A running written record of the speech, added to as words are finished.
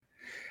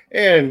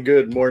And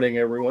good morning,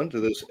 everyone, to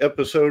this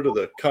episode of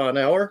the Con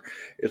Hour.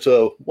 It's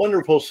a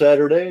wonderful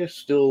Saturday.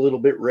 Still a little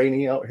bit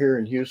rainy out here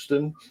in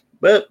Houston,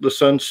 but the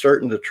sun's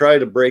starting to try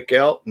to break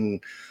out, and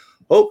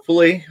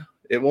hopefully,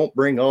 it won't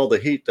bring all the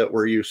heat that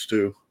we're used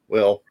to.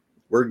 Well,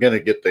 we're going to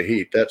get the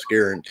heat, that's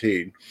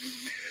guaranteed.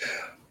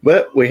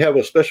 But we have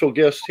a special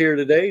guest here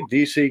today,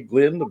 DC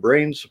Glenn, the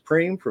Brain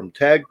Supreme from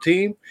Tag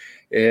Team,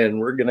 and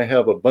we're going to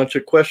have a bunch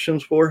of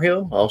questions for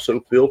him. Also,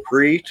 feel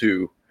free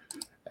to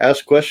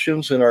ask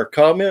questions in our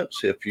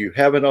comments. If you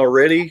haven't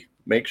already,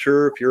 make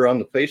sure if you're on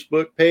the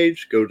Facebook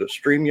page, go to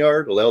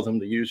StreamYard, allow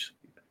them to use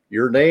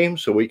your name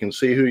so we can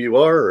see who you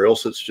are, or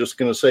else it's just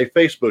going to say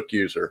Facebook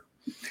user.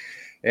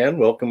 And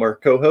welcome our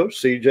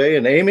co-hosts, CJ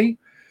and Amy.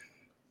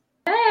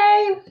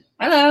 Hey.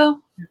 Hello.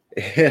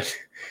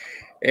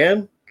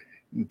 And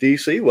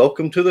DC,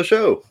 welcome to the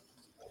show.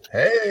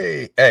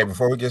 Hey,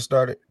 before we get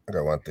started, I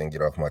got one thing to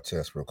get off my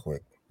chest real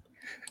quick.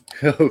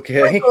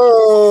 Okay.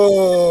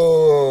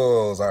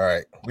 All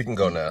right, we can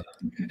go now.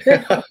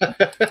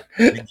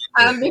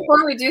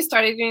 Before we do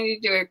start, I need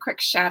to do a quick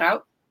shout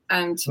out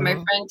to my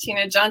friend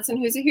Tina Johnson,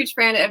 who's a huge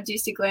fan of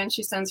DC Glenn.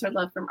 She sends her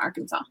love from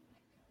Arkansas.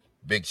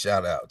 Big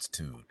shout outs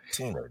to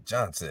Tina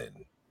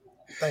Johnson.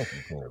 Thank you,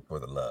 Tina, for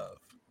the love.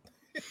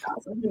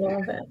 Awesome.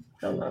 Love it.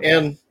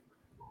 And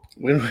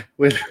when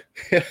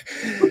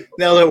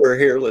now that we're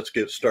here, let's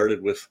get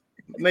started with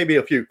maybe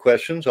a few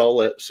questions. I'll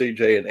let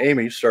CJ and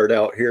Amy start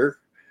out here.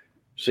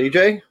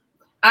 CJ?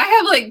 I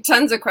have like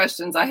tons of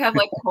questions. I have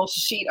like a whole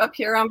sheet up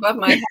here above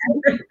my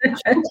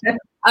head.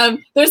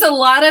 There's a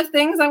lot of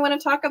things I want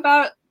to talk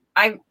about.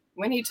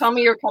 When he told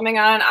me you're coming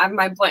on,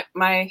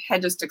 my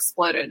head just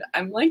exploded.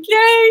 I'm like,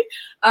 yay!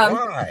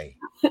 Why?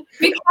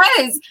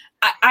 Because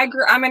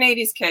I'm an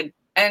 '80s kid,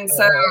 and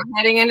so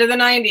heading into the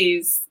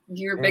 '90s,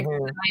 you're big in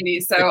the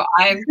 '90s, so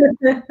I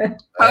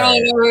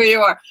totally know who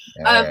you are.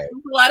 A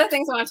lot of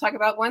things I want to talk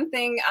about. One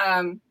thing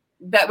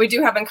that we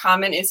do have in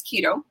common is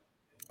keto.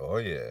 Oh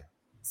yeah.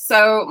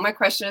 So my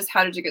question is,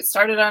 how did you get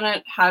started on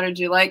it? How did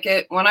you like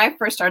it? When I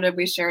first started,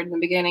 we shared in the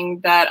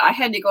beginning that I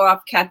had to go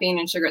off caffeine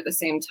and sugar at the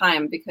same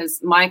time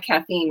because my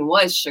caffeine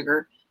was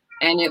sugar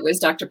and it was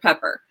Dr.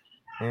 Pepper.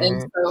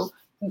 And so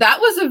that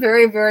was a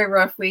very, very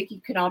rough week. You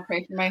can all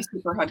pray for my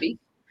super hubby.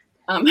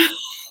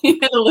 You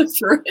had to look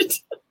through it.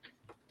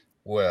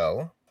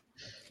 Well,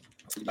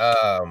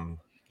 I've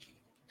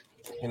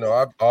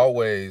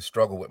always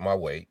struggled with my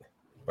weight,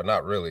 but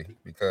not really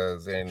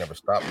because they ain't never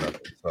stopped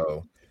nothing.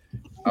 So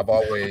I've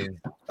always,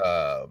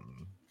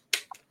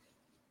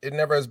 it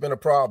never has been a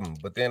problem.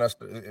 But then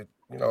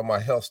my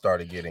health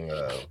started getting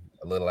a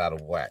little out of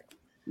whack,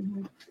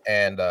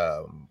 and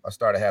I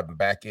started having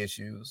back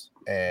issues.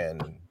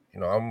 And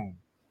I'm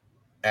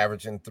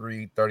averaging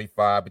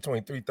 335,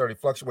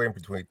 fluctuating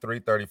between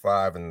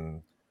 335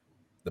 and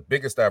the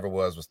biggest I ever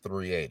was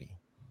 380.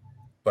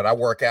 But I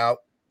work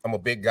out. I'm a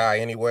big guy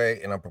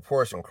anyway, and I'm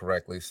proportioned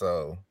correctly,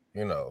 so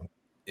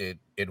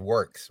it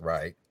works,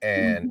 right?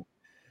 And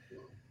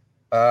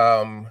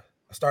I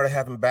started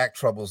having back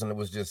troubles, and it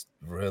was just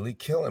really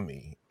killing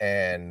me.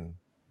 And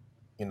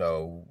I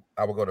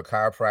would go to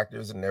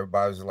chiropractors, and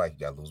everybody was like, "You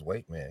gotta lose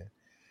weight, man."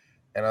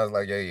 And I was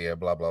like, "Yeah,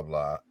 blah blah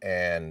blah."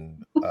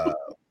 And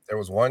there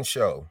was one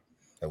show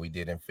that we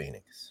did in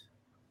Phoenix,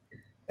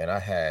 and I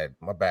had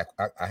my back.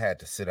 I had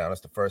to sit down. It's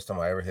the first time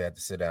I ever had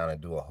to sit down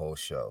and do a whole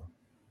show.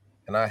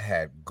 And I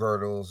had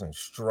girdles and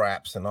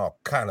straps and all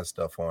kind of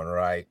stuff on,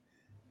 right?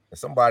 And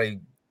somebody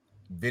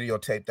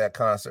videotaped that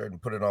concert and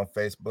put it on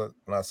Facebook,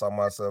 and I saw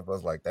myself. I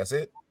was like, "That's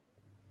it,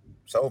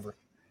 it's over."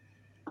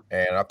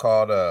 And I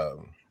called a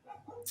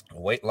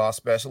weight loss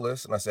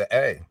specialist, and I said,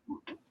 "Hey,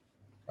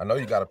 I know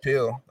you got a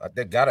pill.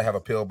 They got to have a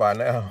pill by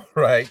now,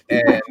 right?"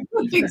 And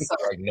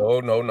like,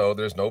 no,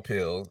 there's no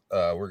pill.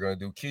 We're gonna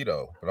do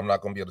keto, but I'm not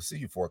gonna be able to see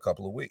you for a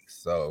couple of weeks.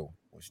 So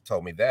when she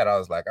told me that, I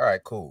was like, "All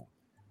right, cool."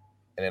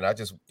 And then I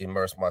just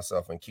immersed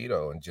myself in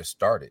keto and just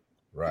started,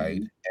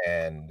 right?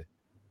 And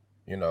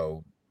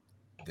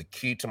the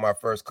key to my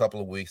first couple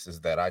of weeks is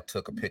that I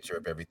took a picture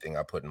of everything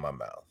I put in my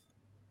mouth,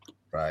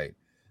 right?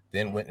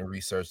 Then went and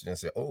researched it and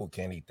said, "Oh,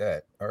 can't eat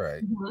that." All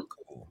right,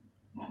 cool.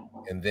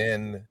 And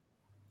then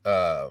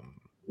Waffle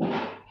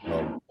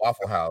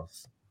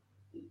House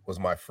was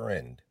my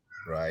friend,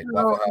 right?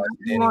 Waffle House.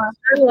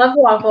 I love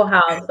Waffle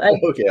House.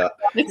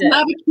 It's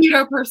not a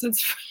keto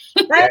person's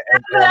friend.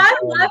 I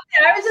loved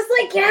it. I was just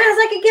like, yes,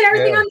 I could get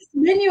everything on this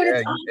menu. And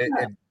it's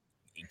awesome.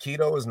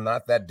 Keto is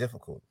not that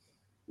difficult.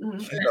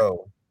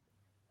 Keto,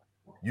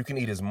 you can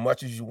eat as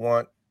much as you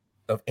want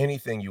of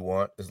anything you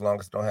want as long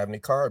as it don't have any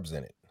carbs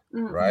in it,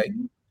 right?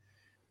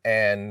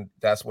 And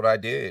that's what I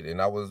did.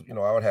 And I was,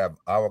 I would have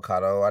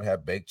avocado, I'd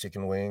have baked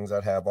chicken wings,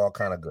 I'd have all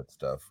kind of good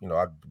stuff.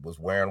 I was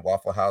wearing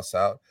Waffle House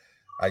out.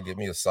 I'd get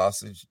me a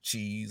sausage,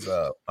 cheese,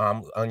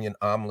 onion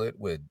omelet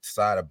with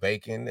side of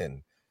bacon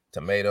and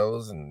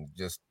tomatoes and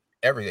just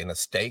everything, a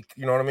steak,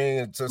 you know what I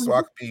mean? So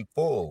I could be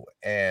full.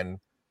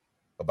 And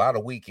about a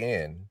week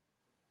in,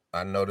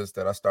 I noticed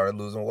that I started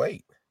losing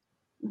weight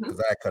because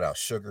I cut out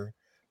sugar,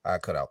 I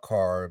cut out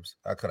carbs,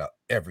 I cut out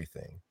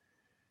everything.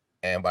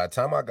 And by the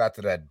time I got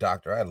to that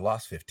doctor, I had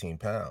lost 15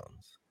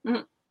 pounds.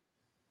 Mhm.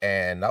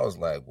 And I was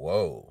like,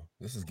 whoa,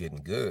 this is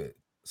getting good.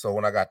 So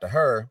when I got to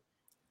her,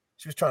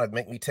 she was trying to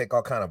make me take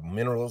all kind of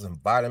minerals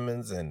and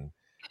vitamins, and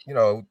you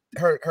know,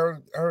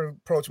 her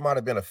approach might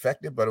have been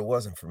effective, but it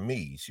wasn't for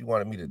me. She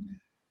wanted me to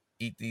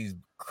eat these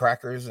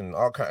crackers and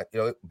all kind. You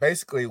know, it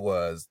basically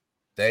was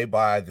they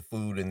buy the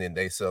food and then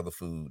they sell the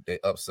food, they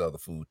upsell the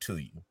food to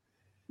you.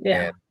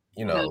 Yeah. And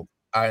you know,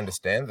 I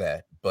understand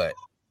that, but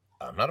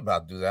I'm not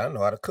about to do that. I know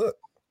how to cook,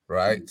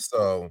 right?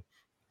 So,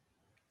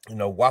 you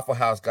know, Waffle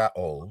House got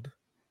old,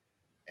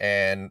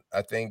 and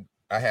I think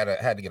I had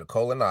to get a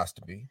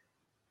colonoscopy.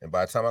 And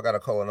by the time I got a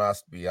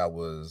colonoscopy,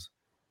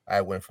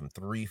 I went from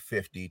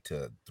 350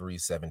 to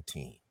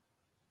 317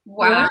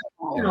 Wow.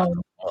 in like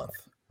a month,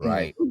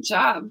 right? Good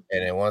job.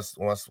 And then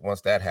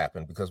once that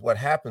happened, because what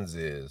happens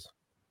is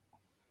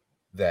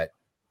that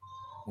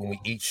when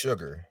we eat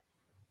sugar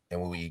and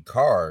when we eat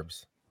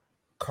carbs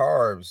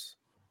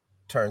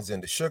turns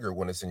into sugar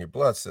when it's in your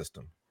blood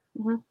system.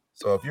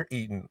 So if you're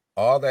eating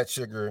all that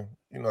sugar,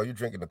 you know, you're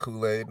drinking the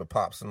Kool-Aid and the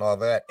pops and all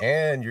that,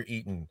 and you're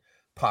eating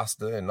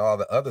pasta and all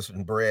the other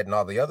and bread and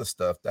all the other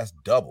stuff, that's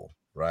double,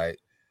 right?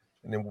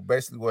 And then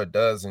basically what it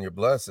does in your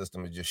blood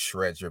system, it just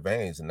shreds your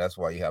veins. And that's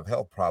why you have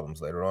health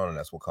problems later on. And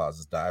that's what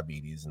causes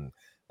diabetes. And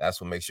that's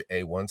what makes your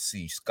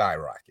A1C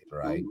skyrocket,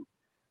 right?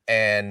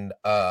 And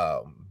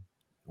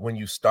when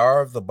you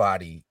starve the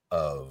body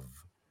of,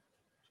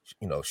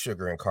 you know,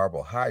 sugar and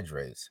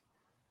carbohydrates,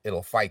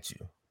 it'll fight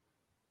you.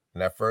 In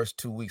that first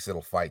 2 weeks,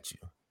 it'll fight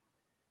you.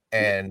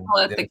 And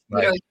the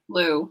keto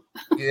flu.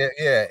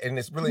 Yeah. And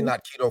it's really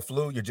not keto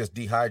flu. You're just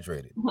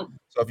dehydrated.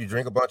 So if you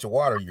drink a bunch of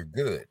water, you're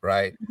good,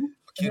 right?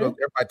 Keto,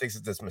 everybody thinks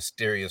it's this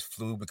mysterious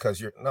flu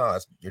because you're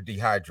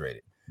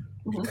dehydrated.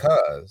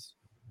 Because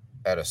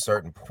at a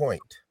certain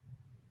point,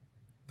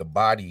 the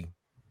body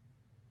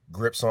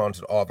grips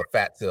onto all the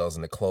fat cells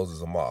and it closes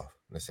them off.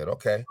 And they said,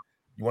 okay,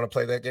 you want to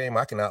play that game?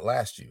 I can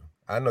outlast you.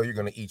 I know you're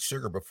going to eat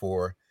sugar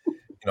before,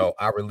 you know,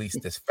 I release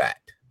this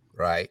fat,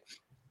 right?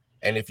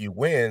 And if you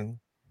win,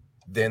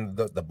 then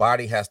the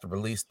body has to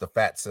release the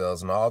fat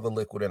cells, and all the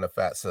liquid in the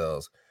fat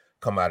cells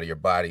come out of your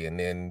body. And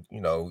then,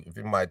 you know, if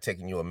it might have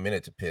taken you a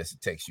minute to piss,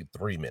 it takes you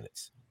 3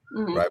 minutes,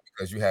 right?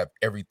 Because you have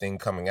everything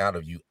coming out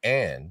of you,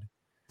 and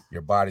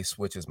your body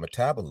switches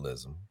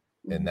metabolism,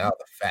 and now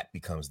the fat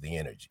becomes the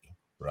energy,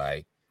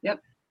 right?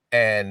 Yep.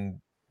 And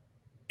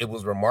it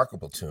was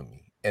remarkable to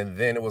me. And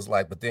then it was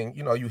like, but then,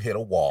 you know, you hit a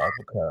wall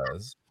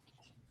because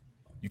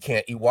you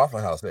can't eat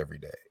Waffle House every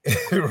day,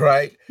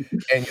 right?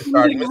 And you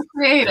start missing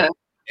creative.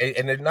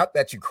 And it's not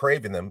that you're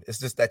craving them, it's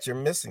just that you're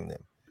missing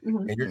them.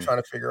 And you're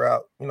trying to figure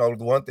out, you know,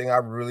 the one thing I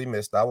really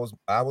missed, I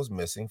was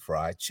missing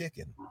fried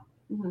chicken.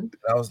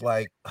 I was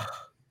like, I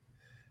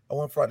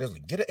want fried.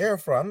 Like, get an air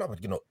fryer. I'm not going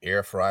to get no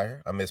air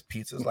fryer. I miss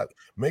pizzas. Like,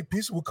 make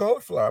pizza with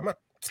cauliflower. I'm not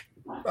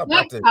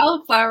about to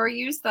cauliflower.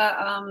 Use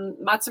the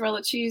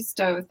mozzarella cheese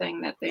dough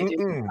thing that they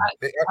do.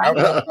 I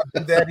don't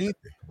do that either,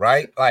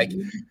 right? Like,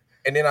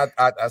 and then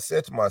I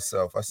said to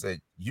myself, I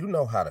said, you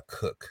know how to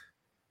cook.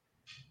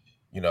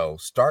 You know,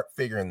 start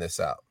figuring this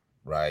out,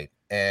 right?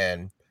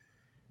 And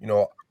you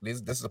know,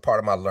 this is a part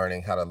of my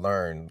learning how to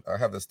learn. I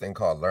have this thing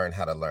called learn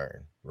how to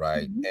learn,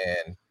 right?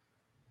 And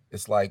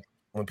it's like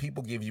when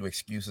people give you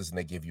excuses and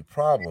they give you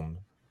problems,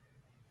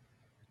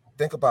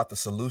 think about the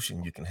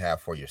solution you can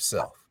have for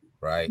yourself,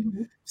 right?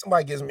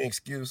 Somebody gives me an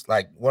excuse,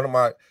 like one of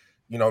my,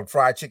 you know,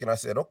 fried chicken. I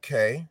said,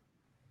 okay,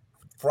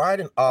 fried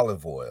in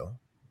olive oil.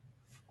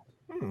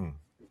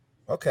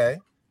 Okay.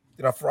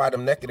 Then I fried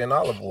them naked in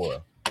olive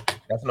oil.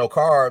 That's no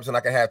carbs, and I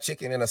can have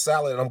chicken in a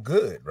salad, and I'm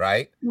good,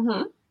 right?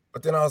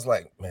 But then I was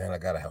like, man, I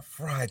gotta have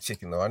fried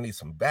chicken though. I need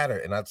some batter.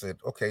 And I said,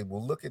 okay,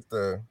 well, look at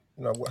the,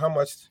 you know, how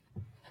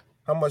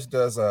much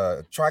does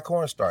try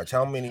cornstarch?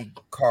 How many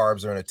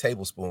carbs are in a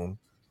tablespoon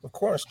of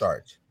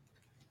cornstarch?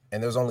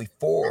 And there's only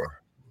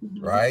 4,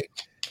 right?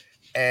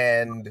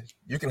 And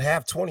you can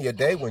have 20 a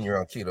day when you're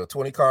on keto.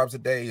 20 carbs a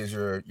day is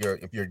your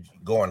if you're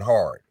going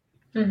hard.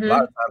 A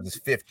lot of times it's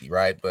 50,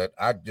 right? But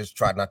I just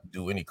try not to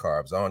do any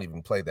carbs. I don't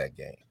even play that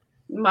game.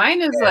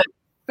 Mine is like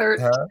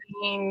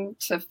 13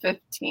 to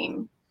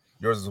 15.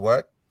 Yours is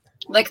what?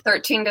 Like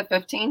 13 to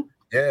 15.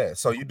 Yeah.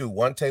 So you do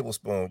 1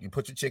 tablespoon. You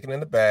put your chicken in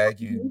the bag.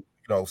 You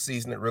know,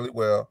 season it really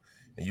well,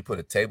 and you put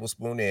a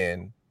tablespoon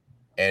in,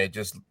 and it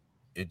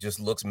just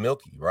looks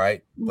milky,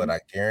 right? But I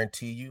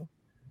guarantee you,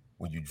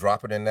 when you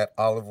drop it in that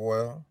olive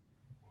oil,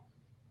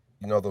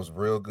 you know those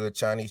real good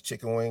Chinese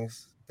chicken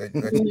wings that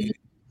you eat,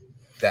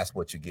 that's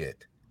what you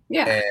get.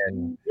 Yeah.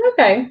 And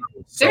okay.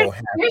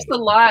 There's a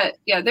lot.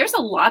 Yeah, there's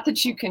a lot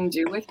that you can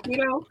do with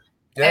keto.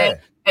 Yeah. And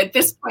at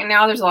this point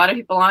now, there's a lot of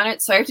people on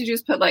it. So I have to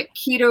just put like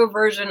keto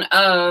version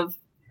of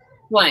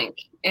blank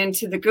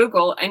into the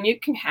Google, and you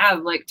can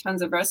have like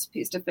tons of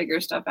recipes to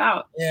figure stuff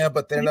out. Yeah,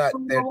 but they're not.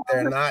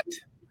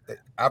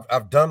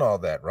 I've done all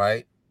that,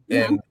 right?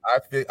 And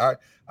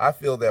I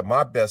feel that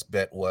my best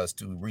bet was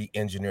to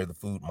re-engineer the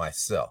food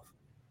myself.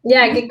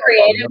 Yeah, get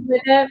creative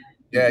with it.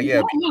 Yeah,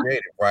 be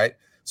creative, right?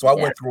 So I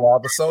went through all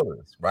the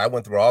sodas, right? I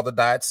went through all the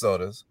diet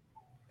sodas,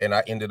 and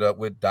I ended up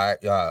with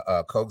Diet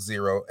Coke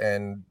Zero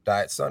and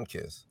Diet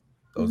Sunkiss.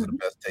 Those are the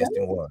best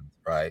tasting ones,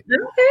 right?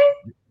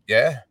 Okay.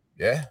 Yeah.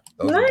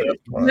 Those are the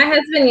best ones. My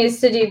husband used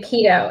to do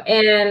keto,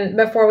 and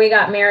before we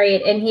got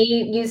married, and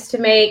he used to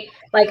make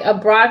like a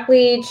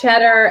broccoli,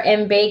 cheddar,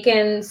 and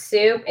bacon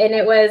soup, and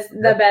it was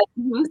the best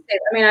soup.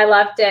 I mean, I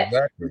loved it.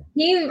 Exactly.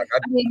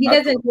 He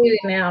doesn't do it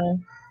now,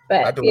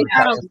 but I do an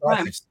Italian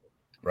sausage soup,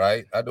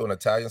 right? I do an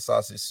Italian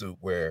sausage soup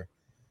where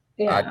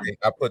I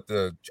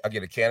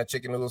get a can of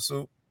chicken noodle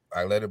soup,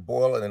 I let it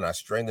boil, and then I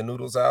strain the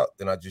noodles out.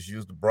 Then I just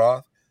use the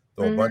broth,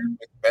 throw a bunch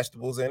of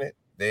vegetables in it,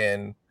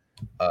 then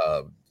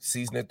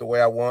season it the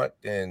way I want,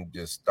 and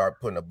just start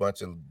putting a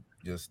bunch of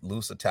just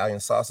loose Italian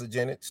sausage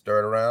in it, stir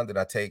it around. Then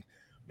I take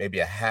maybe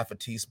a half a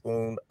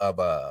teaspoon of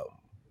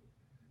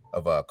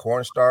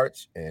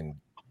cornstarch and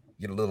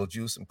get a little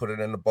juice and put it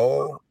in the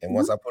bowl. And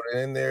once I put it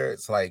in there,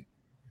 it's like,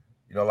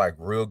 like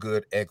real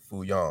good egg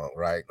foo young,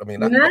 right? I mean,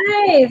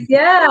 nice,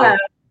 yeah.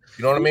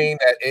 You know what I mean?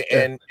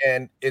 And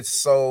it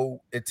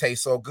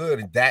tastes so good,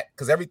 and that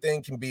because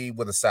everything can be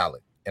with a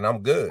salad, and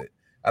I'm good.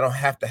 I don't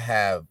have to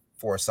have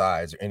 4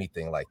 sides or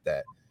anything like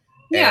that.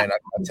 Yeah. And I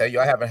tell you,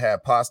 I haven't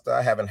had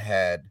pasta.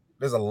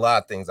 There's a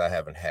lot of things I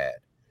haven't had.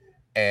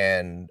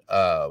 And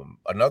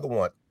another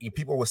one,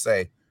 people would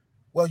say,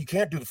 well, you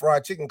can't do the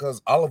fried chicken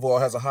because olive oil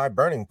has a high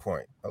burning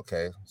point.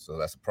 Okay, so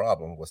that's a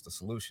problem. What's the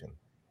solution?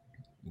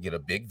 You get a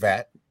big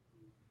vat.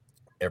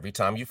 Every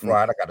time you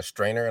fry it, I got a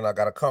strainer and I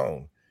got a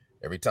cone.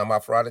 Every time I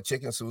fry the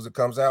chicken, as soon as it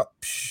comes out,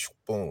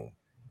 boom,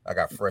 I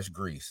got fresh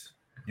grease.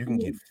 You can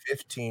get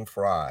 15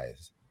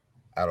 fries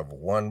out of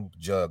 1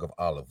 jug of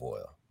olive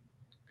oil.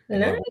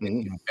 And then it's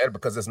even better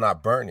because it's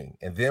not burning.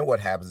 And then what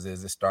happens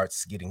is it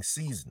starts getting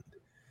seasoned.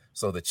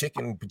 So the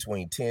chicken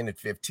between 10 and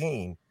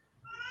 15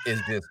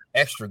 is just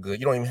extra good.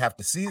 You don't even have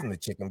to season the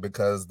chicken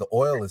because the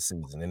oil is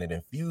seasoned and it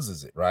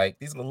infuses it, right?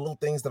 These are the little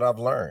things that I've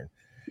learned.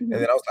 And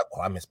then I was like,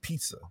 I miss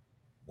pizza.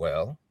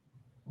 Well,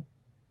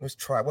 let's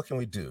try. What can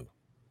we do?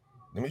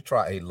 Let me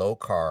try a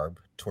low-carb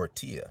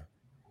tortilla.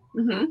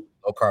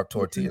 Low-carb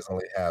tortillas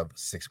only have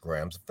 6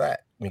 grams of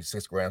fat.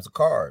 6 grams of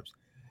carbs.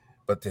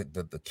 But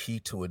the key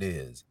to it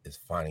is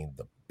finding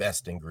the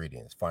best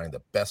ingredients, finding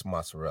the best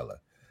mozzarella,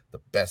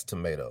 the best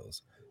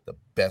tomatoes, the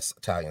best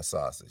Italian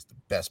sausage, the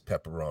best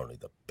pepperoni,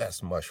 the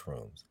best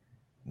mushrooms.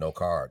 No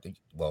carb.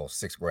 Well,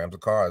 6 grams of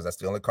carbs. That's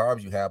the only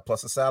carbs you have,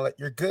 plus a salad.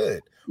 You're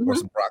good. Or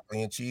some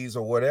broccoli and cheese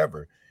or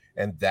whatever.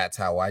 And that's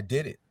how I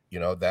did it.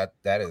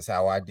 That is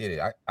how I did it.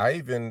 I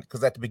even,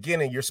 because at the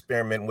beginning, you're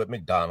experimenting with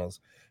McDonald's.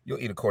 You'll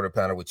eat a quarter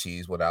pounder with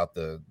cheese without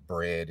the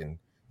bread and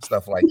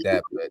stuff like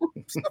that. But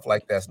stuff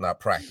like that's not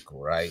practical,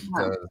 right?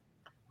 Because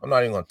I'm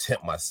not even going to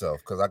tempt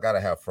myself because I got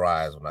to have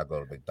fries when I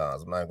go to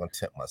McDonald's. I'm not even going to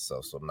tempt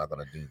myself, so I'm not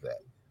going to do that.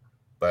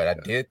 But I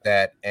did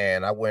that,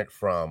 and I went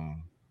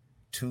from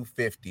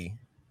 350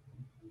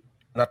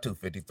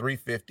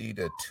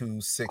 to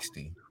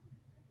 260.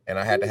 And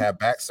I had to have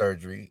back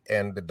surgery.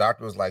 And the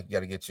doctor was like, you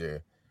got to get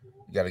your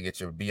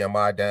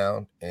BMI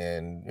down,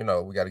 and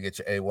we got to get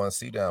your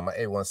A1C down. My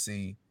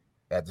A1C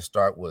at the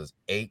start was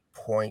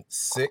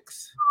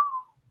 8.6,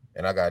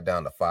 and I got it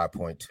down to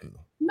 5.2.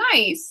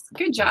 Nice,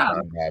 good job.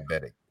 I'm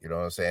diabetic, you know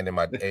what I'm saying? And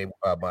my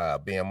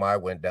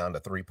BMI went down to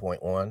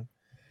 3.1,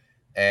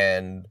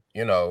 and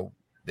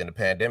then the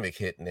pandemic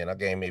hit, and then I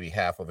gained maybe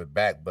half of it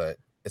back. But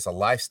it's a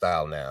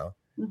lifestyle now,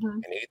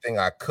 and anything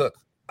I cook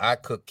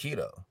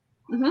keto,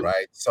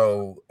 right?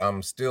 So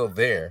I'm still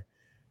there.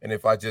 And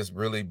if I just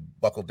really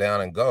buckle down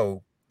and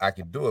go, I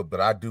can do it.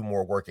 But I do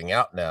more working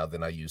out now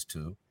than I used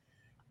to.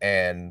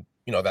 And,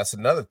 that's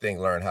another thing,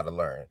 learn how to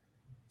learn.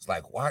 It's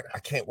like, why I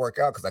can't work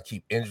out because I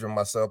keep injuring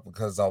myself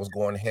because I was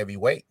going heavy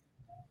weight.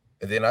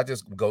 And then I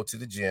just go to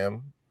the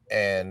gym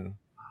and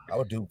I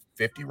would do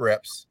 50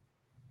 reps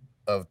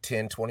of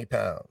 10, 20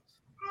 pounds.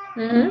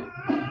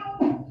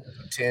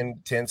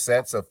 10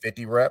 sets of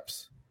 50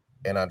 reps.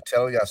 And I'm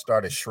telling you, I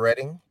started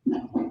shredding.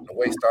 The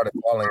weight started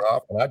falling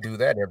off. And I do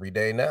that every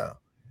day now.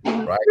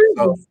 Right.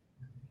 So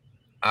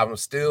I'm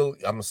still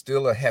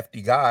a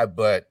hefty guy,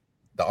 but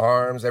the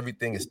arms,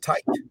 everything is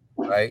tight,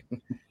 right?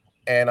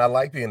 And I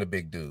like being a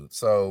big dude.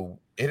 So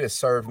it has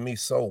served me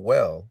so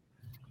well.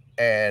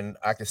 And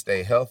I can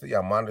stay healthy.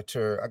 I got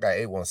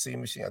A1C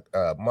machine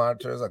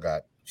monitors, I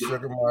got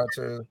sugar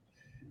monitors.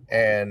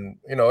 And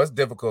it's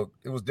difficult.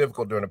 It was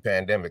difficult during the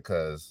pandemic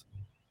because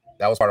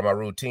that was part of my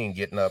routine,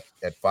 getting up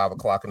at 5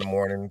 o'clock in the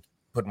morning,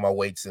 putting my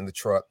weights in the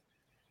truck,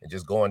 and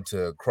just going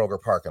to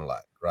Kroger parking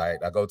lot, right?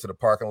 I go to the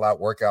parking lot,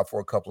 work out for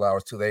a couple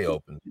hours till they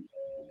open,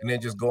 and then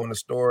just go in the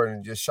store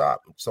and just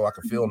shop so I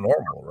could feel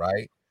normal,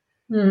 right?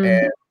 And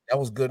that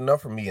was good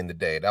enough for me in the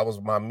day. That was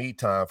my me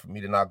time for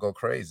me to not go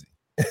crazy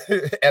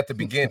at the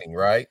beginning,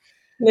 right?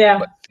 Yeah.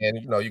 And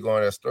you go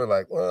in that store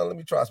like, well, let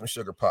me try some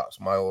sugar pops,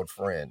 my old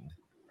friend,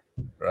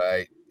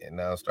 right? And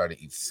now I started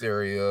to eat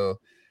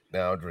cereal.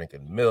 Now I'm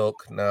drinking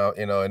milk. Now,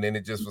 and then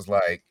it just was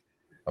like,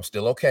 I'm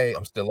still okay.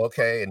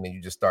 And then you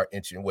just start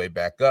inching your way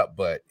back up,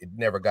 but it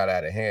never got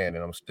out of hand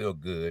and I'm still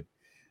good.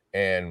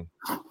 And,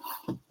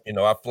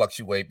 I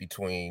fluctuate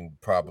between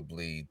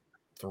probably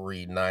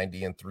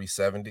 390 and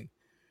 370.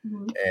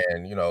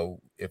 And, you know,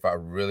 if I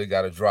really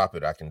got to drop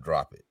it, I can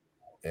drop it.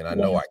 And I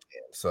know I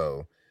can.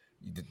 So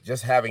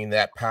just having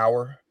that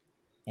power,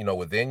 you know,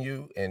 within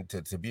you, and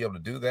to be able to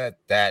do that,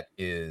 that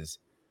is,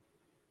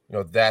 you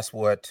know, that's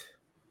what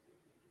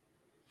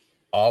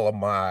all of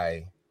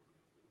my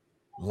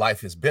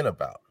life has been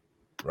about,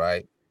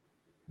 right?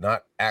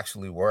 Not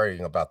actually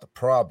worrying about the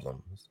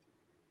problems,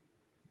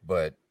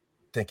 but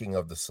thinking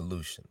of the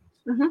solutions,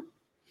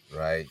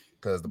 right?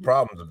 Because the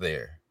problems are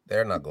there.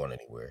 They're not going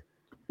anywhere.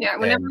 Yeah,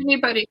 whenever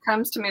anybody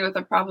comes to me with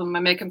a problem, I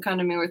make them come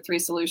to me with 3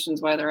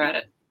 solutions while they're at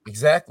it.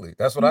 Exactly.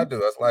 That's what I do.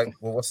 I was like,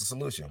 well, what's the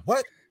solution?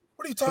 What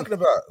are you talking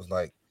about? I was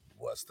like,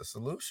 what's the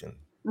solution?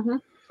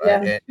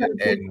 Right?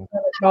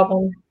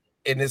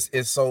 And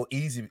it's so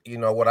easy. You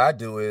know, what I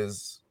do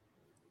is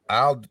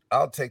I'll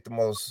take the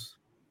most,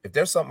 if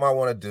there's something I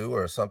want to do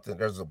or something,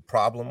 there's a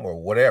problem or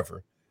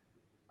whatever,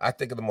 I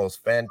think of the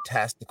most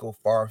fantastical,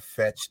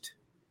 far-fetched,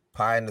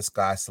 pie in the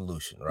sky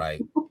solution,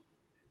 right?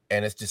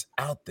 And it's just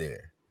out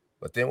there.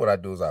 But then what I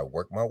do is I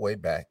work my way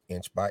back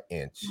inch by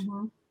inch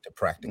to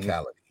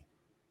practicality.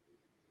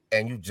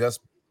 And you just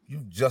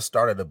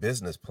started a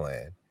business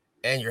plan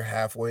and you're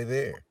halfway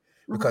there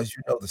because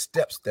you know the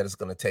steps that it's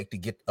going to take to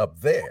get up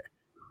there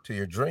to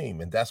your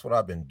dream. And that's what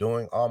I've been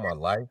doing all my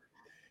life.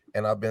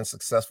 And I've been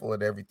successful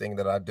at everything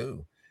that I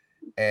do.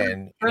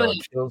 And, you know,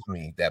 it kills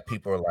me that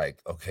people are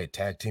like, okay,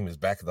 tag team is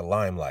back in the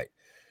limelight.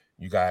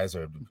 You guys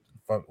are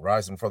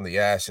rising from the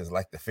ashes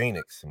like the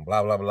phoenix and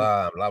blah, blah,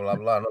 blah, blah, blah,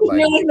 blah. And I'm like,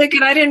 really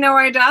thinking I didn't know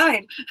I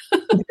died.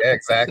 yeah,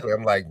 exactly.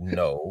 I'm like,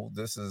 no,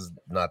 this is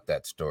not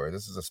that story.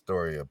 This is a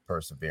story of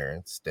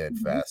perseverance,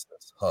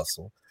 steadfastness,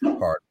 hustle,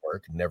 hard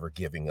work, never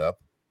giving up,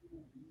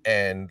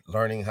 and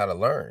learning how to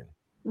learn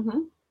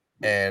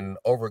and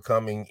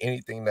overcoming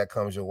anything that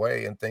comes your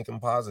way and thinking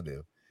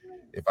positive.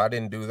 If I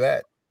didn't do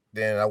that,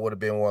 then I would have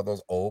been one of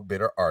those old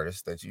bitter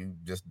artists that you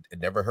just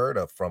never heard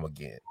of from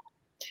again.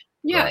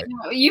 Yeah, right?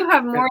 no, you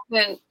have more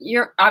than,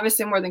 you're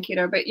obviously more than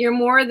keto, but you're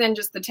more than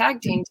just the tag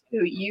team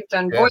too. You've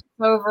done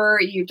voiceover,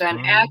 you've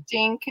done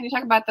acting. Can you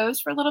talk about those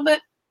for a little bit?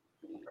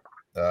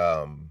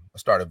 I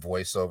started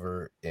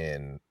voiceover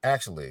in,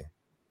 actually,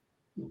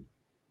 I'm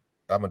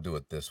gonna do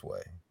it this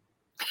way.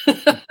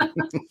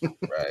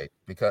 Right?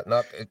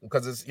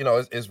 Because it's, you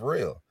know, it's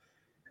real.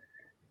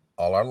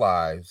 All our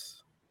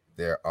lives,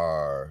 there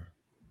are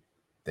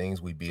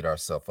things we beat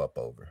ourselves up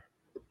over,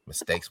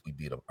 mistakes we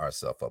beat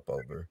ourselves up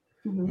over,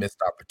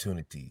 missed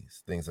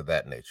opportunities, things of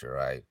that nature,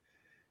 right?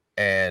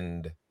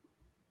 And,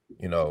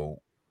 you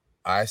know,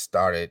 I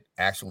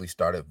actually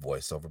started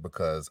voiceover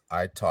because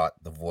I taught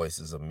the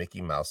voices of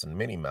Mickey Mouse and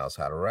Minnie Mouse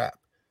how to rap,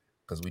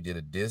 because we did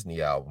a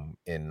Disney album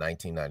in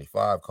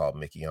 1995 called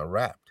Mickey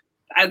Unwrapped.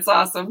 That's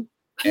awesome.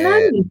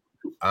 And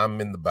I'm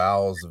in the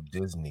bowels of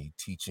Disney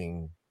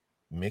teaching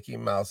Mickey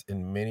Mouse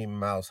and Minnie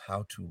Mouse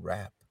how to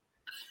rap.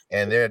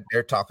 And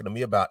they're talking to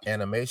me about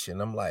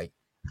animation. I'm like,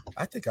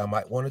 I think I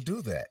might want to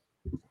do that.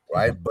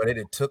 Right. But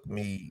it took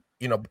me,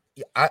 you know,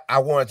 I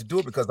wanted to do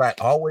it because I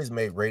always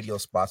made radio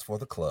spots for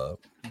the club,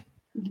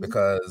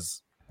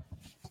 because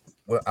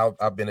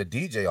I've been a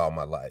DJ all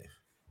my life.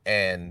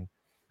 And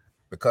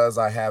because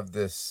I have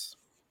this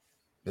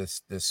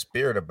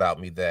spirit about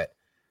me that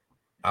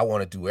I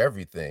want to do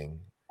everything,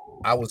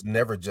 I was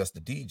never just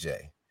a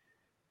DJ.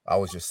 I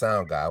was your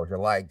sound guy. I was your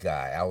light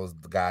guy. I was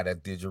the guy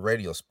that did your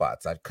radio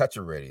spots. I'd cut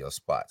your radio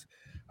spots.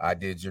 I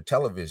did your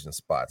television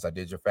spots. I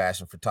did your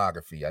fashion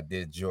photography. I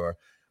did your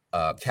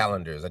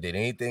calendars. I did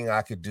anything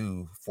I could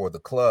do for the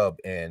club.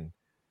 And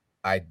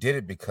I did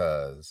it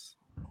because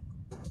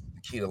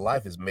the key to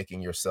life is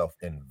making yourself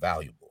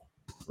invaluable,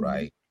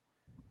 right?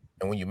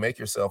 And when you make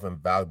yourself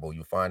invaluable,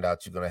 you find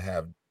out you're going to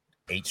have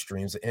 8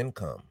 streams of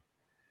income.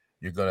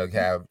 You're going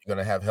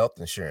to have health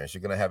insurance.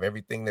 You're going to have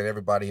everything that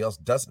everybody else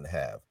doesn't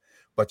have.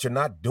 But you're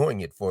not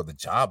doing it for the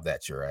job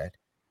that you're at.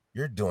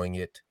 You're doing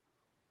it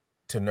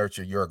to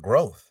nurture your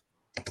growth.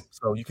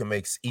 So you can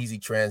make easy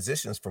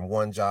transitions from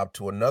one job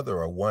to another,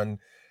 or one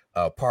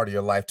part of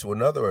your life to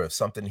another, or if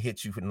something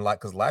hits you in life,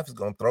 because life is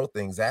going to throw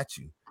things at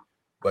you.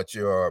 But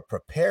your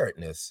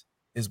preparedness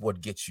is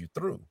what gets you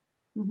through,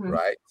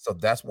 right? So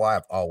that's why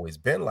I've always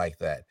been like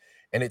that.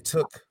 And it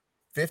took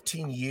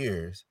 15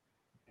 years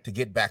to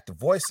get back to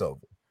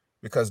voiceover,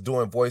 because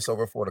doing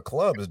voiceover for the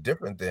club is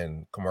different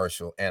than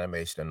commercial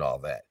animation and all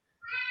that.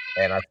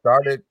 And I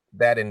started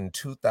that in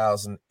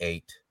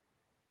 2008,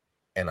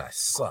 and I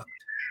sucked.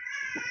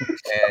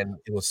 And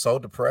it was so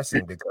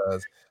depressing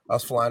because I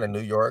was flying to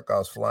New York, I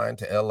was flying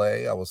to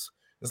LA.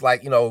 It's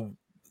like, you know,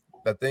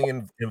 the thing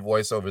in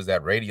voiceover is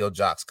that radio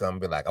jocks come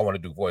and be like, I want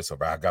to do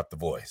voiceover. I got the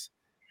voice.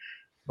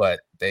 But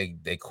they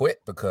quit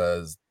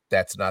because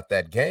that's not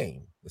that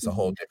game. It's a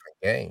whole different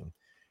game.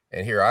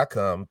 And here I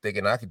come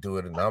thinking I could do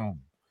it. And I'm,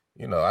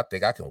 you know, I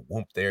think I can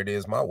whoop, there it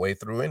is, my way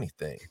through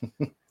anything.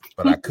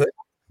 But I couldn't.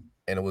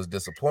 And it was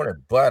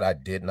disappointing, but I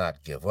did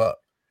not give up.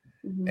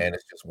 And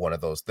it's just one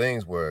of those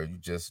things where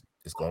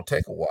it's going to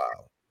take a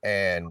while.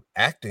 And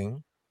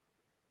acting,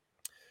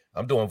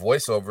 I'm doing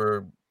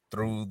voiceover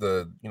through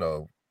the, you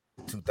know,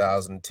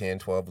 2010,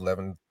 12,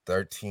 11,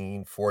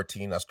 13,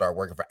 14, I started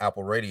working for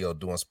Apple Radio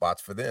doing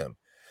spots for them.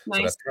 Nice.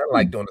 So that's kind of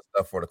like doing the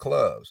stuff for the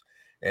clubs.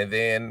 And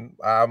then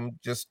I'm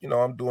just,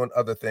 I'm doing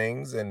other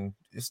things and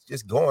it's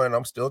just going.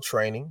 I'm still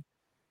training.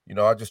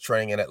 I'm just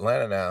training in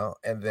Atlanta now.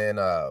 And then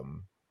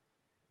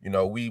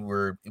we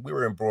were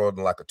embroiled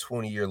in like a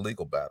 20-year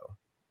legal battle.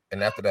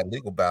 And after that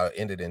legal battle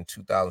ended in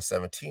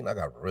 2017, I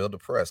got real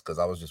depressed because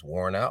I was just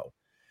worn out.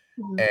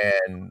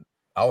 And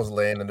I was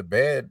laying in the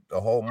bed the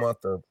whole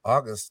month of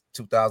August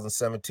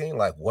 2017,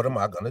 like, what am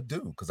I going to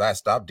do? Because I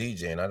stopped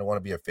DJing. I didn't want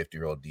to be a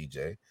 50-year-old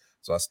DJ.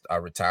 So I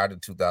retired in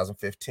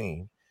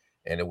 2015,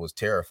 and it was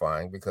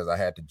terrifying because I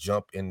had to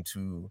jump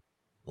into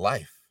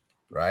life,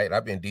 right?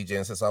 I've been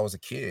DJing since I was a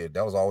kid.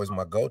 That was always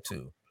my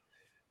go-to.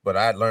 But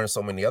I had learned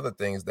so many other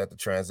things that the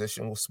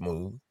transition was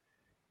smooth,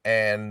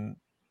 and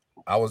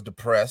I was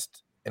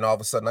depressed. And all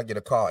of a sudden I get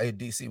a call, hey,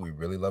 DC, we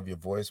really love your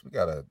voice. We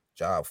got a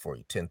job for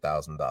you,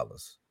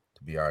 $10,000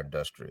 to be our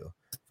industrial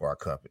for our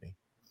company.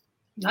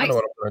 Nice. I know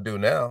what I'm going to do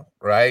now,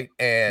 right?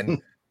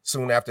 And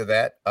soon after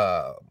that,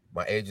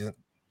 my agent,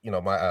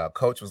 my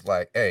coach was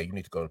like, hey, you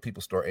need to go to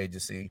People Store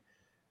Agency.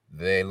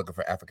 They're looking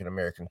for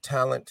African-American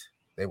talent.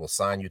 They will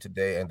sign you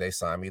today, and they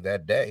signed me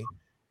that day.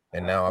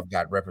 And now I've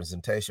got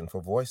representation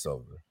for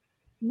voiceover.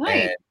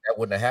 Nice. And that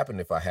wouldn't have happened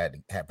if I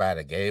had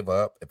gave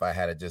up, if I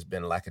had just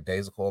been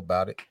lackadaisical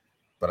about it.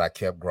 But I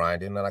kept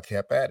grinding and I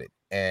kept at it.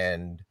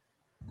 And,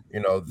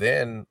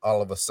 then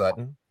all of a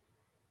sudden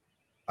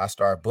I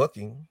start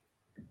booking,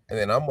 and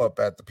then I'm up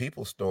at the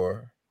People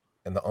Store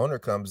and the owner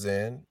comes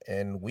in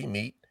and we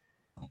meet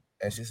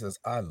and she says,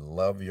 I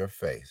love your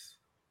face.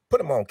 Put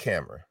him on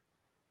camera.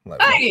 I'm like,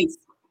 nice.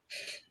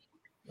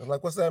 I'm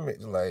like, what's that mean?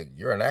 She's like,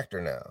 you're an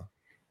actor now.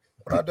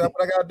 What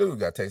I got to do?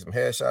 Got to take some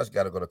headshots.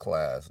 Got to go to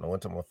class. And I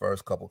went to my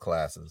first couple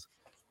classes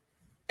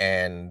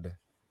and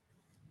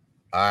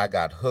I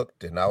got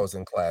hooked, and I was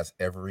in class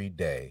every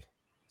day,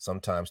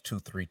 sometimes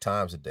 2-3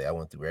 times a day. I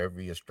went through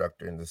every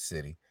instructor in the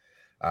city.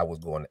 I was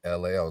going to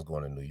LA. I was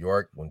going to New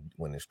York.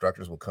 When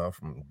instructors would come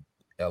from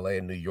LA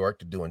and New York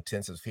to do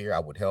intensives here, I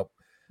would help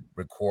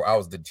record. I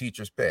was the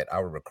teacher's pet. I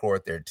would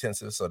record their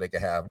intensives so they could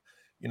have,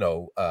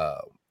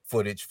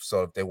 footage.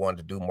 So if they wanted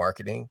to do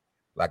marketing,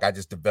 like I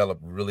just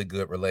developed really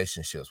good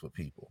relationships with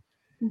people.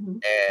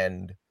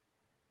 And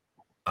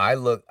I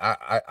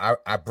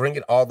bring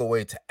it all the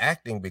way to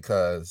acting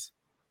because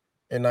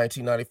in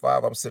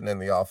 1995, I'm sitting in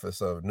the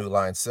office of New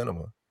Line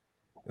Cinema,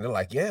 and they're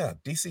like, "Yeah,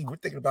 DC, we're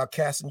thinking about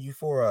casting you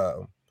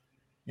for,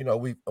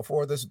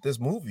 for this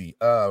movie.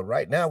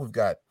 Right now, we've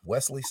got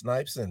Wesley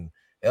Snipes and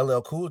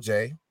LL Cool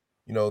J.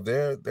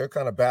 They're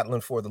kind of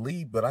battling for the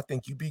lead, but I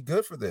think you'd be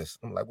good for this."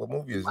 I'm like, "What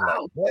movie is it?"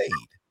 Like Blade,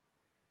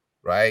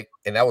 right?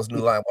 And that was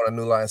one of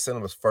New Line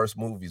Cinema's first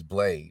movies,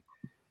 Blade.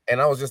 And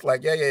I was just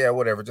like, yeah,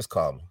 whatever, just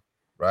call me,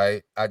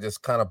 right? I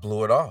just kind of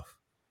blew it off.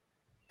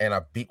 And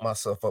I beat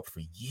myself up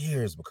for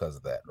years because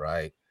of that,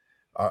 right?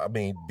 I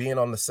mean, being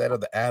on the set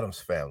of The Addams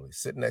Family,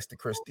 sitting next to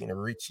Christina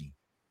Ricci,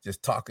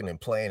 just talking and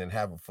playing and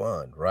having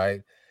fun,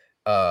 right?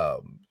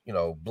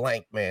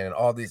 Blank Man and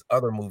all these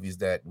other movies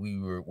that we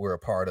were a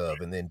part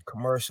of, and then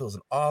commercials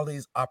and all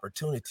these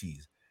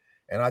opportunities.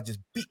 And I just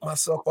beat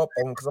myself up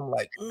on them because I'm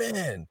like,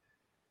 man,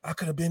 I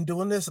could have been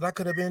doing this and I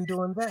could have been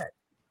doing that.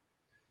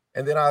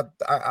 And then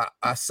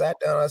I sat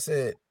down and I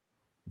said,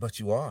 but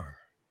you're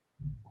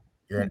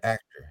an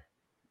actor.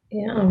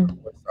 Yeah.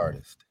 Voice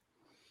artist.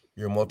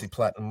 You're a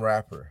multi-platinum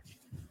rapper.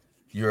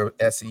 You're an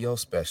SEO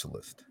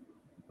specialist,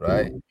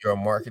 right? You're a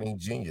marketing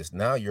genius.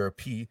 Now you're a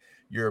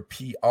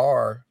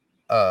PR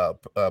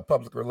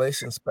public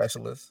relations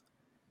specialist.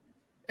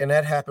 And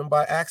that happened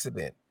by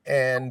accident.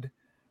 And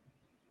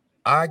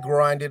I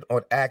grinded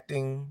on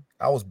acting.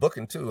 I was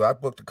booking too. I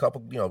booked a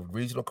couple,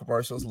 regional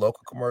commercials,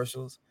 local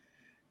commercials.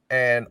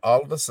 And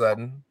all of a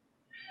sudden,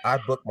 I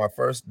booked my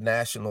first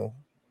national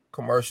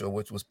commercial,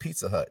 which was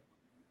Pizza Hut.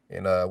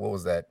 And what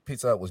was that?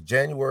 Pizza Hut was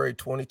January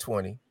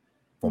 2020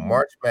 for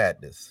March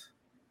Madness.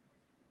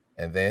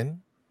 And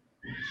then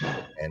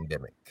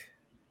pandemic.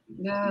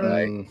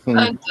 Right?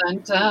 Dun, dun,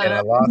 dun. And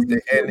I lost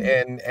it.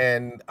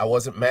 And I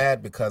wasn't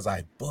mad because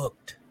I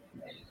booked.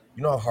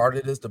 You know how hard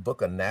it is to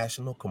book a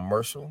national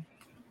commercial,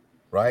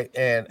 right?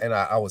 And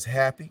I was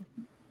happy.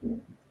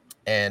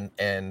 And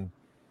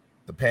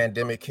the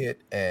pandemic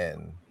hit,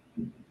 and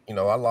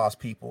I lost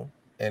people,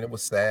 and it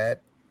was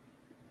sad.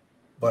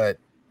 But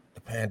the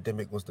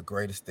pandemic was the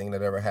greatest thing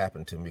that ever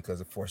happened to me because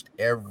it forced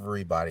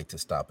everybody to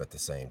stop at the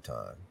same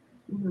time.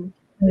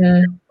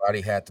 Yeah.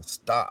 Everybody had to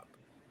stop.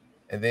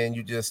 And then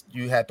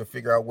you had to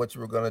figure out what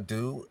you were going to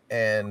do.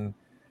 And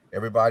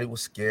everybody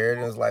was scared.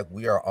 And it's like,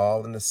 we are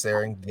all in the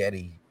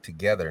Serengeti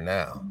together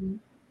now.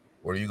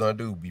 What are you going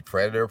to do? Be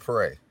predator or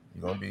prey?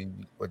 You're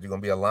going to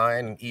be a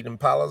lion and eat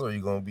impalas, or are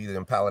you going to be the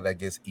impala that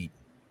gets eaten?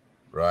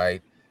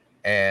 Right.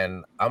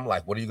 And I'm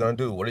like, what are you going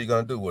to do? What are you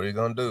going to do? What are you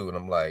going to do? And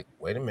I'm like,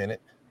 wait a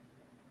minute.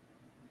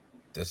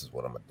 This is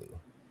what I'm going to do.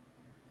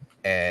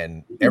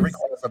 And every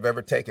class I've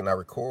ever taken, I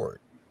record.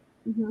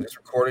 Just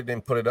recorded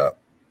and put it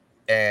up.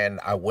 And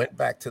I went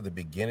back to the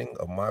beginning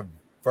of my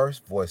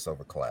first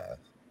voiceover class,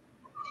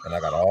 and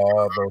I got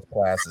all those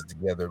classes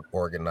together,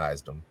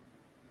 organized them,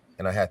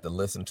 and I had to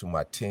listen to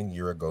my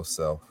 10-year-ago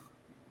self,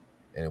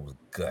 and it was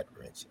gut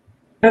wrenching.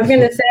 I was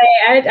gonna say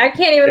I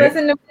can't even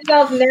listen to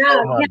myself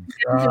now. Oh my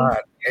God!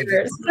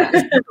 It's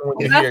different when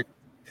you hear,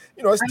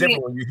 it's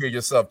different when you hear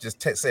yourself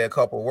just say a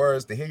couple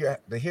words. To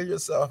hear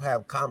yourself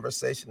have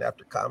conversation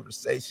after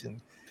conversation,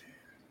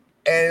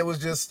 and it was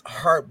just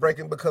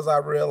heartbreaking because I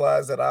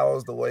realized that I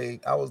was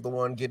the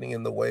one getting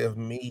in the way of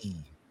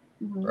me,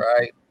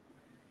 right?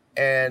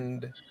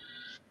 And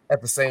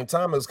at the same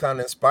time, it was kind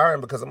of inspiring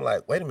because I'm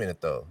like, wait a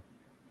minute though.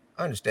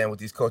 I understand what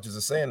these coaches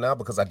are saying now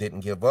because I didn't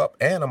give up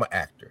and I'm an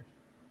actor.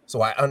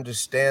 So I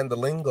understand the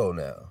lingo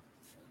now.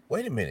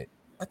 Wait a minute.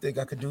 I think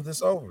I could do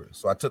this over.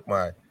 So I took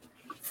my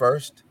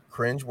first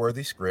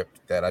cringeworthy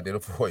script that I did a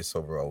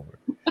voiceover over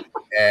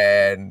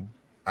and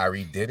I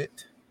redid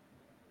it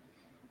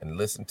and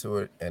listened to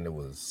it, and it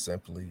was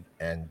simply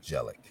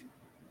angelic.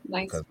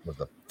 Nice. Because it was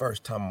the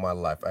first time in my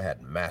life I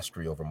had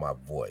mastery over my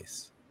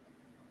voice.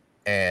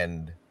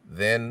 And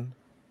then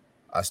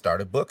I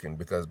started booking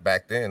because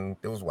back then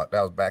that was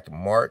back in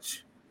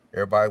March.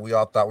 Everybody, we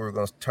all thought we were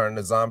going to turn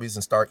into zombies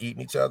and start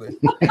eating each other.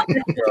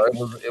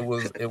 It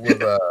was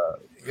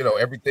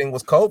everything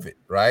was COVID,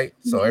 right?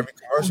 So every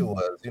commercial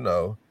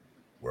was,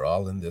 we're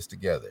all in this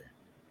together.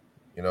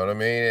 You know what I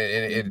mean?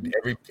 And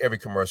every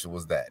commercial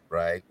was that,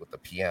 right? With the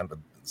piano, the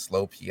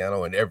slow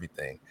piano and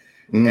everything.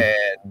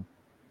 And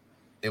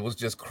it was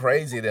just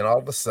crazy. Then all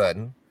of a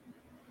sudden,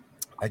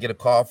 I get a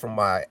call from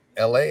my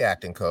LA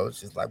acting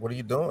coach. It's like, what are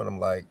you doing? I'm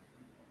like,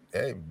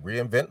 hey,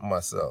 reinventing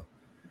myself,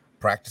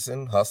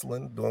 practicing,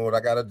 hustling, doing what I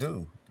got to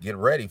do, get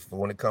ready for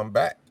when it come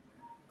back.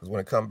 Because when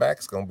it come back,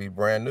 it's going to be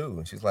brand new.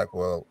 And she's like,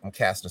 well, I'm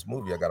casting this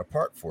movie. I got a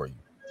part for you.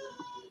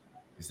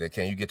 He said,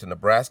 can you get to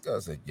Nebraska? I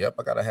said, yep,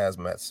 I got a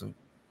hazmat suit.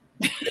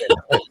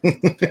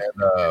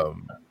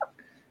 and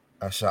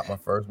I shot my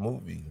first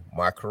movie,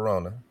 My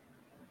Corona,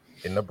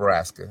 in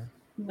Nebraska.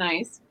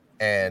 Nice.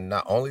 And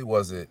not only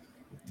was it,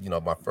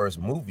 my first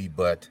movie,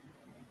 but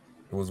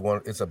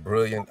it's a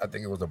brilliant, I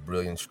think it was a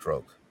brilliant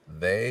stroke.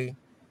 They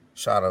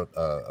shot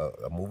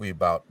a movie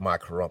about My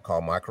Corona,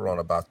 called My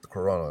Corona, about the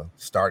Corona,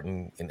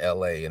 starting in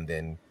LA and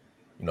then,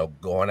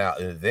 going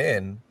out. And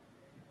then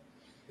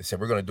they said,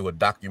 we're going to do a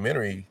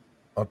documentary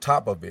on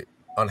top of it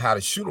on how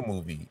to shoot a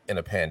movie in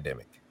a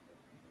pandemic.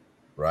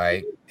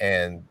 Right.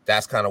 And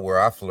that's kind of where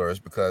I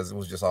flourished because it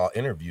was just all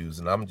interviews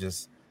and I'm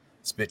just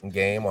spitting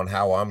game on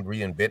how I'm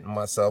reinventing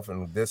myself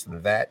and this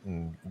and that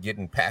and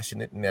getting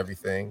passionate and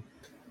everything.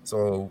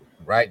 So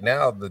right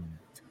now, the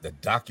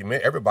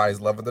document, everybody's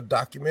loving the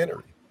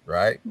documentary,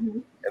 right?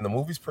 And the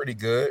movie's pretty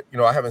good.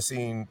 I haven't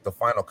seen the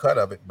final cut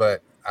of it,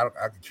 but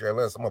I could care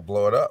less. I'm gonna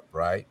blow it up,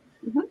 right?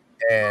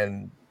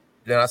 And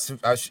then I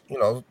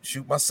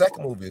shoot my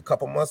second movie a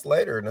couple months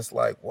later, and it's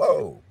like,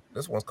 whoa,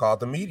 this one's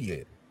called The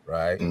Mediator,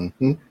 right?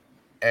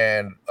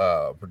 And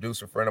a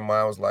producer friend of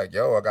mine was like,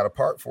 yo, I got a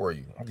part for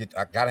you.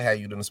 I gotta have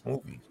you in this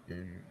movie.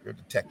 You're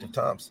Detective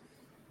Thompson.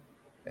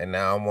 And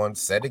now I'm on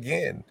set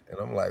again. And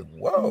I'm like,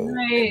 whoa.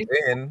 Nice. And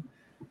then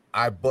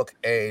I book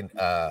a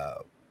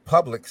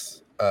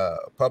Publix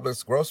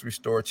grocery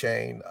store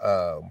chain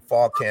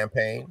fall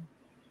campaign.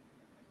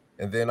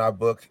 And then I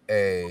book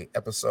a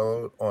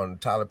episode on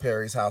Tyler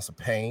Perry's House of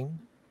Pain.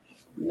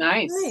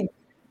 Nice.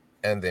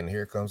 And then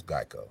here comes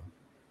GEICO.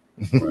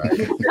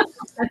 Right.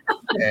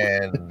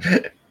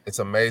 And it's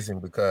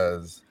amazing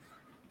because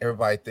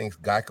everybody thinks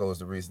GEICO is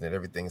the reason that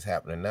everything's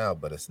happening now,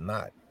 but it's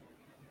not.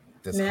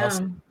 This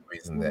hustle is the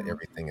reason that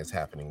everything is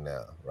happening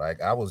now,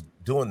 right? I was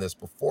doing this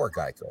before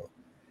GEICO,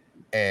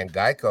 and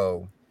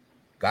GEICO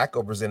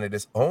presented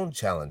its own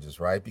challenges,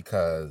 right?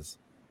 Because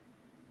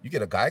you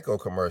get a GEICO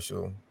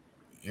commercial,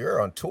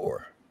 you're on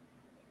tour.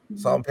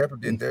 Salt and Pepper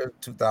did their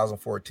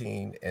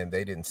 2014, and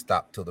they didn't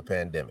stop till the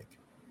pandemic.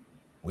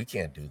 We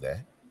can't do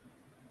that,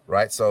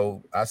 right?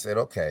 So I said,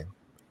 okay.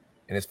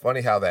 And it's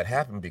funny how that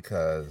happened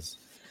because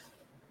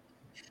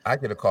I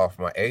get a call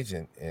from my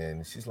agent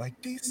and she's like,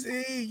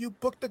 DC, you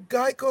booked a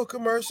GEICO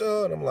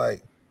commercial. And I'm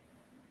like,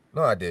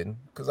 no, I didn't,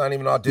 because I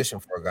didn't even audition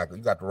for a GEICO.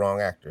 You got the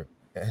wrong actor.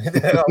 And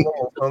then I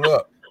almost hung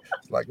up.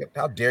 It's like,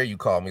 how dare you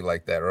call me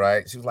like that,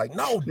 right? She was like,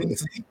 no,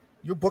 DC,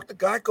 you booked a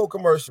GEICO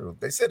commercial.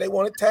 They said they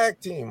want a tag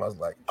team. I was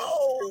like,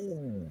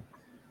 oh.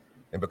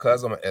 And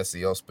because I'm an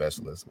SEO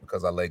specialist,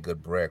 because I lay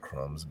good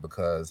breadcrumbs,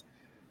 because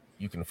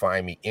you can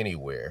find me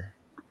anywhere,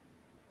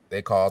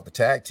 they called the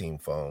tag team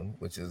phone,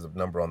 which is a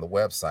number on the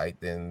website.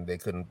 Then they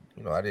couldn't,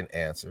 I didn't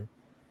answer.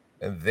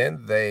 And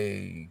then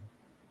they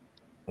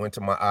went to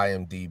my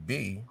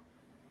IMDb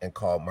and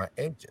called my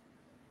agent.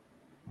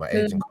 My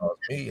agent calls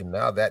me, and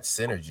now that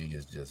synergy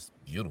is just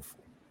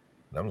beautiful.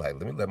 And I'm like,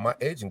 let me let my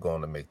agent go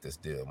on to make this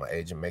deal. My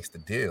agent makes the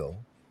deal.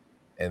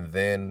 And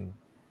then,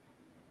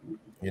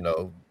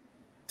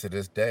 to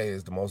this day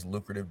is the most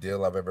lucrative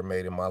deal I've ever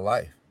made in my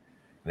life.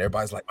 And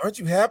everybody's like, aren't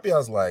you happy? I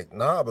was like,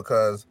 nah,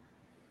 because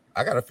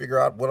I got to figure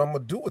out what I'm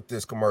going to do with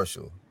this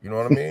commercial. You know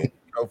what I mean?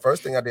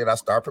 First thing I did, I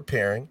started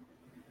preparing,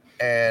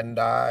 and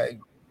I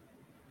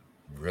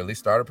really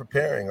started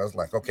preparing. I was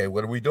like, okay,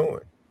 what are we doing?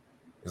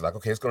 He's like,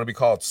 okay, it's going to be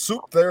called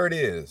Soup. There it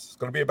is. It's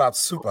going to be about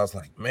soup. I was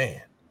like,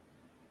 man,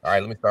 all right,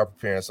 let me start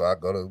preparing. So I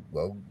go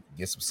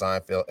get some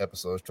Seinfeld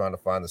episodes, trying to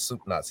find the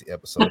Soup Nazi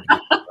episode to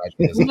get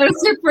ideas. No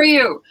soup for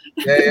you.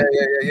 Yeah.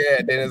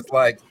 Then it's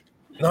like,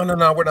 no,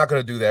 we're not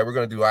going to do that. We're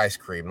going to do ice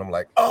cream. And I'm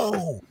like,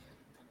 oh.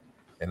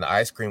 And the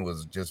ice cream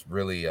was just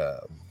really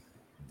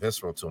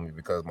visceral to me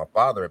because my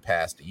father had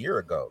passed a year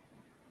ago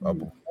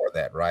before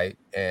that, right?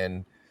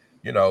 And,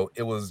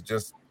 it was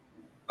just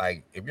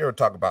like, if you ever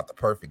talk about the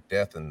perfect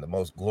death and the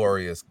most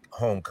glorious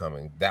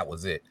homecoming, that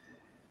was it.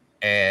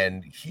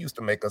 And he used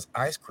to make us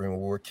ice cream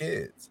when we were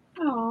kids.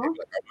 Like, I'll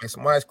make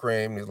some ice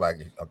cream. He's like,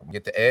 I'll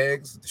get the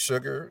eggs, the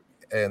sugar,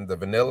 and the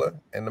vanilla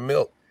and the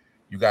milk.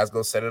 You guys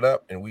go set it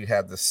up, and we'd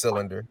have this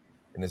cylinder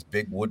in this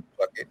big wood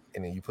bucket,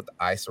 and then you put the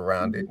ice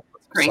around it,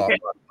 put some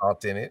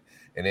salt in it,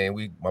 and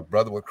then my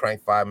brother would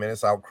crank 5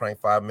 minutes, I would crank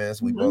 5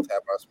 minutes. We both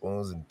have our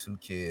spoons, and 2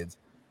 kids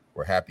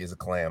were happy as a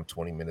clam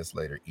 20 minutes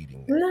later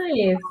eating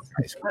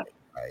ice cream,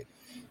 right?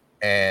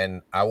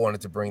 And I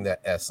wanted to bring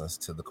that essence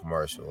to the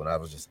commercial, and I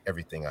was just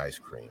everything ice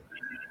cream.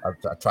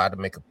 I tried to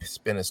make a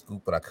spin and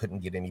scoop, but I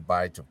couldn't get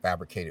anybody to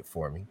fabricate it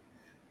for me.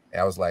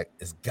 And I was like,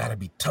 it's got to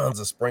be tons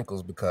of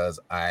sprinkles because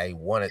I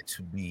want it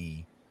to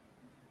be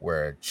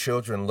where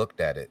children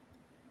looked at it.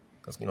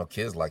 Because,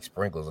 kids like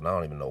sprinkles, and I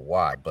don't even know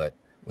why. But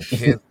when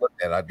kids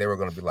looked at it, they were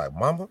going to be like,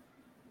 Mama,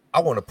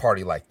 I want a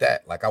party like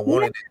that. Like I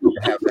wanted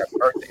it to have that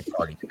birthday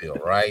party feel,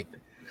 right?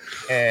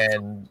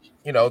 And,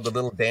 the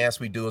little dance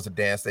we do is a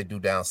dance they do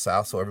down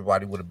south. So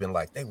everybody would have been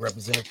like, they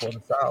represented for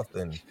the South.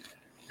 And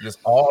just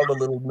all the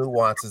little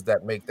nuances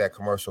that make that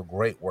commercial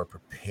great were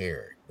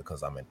prepared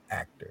because I'm an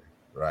actor,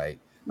 right?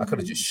 I could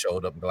have just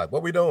showed up and be like,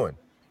 what we doing?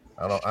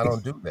 I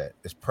don't do that.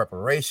 It's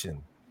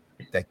preparation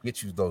that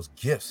gets you those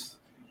gifts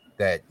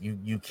that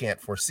you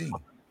can't foresee,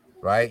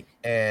 right?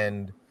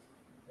 And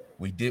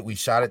we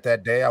shot it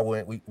that day.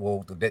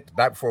 The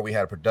night before we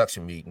had a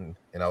production meeting,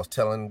 and I was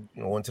telling,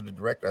 went to the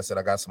director. I said,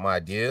 I got some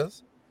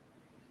ideas.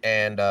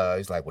 And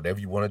he's like, whatever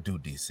you want to do,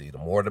 DC, the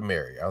more the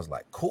merrier. I was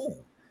like,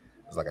 cool.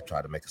 It's like I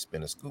tried to make a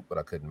spin and scoop, but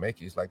I couldn't make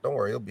it. He's like, don't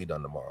worry, it'll be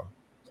done tomorrow.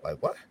 It's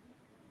like, what?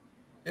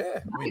 Yeah,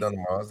 it'll be done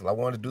tomorrow. I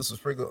wanted to do some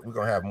sprinkles. We're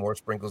gonna have more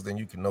sprinkles than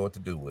you can know what to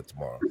do with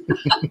tomorrow.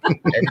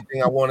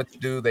 Everything I wanted to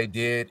do, they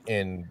did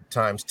in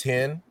times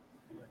 10.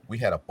 We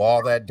had a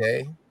ball that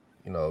day.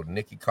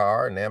 Nikki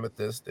Carr and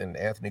Amethyst and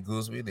Anthony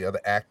Gooseby, the other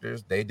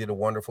actors, they did a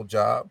wonderful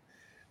job.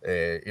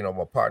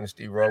 My partner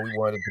Steve Rowe, we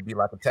wanted it to be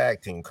like a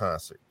tag team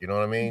concert. You know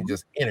what I mean?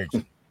 Just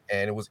energy.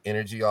 And it was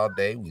energy all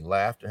day. We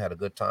laughed and had a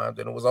good time.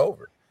 Then it was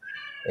over.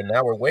 And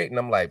now we're waiting.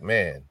 I'm like,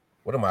 man,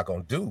 what am I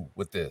going to do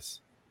with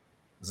this?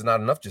 It's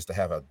not enough just to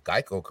have a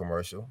GEICO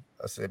commercial.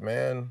 I said,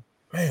 man,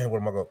 what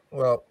am I going to?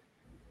 Well,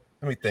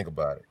 let me think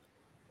about it.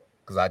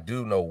 Because I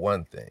do know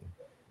one thing.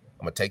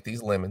 I'm going to take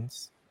these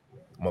lemons.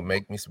 I'm going to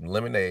make me some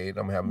lemonade.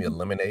 I'm going to have me a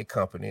lemonade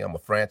company. I'm going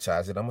to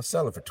franchise it. I'm going to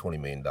sell it for $20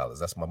 million.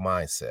 That's my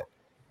mindset.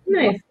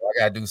 Nice. I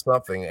got to do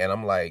something. And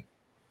I'm like,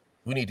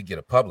 we need to get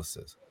a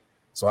publicist.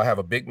 So I have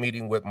a big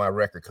meeting with my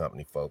record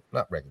company folk,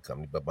 not record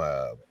company, but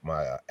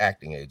my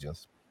acting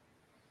agents.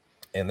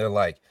 And they're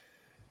like,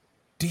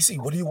 DC,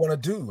 what do you want to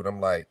do? And I'm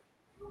like,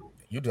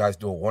 you guys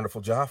do a wonderful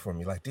job for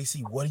me. Like,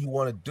 DC, what do you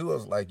want to do? I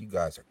was like, you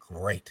guys are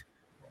great.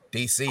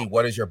 DC,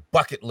 what is your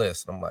bucket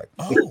list? And I'm like,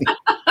 oh,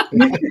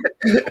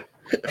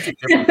 that's a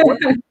different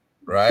question,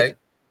 right?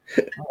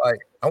 I'm like,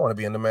 I want to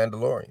be in The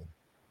Mandalorian.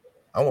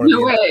 I want to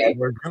be in the Star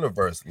Wars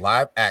universe,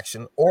 live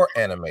action or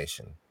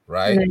animation,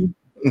 right?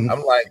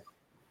 I'm like,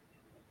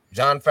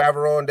 John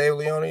Favreau and Dave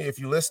Leone, if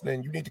you're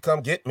listening, you need to come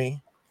get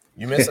me.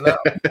 You're missing out.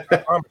 I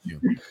promise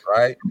you,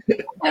 right?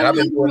 And I've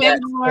been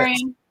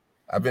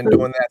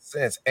doing that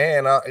since.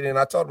 And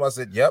I told him, I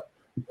said, yep,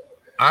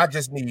 I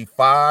just need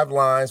 5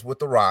 lines with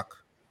The Rock,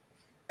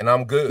 and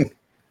I'm good.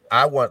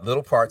 I want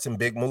little parts in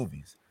big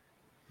movies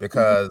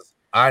because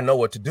I know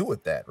what to do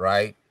with that,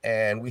 right?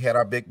 And we had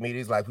our big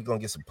meetings, like we're going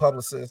to get some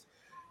publicists,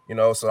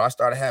 so I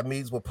started having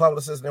meetings with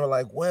publicists, and they were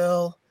like,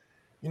 well,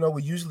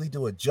 we usually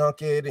do a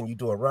junket and you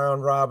do a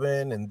round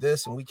robin and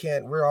this, and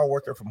we're all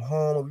working from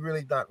home. And we're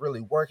really not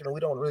really working and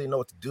we don't really know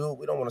what to do.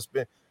 We don't want to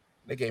spend.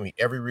 They gave me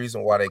every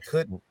reason why they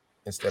couldn't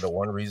instead of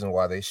one reason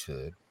why they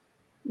should.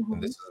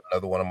 And this is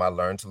another one of my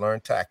learn to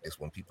learn tactics.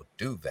 When people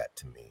do that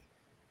to me,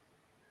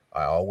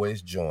 I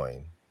always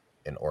join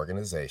an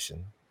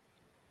organization,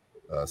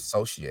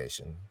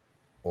 association,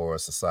 or a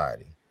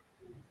society,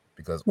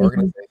 because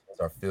organizations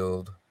are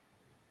filled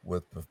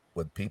with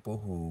people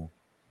who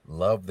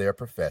love their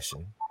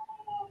profession,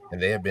 and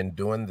they have been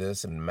doing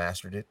this and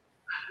mastered it,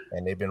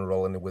 and they've been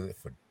rolling with it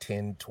for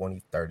 10,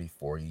 20, 30,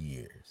 40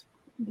 years.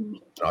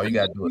 All you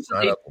got to do is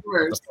sign up, pick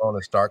up the phone,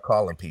 and start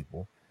calling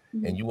people,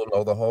 and you will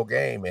know the whole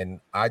game. And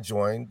I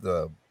joined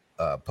the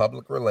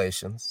Public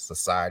Relations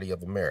Society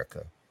of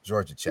America,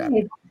 Georgia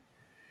chapter.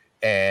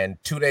 And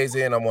 2 days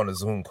in, I'm on a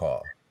Zoom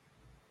call,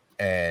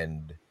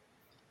 and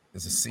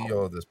there's a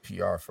CEO of this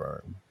PR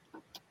firm.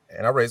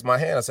 And I raised my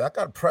hand. I said, I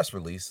got a press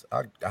release.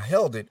 I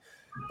held it,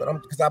 but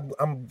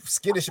I'm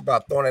skittish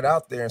about throwing it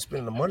out there and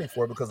spending the money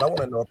for it because I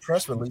want to know if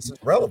press release is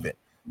relevant.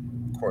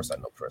 Of course, I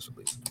know press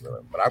release is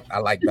relevant, but I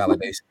like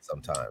validation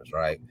sometimes,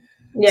 right?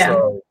 Yeah.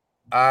 So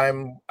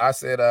I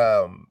said,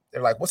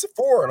 they're like, what's it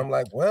for? And I'm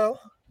like, well,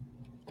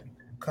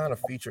 kind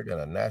of featured in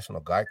a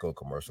national GEICO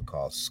commercial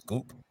called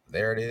Scoop.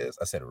 There it is.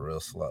 I said it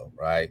real slow,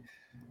 right?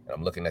 And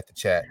I'm looking at the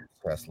chat.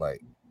 That's like,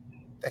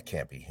 that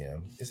can't be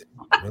him. Is it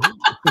really?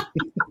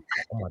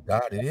 Oh my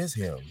God, it is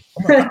him.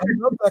 Oh my God, I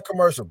love that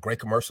commercial. Great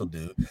commercial,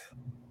 dude.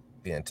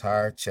 The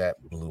entire chat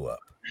blew up.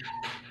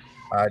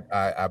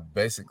 I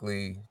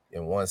basically,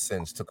 in one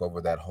sentence, took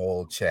over that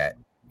whole chat,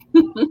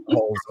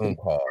 whole Zoom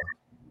call.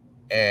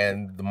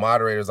 And the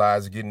moderator's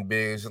eyes are getting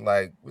big. She's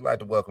like, we'd like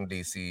to welcome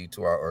DC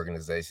to our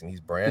organization. He's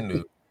brand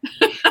new.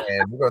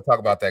 And we're going to talk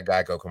about that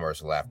GEICO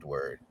commercial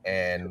afterward.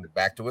 And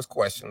back to his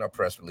question, our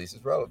press release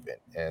is relevant.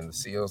 And the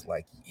CEO's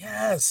like,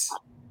 yes,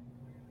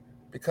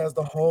 because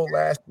the whole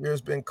last year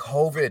has been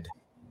COVID.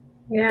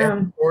 Yeah.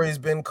 Every story's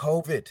been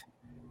COVID.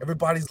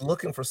 Everybody's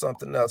looking for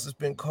something else. It's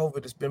been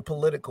COVID. It's been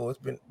political. It's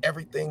been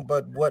everything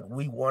but what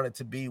we want it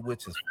to be,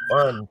 which is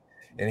fun.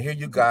 And here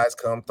you guys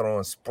come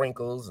throwing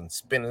sprinkles and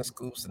spinning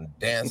scoops and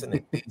dancing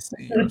at DC.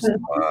 You're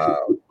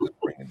smile, just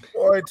bringing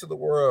joy to the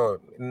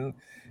world. And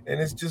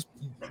it's just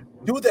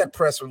do that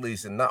press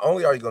release. And not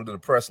only are you going to do the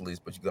press release,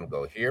 but you're going to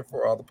go here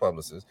for all the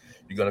publicists.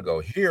 You're going to go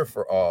here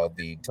for all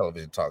the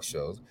television talk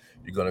shows.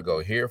 You're going to go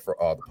here for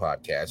all the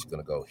podcasts. You're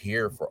going to go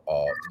here for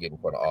all to get in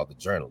front of all the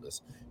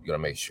journalists. You're going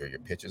to make sure your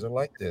pictures are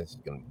like this.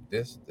 You're going to do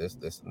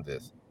this, and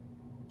this.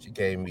 She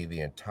gave me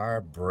the entire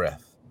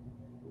breadth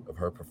of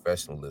her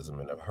professionalism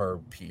and of her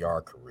PR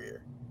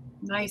career.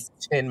 Nice.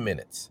 10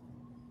 minutes.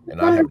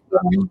 And I have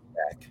not been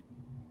back.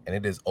 And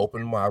it has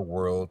opened my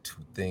world to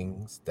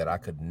things that I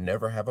could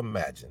never have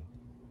imagined.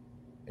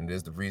 And it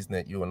is the reason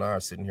that you and I are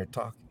sitting here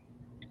talking,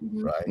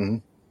 right? Mm-hmm.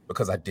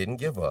 Because I didn't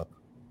give up.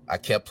 I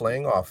kept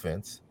playing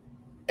offense.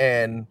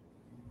 And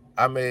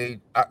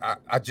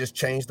I just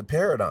changed the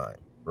paradigm,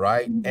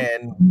 right?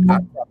 And I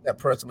got that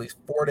press release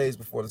 4 days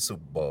before the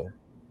Super Bowl.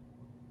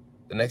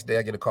 The next day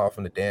I get a call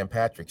from the Dan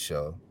Patrick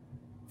Show.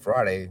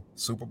 Friday,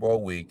 Super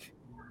Bowl week,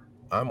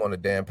 I'm on the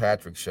Dan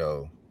Patrick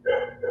Show.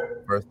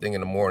 First thing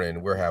in the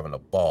morning, we're having a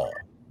ball,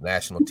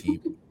 national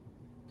TV.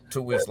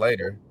 2 weeks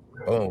later,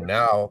 boom,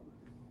 now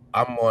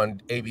I'm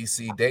on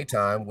ABC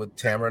Daytime with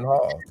Tamron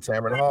Hall, the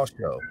Tamron Hall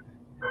Show.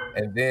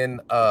 And then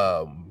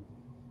the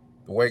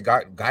way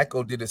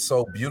GEICO did it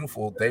so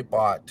beautiful, they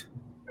bought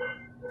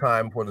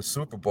time for the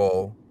Super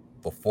Bowl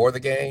before the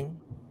game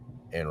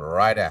and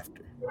right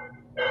after.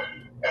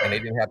 And they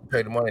didn't have to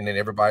pay the money. And then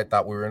everybody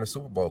thought we were in a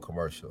Super Bowl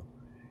commercial.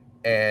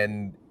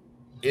 And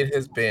it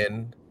has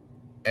been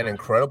an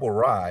incredible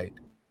ride.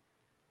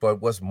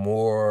 But what's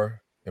more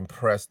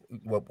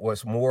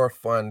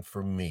fun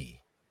for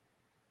me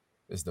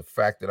is the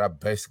fact that I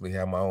basically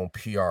have my own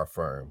PR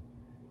firm.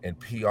 And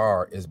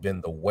PR has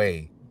been the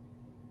way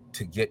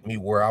to get me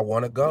where I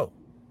want to go.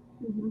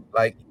 Mm-hmm.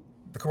 Like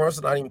the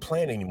commercial's not even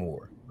playing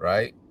anymore,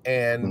 right?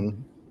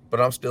 And but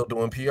I'm still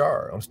doing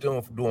PR. I'm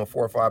still doing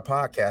 4 or 5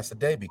 podcasts a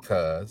day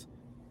because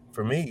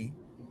for me,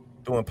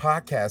 doing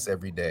podcasts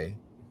every day,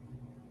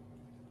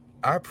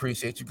 I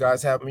appreciate you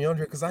guys having me on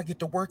here because I get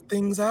to work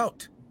things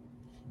out.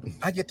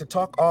 I get to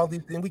talk all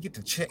these things. We get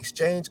to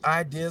exchange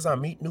ideas. I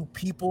meet new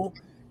people.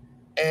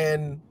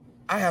 And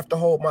I have to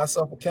hold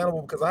myself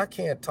accountable because I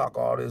can't talk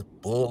all this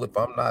bull if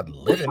I'm not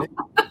living it.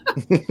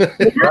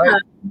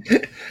 Right?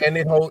 And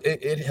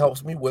it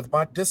helps me with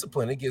my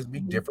discipline. It gives me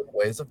different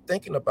ways of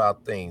thinking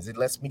about things. It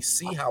lets me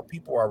see how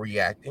people are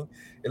reacting.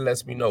 It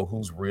lets me know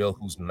who's real,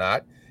 who's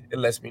not. It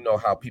lets me know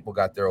how people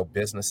got their own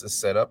businesses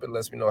set up. It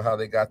lets me know how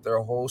they got their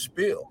whole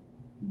spiel,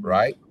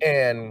 right?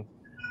 And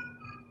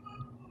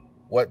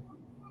what,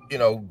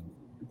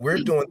 we're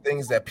doing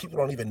things that people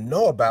don't even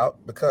know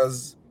about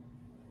because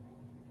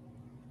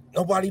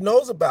nobody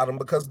knows about them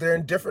because they're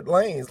in different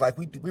lanes. Like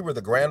we were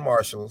the Grand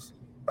Marshals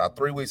about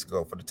 3 weeks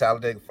ago for the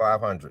Talladega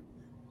 500.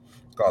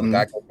 It's called the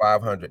GEICO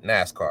 500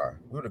 NASCAR.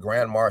 We were the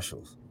Grand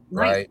Marshals,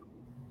 right?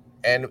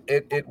 And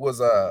it was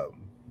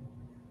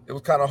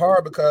kind of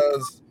hard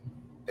because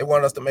they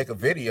wanted us to make a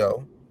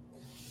video,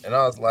 and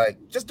I was like,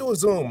 just do a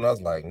Zoom. And I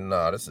was like,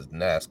 nah, this is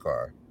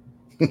NASCAR.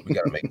 We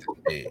got to make this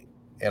big.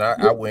 And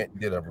I went and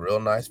did a real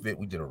nice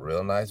We did a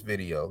real nice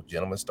video.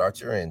 Gentlemen, start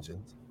your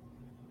engines.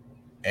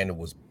 And it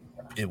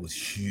was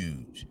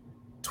huge.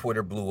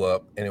 Twitter blew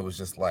up, and it was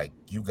just like,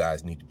 you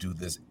guys need to do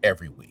this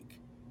every week.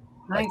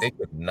 Nice. Like they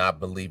could not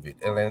believe it.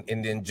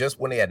 And then just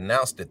when they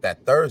announced it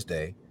that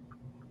Thursday,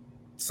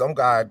 some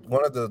guy,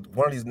 one of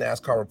these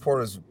NASCAR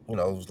reporters,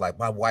 was like,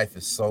 my wife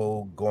is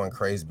so going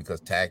crazy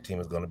because tag team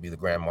is going to be the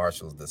Grand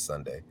Marshals this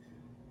Sunday.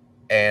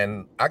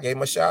 And I gave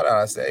him a shout out.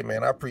 I said, hey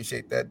man, I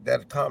appreciate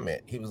that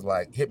comment. He was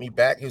like, hit me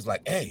back. He was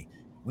like, hey,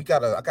 I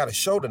got a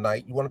show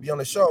tonight. You want to be on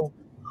the show?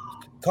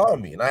 Call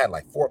me. And I had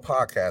like 4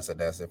 podcasts at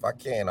that. I said, if I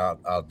can,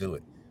 I'll do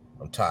it.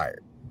 I'm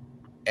tired.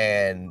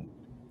 And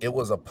it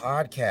was a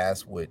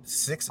podcast with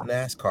 6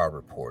 NASCAR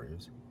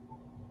reporters.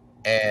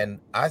 And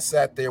I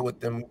sat there with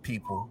them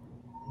people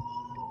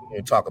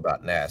and talk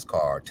about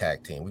NASCAR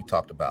tag team. We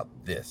talked about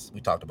this.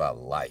 We talked about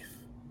life,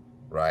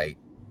 right?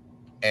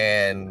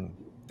 And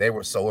they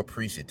were so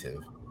appreciative.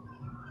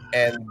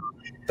 And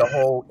the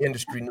whole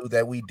industry knew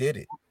that we did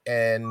it.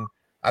 And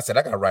I said,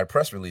 I got to write a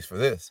press release for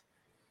this.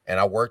 And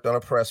I worked on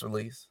a press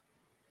release,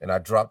 and I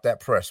dropped that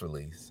press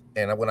release.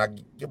 And when I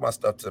give my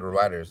stuff to the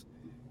writers,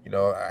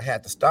 I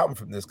had to stop them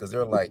from this because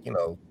they're like,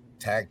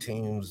 tag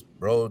teams,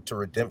 road to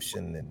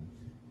redemption, and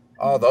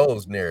all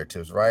those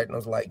narratives, right? And I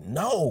was like,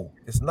 no,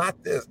 it's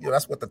not this.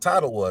 That's what the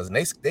title was. And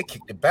they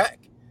kicked it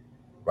back,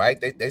 right?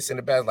 They sent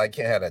it back like,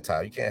 you can't have that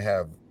title. You can't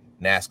have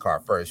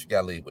NASCAR first. You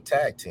got to lead with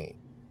tag team.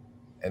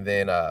 And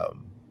then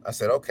I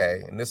said,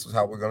 okay. And this was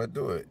how we're going to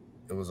do it.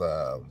 It was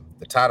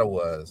the title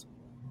was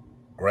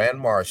Grand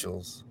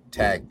Marshals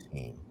Tag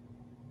Team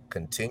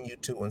Continue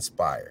to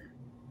Inspire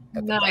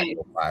at the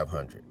GEICO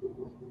 500.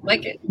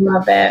 Like it.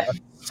 Love it.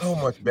 So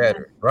much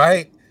better,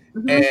 right?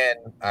 And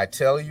I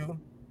tell you,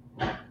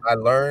 I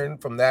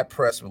learned from that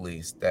press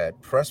release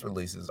that press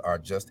releases are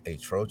just a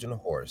Trojan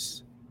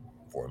horse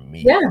for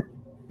me. Yeah.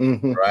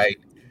 Right?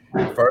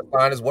 First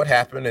line is what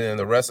happened, and then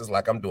the rest is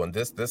like I'm doing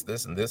this, and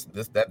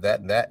this, that,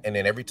 and that. And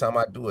then every time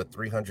I do it,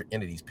 300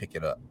 entities pick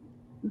it up.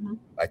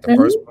 Like the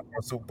first one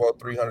for Super Bowl,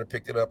 300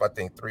 picked it up. I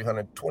think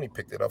 320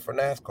 picked it up for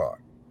NASCAR.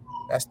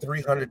 That's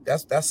 300.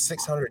 That's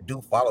 600 do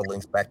follow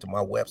links back to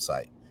my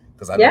website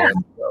because I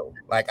know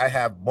like I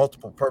have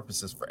multiple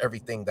purposes for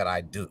everything that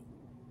I do,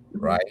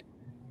 right?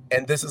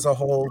 And this is a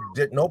whole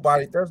there's no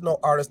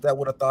artist that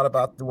would have thought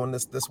about doing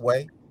this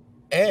way.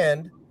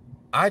 And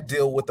I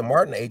deal with the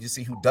Martin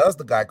agency who does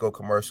the GEICO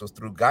commercials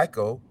through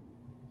GEICO.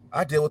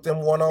 I deal with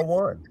them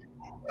one-on-one.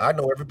 I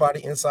know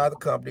everybody inside the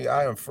company.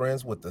 I am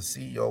friends with the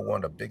CEO of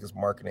one of the biggest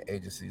marketing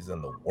agencies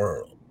in the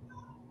world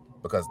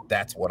because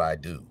that's what I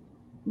do.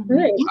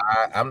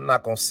 I'm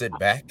not going to sit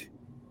back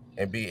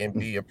and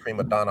be a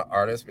prima donna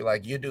artist. Be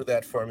like, you do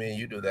that for me,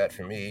 you do that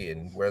for me,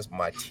 and where's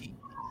my tea?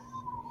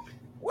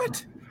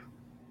 What?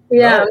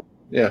 Yeah. No.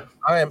 Yeah.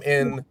 I am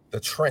in the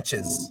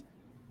trenches.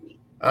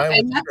 I'm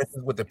in the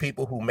trenches with the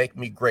people who make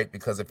me great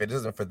because if it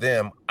isn't for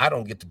them, I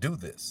don't get to do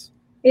this.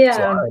 Yeah.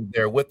 So I'm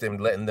there with them,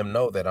 letting them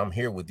know that I'm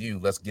here with you.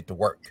 Let's get to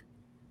work.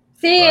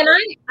 See,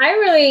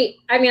 right?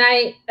 And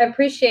I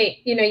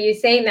appreciate, you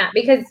saying that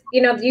because,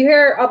 you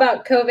hear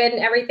about COVID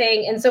and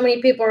everything. And so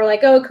many people are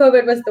like, oh,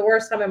 COVID was the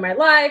worst time of my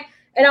life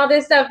and all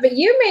this stuff. But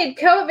you made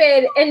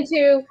COVID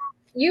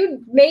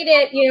you made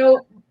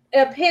it,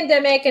 a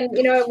pandemic and,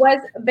 it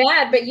was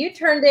bad, but you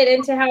turned it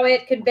into how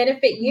it could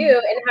benefit you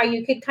and how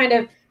you could kind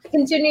of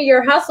continue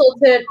your hustle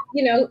to,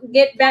 not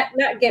get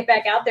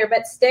back out there,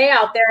 but stay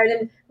out there. And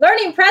then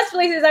learning press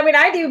releases. I mean,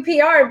 I do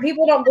PR and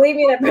people don't believe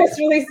me that press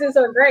releases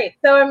are great.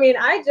 So, I mean,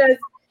 I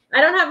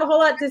don't have a whole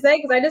lot to say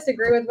because I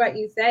disagree with what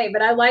you say,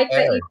 but I like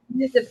that you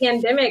used the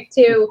pandemic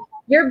to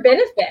your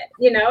benefit.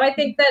 I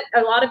think that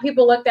a lot of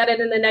people looked at it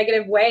in the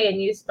negative way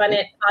and you spun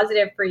it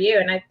positive for you.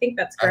 And I think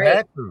that's great. I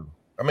had to.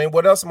 I mean,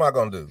 what else am I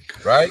going to do?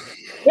 Right.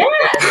 Yeah.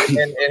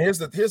 And here's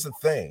the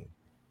thing.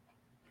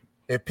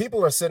 If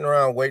people are sitting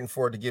around waiting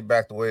for it to get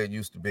back the way it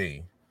used to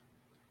be,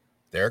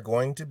 they're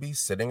going to be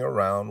sitting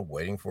around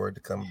waiting for it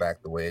to come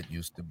back the way it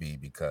used to be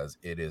because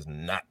it is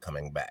not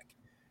coming back.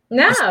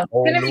 No, it's a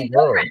whole new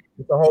world.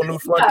 It's a whole new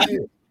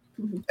frontier.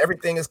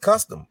 Everything is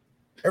custom.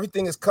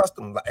 Everything is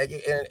custom.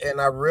 And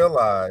I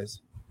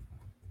realize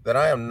that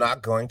I am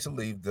not going to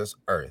leave this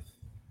earth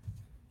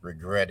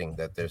regretting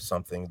that there's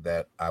something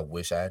that I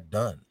wish I had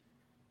done.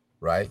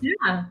 Right?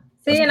 Yeah.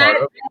 See, and I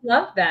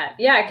love that.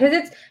 Yeah,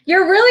 because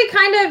you're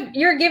really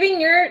you're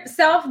giving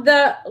yourself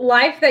the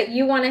life that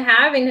you want to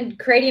have and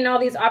creating all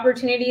these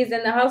opportunities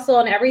and the hustle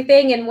and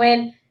everything. And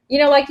when,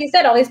 like you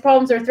said, all these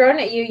problems are thrown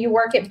at you, you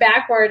work it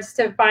backwards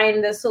to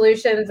find the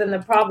solutions and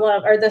the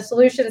problem or the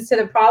solutions to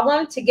the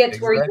problem to get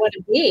to where you want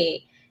to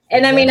be.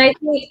 And I mean, I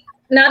think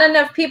not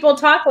enough people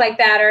talk like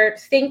that or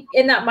think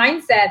in that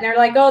mindset. And they're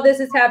like, oh, this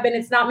has happened.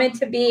 It's not meant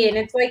to be. And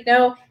it's like,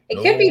 no,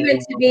 it could be meant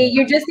to be.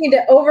 You just need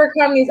to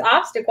overcome these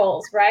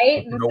obstacles,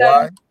 right? You know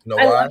why?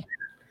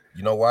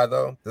 You know why,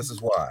 though? This is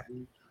why.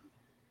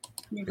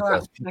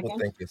 Because people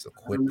think it's a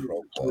quid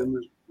pro quo.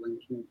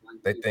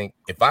 They think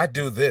if I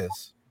do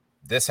this,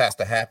 this has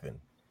to happen.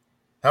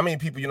 How many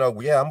people,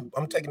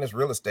 I'm taking this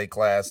real estate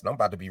class and I'm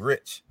about to be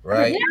rich,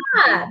 right?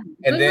 Yeah.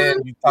 And then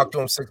you talk to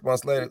them 6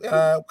 months later, it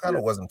kind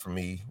of wasn't for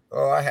me.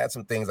 Oh, I had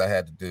some things I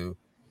had to do.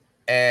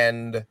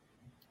 And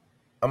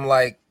I'm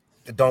like,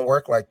 it don't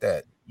work like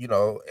that,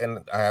 and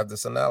I have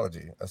this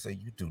analogy. I say,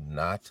 you do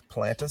not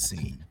plant a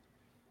seed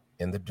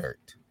in the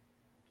dirt.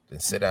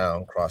 Then sit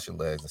down, cross your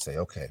legs and say,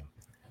 okay,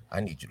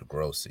 I need you to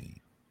grow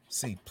seed.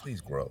 Seed,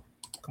 please grow.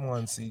 Come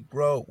on, seed,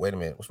 grow. Wait a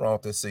minute. What's wrong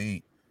with this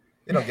seed?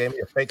 They don't gave me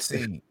a fake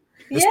seed.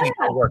 This seed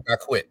don't work. I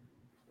quit.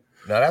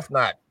 Now, that's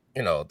not,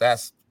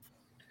 that's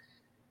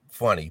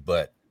funny,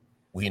 but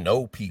we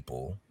know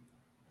people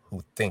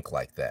who think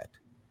like that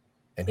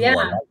and who are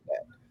like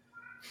that.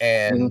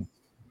 And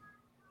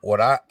what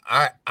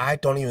I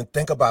don't even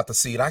think about the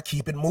seed. I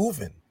keep it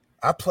moving.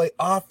 I play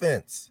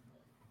offense,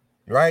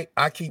 right?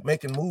 I keep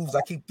making moves.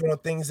 I keep throwing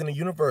things in the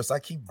universe. I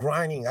keep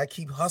grinding. I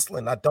keep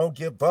hustling. I don't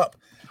give up.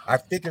 I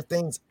figure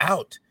things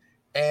out.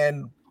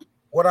 And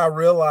what I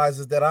realize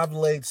is that I've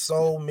laid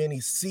so many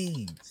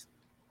seeds,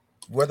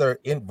 whether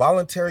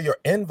involuntary or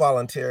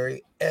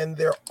involuntary, and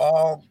they're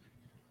all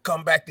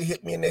come back to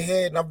hit me in the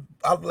head. And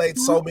I've laid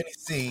so many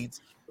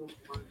seeds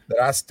that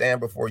I stand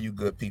before you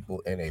good people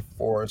in a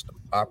forest of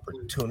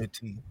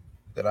opportunity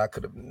that I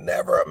could have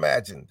never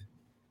imagined.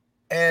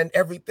 And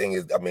everything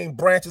is, I mean,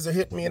 branches are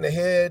hitting me in the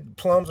head,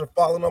 plums are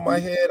falling on my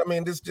head. I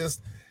mean, this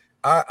just,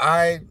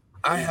 I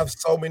have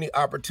so many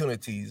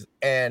opportunities,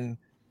 and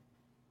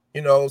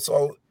you know,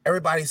 so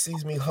everybody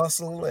sees me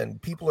hustle,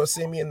 and people are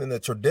seeing me, and then the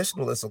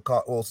traditionalists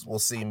will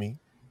see me,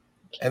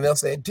 and they'll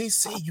say,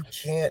 DC, you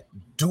can't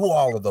do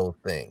all of those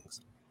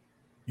things.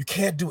 You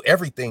can't do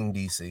everything,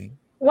 DC.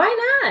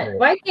 Why not?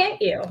 Why can't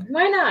you?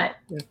 Why not?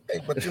 Hey,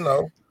 but you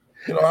know,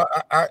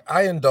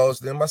 I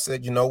indulged them. I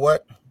said, you know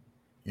what?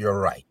 You're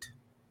right.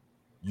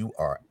 You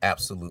are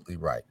absolutely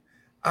right.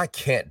 I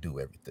can't do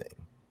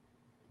everything,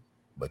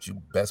 but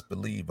you best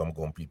believe I'm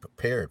going to be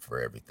prepared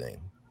for everything.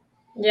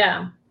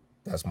 Yeah.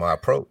 That's my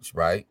approach,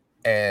 right?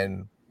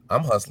 And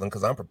I'm hustling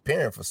because I'm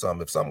preparing for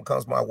something. If something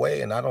comes my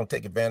way and I don't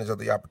take advantage of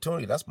the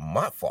opportunity, that's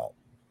my fault.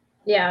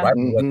 Yeah. Right.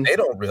 What they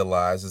don't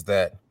realize is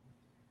that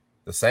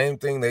the same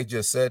thing they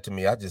just said to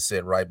me, I just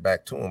said right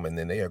back to them, and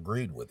then they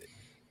agreed with it.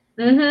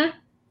 Mm-hmm.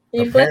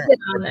 You flipped it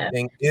on that.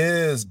 Everything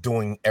is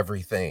doing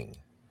everything.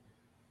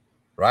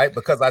 Right?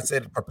 Because I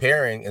said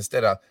preparing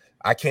instead of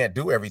I can't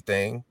do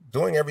everything.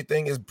 Doing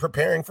everything is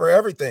preparing for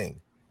everything.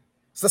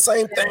 It's the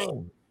same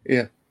thing.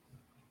 Yeah.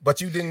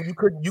 But you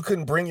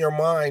couldn't bring your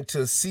mind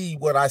to see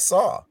what I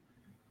saw.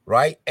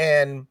 Right?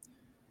 And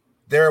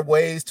there are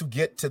ways to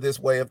get to this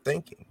way of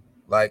thinking.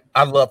 Like,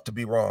 I love to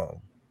be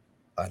wrong.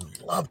 I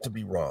love to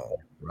be wrong,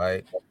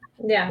 right?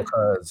 Yeah.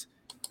 Because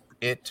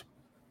it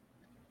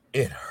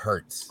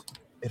hurts.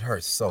 It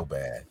hurts so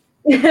bad.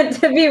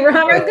 To be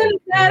wrong.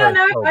 I don't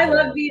know if I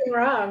love being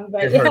wrong,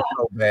 but it hurts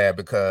so bad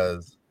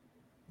because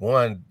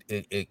one,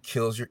 it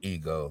kills your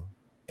ego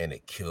and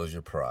it kills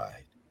your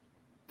pride.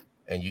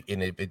 And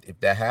if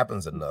that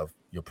happens enough,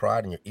 your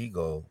pride and your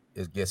ego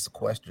gets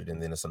sequestered,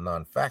 and then it's a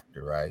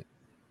non-factor, right?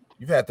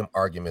 You've had them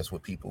arguments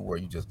with people where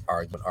you just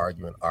argue,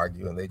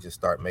 and they just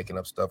start making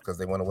up stuff because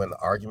they want to win the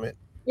argument.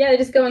 Yeah, they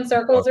just go in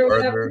circles or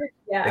whatever.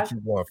 Yeah. They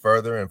keep going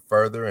further and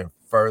further and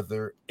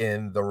further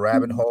in the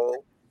rabbit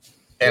hole.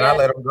 And I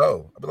let them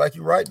go. I'll be like,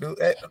 you're right, dude.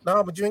 Hey,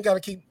 no, but you ain't got to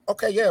keep,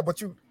 okay, yeah,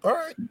 but you, all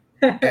right.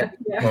 And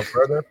going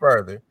further and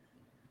further.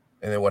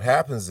 And then what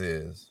happens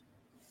is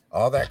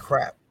all that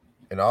crap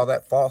and all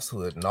that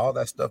falsehood and all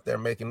that stuff they're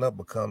making up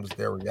becomes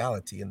their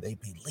reality, and they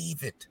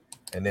believe it.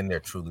 And then they're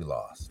truly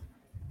lost.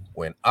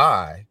 When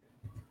I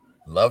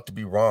love to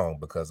be wrong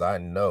because I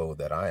know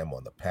that I am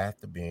on the path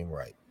to being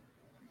right.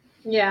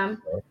 Yeah.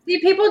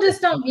 See, people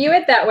just don't view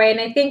it that way. And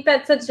I think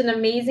that's such an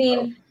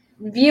amazing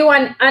view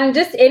on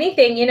just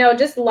anything, you know,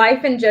 just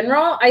life in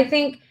general. I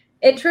think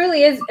it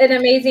truly is an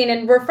amazing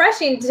and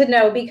refreshing to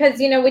know because,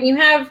 you know, when you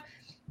have,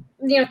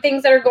 you know,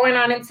 things that are going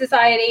on in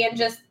society and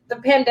just the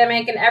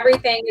pandemic and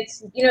everything,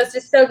 it's, you know, it's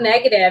just so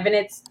negative and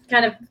it's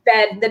kind of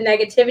fed the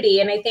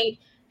negativity. And I think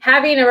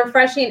having a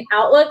refreshing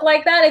outlook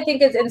like that, I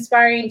think is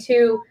inspiring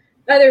to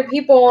other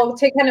people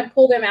to kind of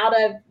pull them out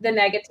of the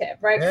negative,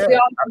 right? Because we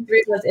all go through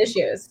those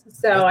issues.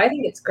 So I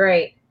think it's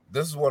great.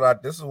 This is what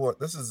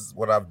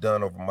I've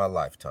done over my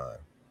lifetime.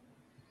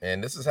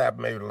 And this has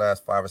happened maybe the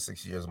last 5 or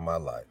 6 years of my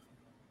life.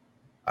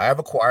 I have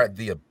acquired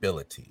the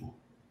ability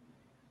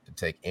to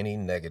take any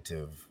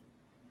negative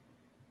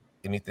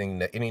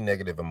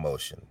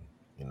emotion,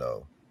 you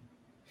know,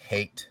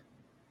 hate,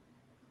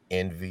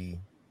 envy,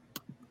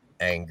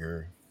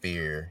 anger,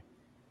 fear,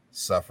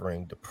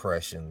 suffering,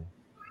 depression,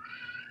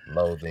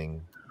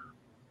 loathing.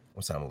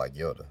 I'm sounding like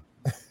Yoda.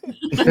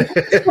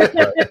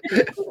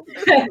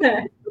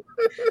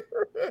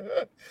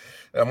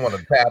 I'm on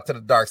the path to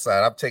the dark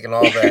side. I'm taking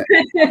all that.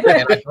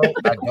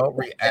 And I don't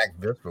react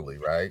viscerally,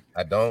 right?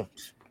 I don't,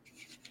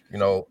 you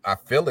know, I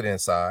feel it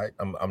inside.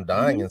 I'm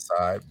dying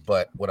inside,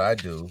 but what I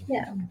do,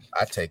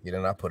 I take it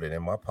and I put it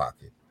in my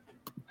pocket.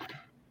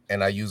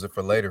 And I use it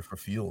for later for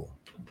fuel,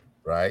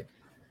 right?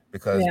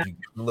 Because if you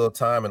give it a little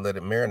time and let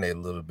it marinate a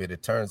little bit,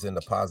 it turns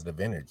into positive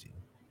energy.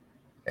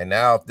 And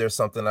now if there's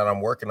something that I'm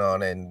working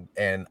on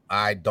and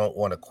I don't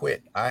want to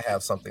quit, I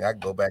have something I can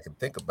go back and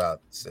think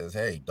about that says,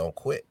 hey, don't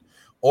quit.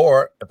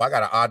 Or if I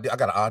got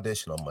an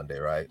audition on Monday,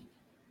 right?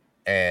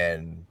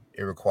 And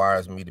it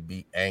requires me to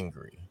be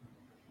angry.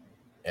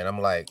 And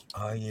I'm like,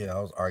 oh yeah, I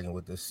was arguing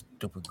with this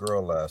stupid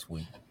girl last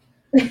week.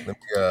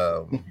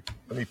 Let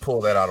me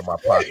pull that out of my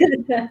pocket.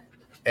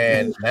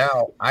 And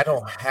now I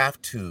don't have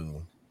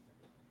to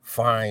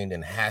find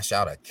and hash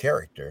out a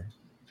character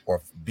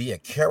or be a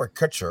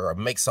caricature or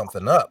make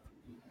something up.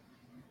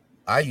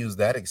 I use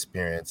that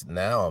experience.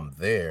 Now I'm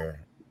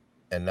there,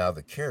 and now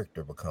the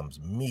character becomes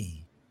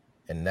me,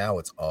 and now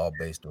it's all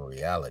based on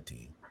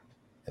reality,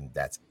 and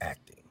that's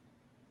acting,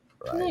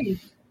 right?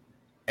 Nice.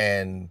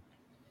 And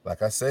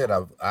like I said,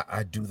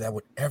 I do that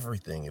with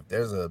everything. If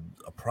there's a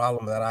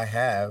problem that I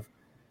have,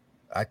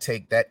 I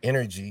take that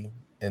energy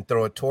and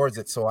throw it towards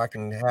it so I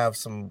can have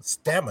some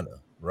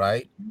stamina,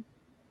 right?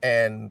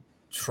 And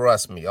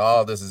trust me,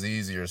 all this is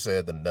easier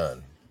said than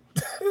done.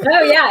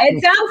 Oh yeah,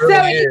 it sounds Really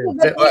so is.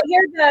 easy, but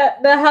you hear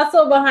the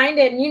hustle behind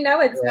it, and you know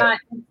it's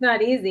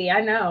not easy.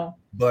 I know.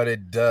 But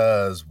it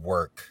does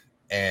work,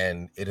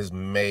 and it has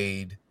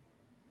made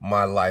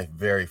my life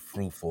very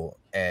fruitful.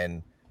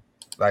 And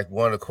like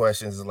one of the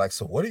questions is like,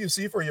 so what do you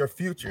see for your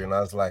future? And I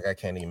was like, I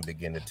can't even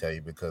begin to tell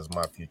you because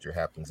my future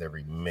happens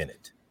every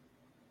minute,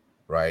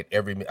 right?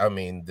 I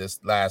mean, this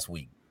last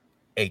week,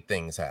 8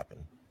 things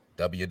happened.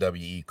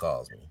 WWE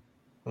calls me.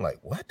 I'm like,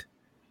 what?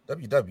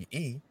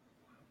 WWE?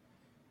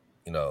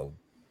 You know,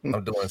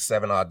 I'm doing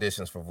 7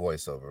 auditions for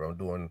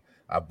voiceover.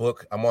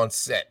 I'm on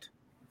set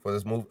for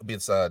this movie.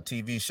 It's a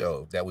TV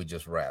show that we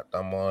just wrapped.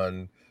 I'm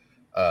on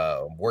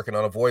working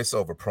on a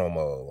voiceover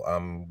promo.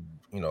 I'm,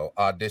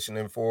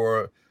 auditioning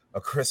for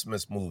a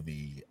Christmas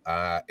movie.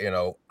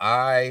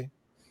 I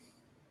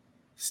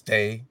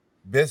stay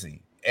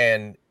busy.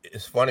 And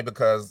it's funny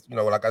because,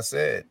 like I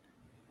said,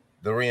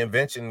 the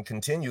reinvention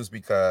continues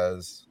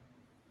because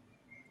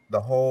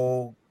the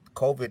whole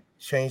COVID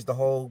changed the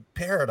whole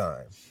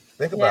paradigm.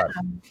 Think Yeah. about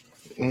it.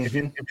 If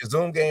your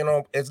Zoom game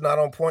it's not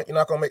on point, you're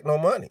not gonna make no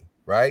money,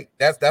 right?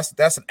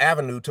 That's an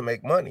avenue to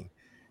make money.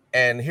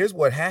 And here's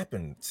what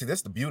happened. See, this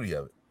is the beauty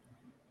of it.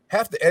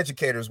 Half the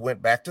educators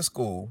went back to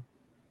school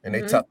and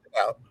they toughed it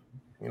out.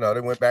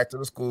 They went back to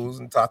the schools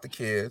and taught the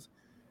kids.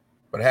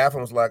 But half of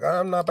them was like,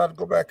 I'm not about to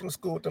go back into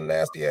school with them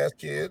nasty ass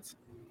kids.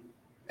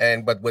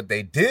 But what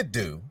they did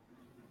do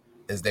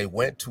is they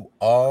went to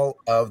all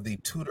of the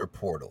tutor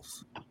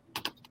portals.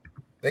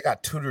 They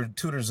got tutor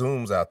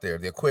Zooms out there,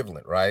 the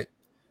equivalent, right?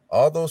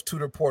 All those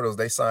tutor portals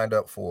they signed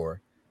up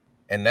for.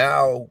 And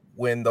now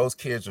when those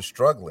kids are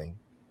struggling,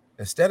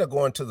 instead of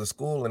going to the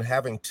school and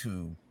having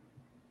to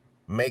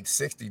make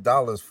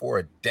 $60 for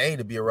a day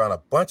to be around a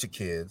bunch of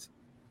kids,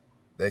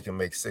 they can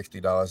make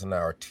 $60 an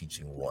hour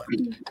teaching one.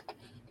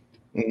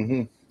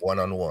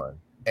 One-on-one.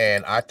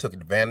 And I took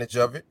advantage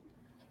of it.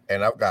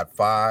 And I've got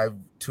 5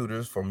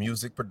 tutors for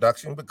music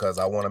production because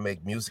I want to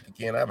make music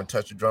again. I haven't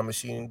touched a drum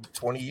machine in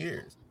 20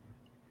 years.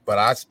 But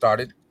I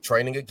started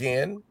training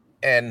again,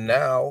 and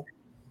now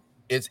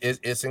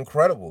it's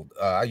incredible.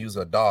 I use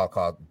a DAW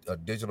called a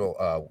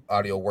digital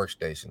audio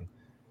workstation,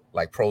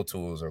 like Pro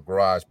Tools or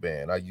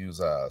GarageBand. I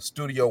use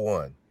Studio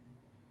One,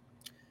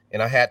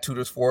 and I had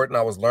tutors for it, and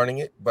I was learning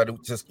it. But it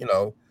was just,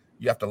 you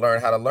have to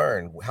learn how to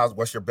learn.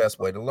 What's your best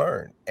way to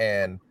learn?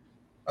 And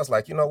I was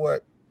like, you know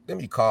what? Let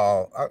me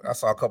call. I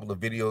saw a couple of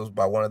videos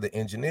by one of the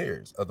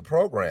engineers of the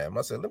program.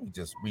 I said, let me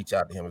just reach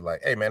out to him. He's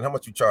like, hey man, how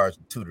much you charge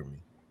to tutor me?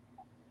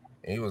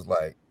 And he was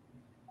like,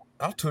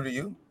 I'll tutor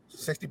you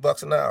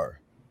 $60 an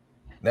hour.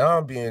 Now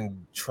I'm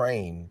being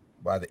trained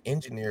by the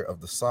engineer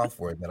of the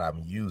software that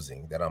I'm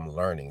using, that I'm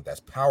learning,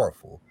 that's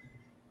powerful.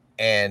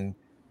 And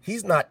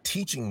he's not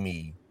teaching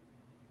me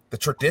the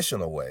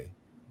traditional way.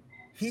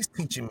 He's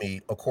teaching me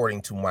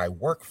according to my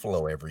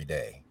workflow every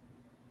day.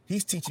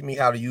 He's teaching me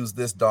how to use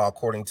this DAW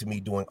according to me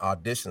doing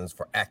auditions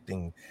for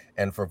acting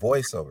and for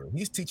voiceover.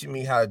 He's teaching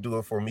me how to do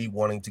it for me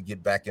wanting to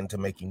get back into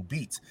making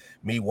beats,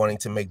 me wanting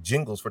to make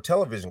jingles for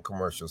television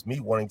commercials,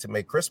 me wanting to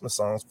make Christmas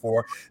songs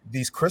for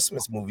these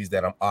Christmas movies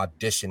that I'm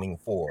auditioning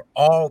for.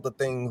 All the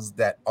things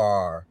that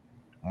are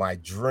my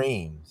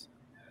dreams,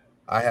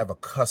 I have a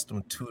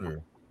custom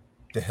tutor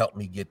to help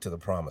me get to the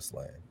promised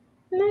land.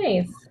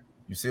 Nice.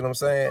 You see what I'm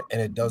saying?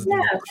 And it doesn't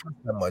even cost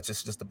that much.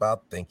 It's just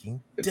about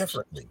thinking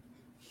differently.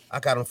 I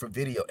got them for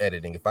video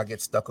editing. If I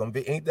get stuck on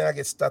anything I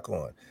get stuck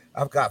on,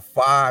 I've got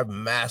 5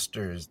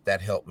 masters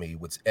that help me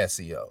with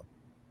SEO.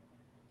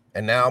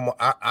 And now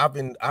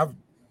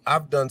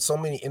I've done so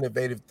many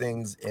innovative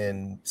things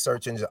in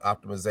search engine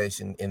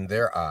optimization in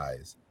their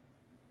eyes.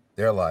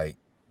 They're like,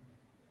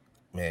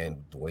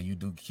 man, the way you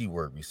do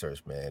keyword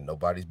research, man,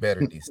 nobody's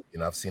better at these.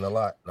 And I've seen a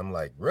lot. And I'm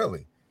like,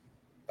 really?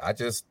 I'm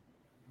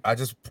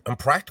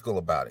practical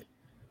about it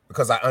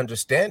because I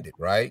understand it,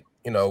 right?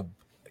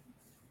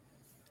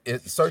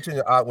 It's searching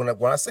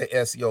when I say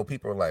SEO,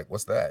 people are like,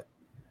 what's that?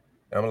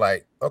 And I'm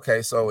like,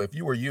 okay, so if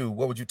you were you,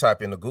 what would you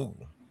type into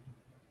Google?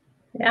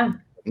 Yeah.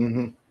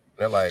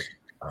 They're like,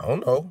 I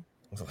don't know.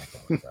 I was like, oh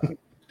my God.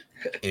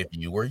 If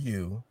you were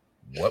you,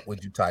 what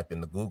would you type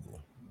into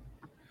Google?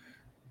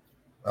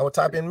 I would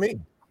type in me,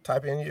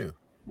 type in you.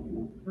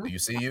 Do you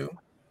see you?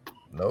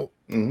 Nope.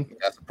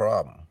 That's a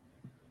problem.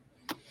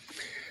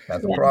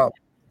 That's a problem.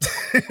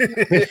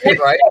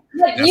 Right?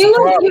 Like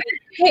you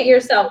educate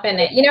yourself in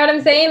it. You know what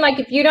I'm saying? Like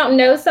if you don't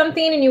know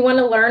something and you want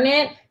to learn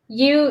it,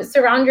 you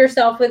surround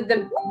yourself with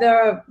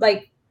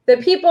the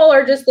people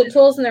or just the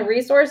tools and the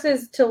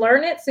resources to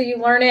learn it. So you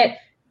learn it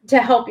to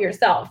help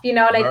yourself. You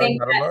know what I think?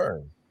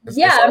 It's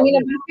I mean,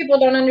 most people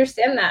don't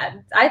understand that.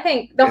 I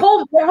think the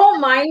whole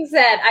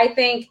mindset, I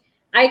think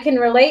I can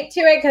relate to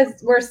it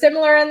because we're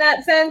similar in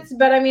that sense.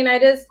 But I mean,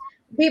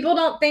 people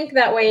don't think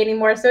that way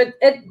anymore. So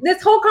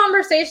this whole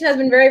conversation has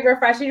been very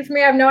refreshing for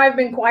me. I know I've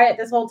been quiet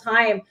this whole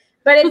time,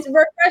 but it's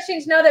refreshing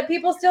to know that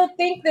people still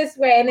think this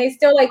way and they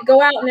still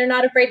go out and they're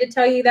not afraid to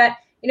tell you that,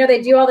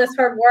 they do all this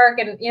hard work.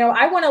 And,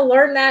 I want to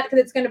learn that because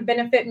it's going to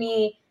benefit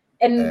me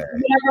and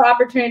whatever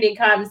opportunity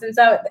comes. And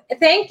so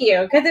thank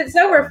you, because it's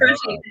so refreshing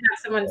to have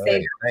someone say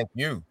that. Thank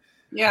you.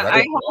 Yeah,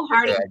 I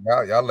wholeheartedly.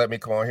 Y'all let me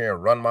come on here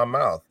and run my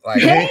mouth. Like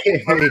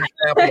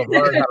example of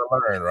learn how to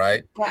learn,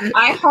 right? Yeah,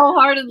 I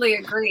wholeheartedly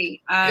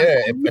agree.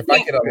 If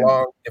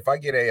I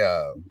get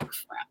a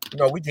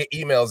we get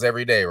emails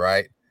every day,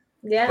 right?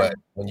 Yeah. But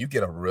when you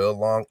get a real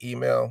long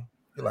email,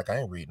 you're like, I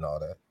ain't reading all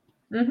that.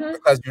 Mm-hmm.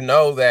 Because you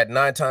know that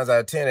 9 times out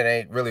of 10, it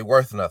ain't really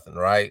worth nothing,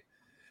 right?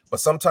 But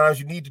sometimes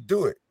you need to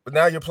do it. But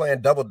now you're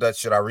playing double dutch.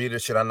 Should I read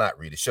it? Should I not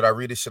read it? Should I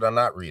read it? Should I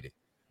not read it?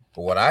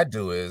 But what I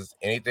do is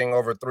anything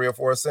over 3 or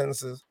 4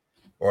 sentences,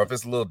 or if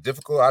it's a little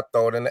difficult, I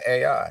throw it in the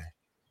AI,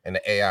 and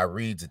the AI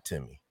reads it to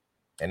me.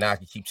 And now I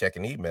can keep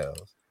checking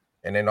emails.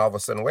 And then all of a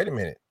sudden, wait a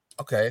minute.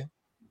 Okay.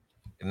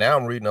 And now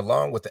I'm reading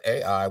along with the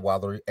AI while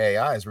the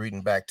AI is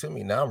reading back to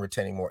me. Now I'm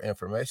retaining more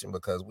information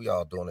because we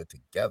all doing it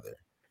together.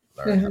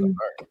 Learn how to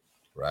learn,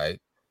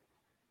 right?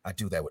 I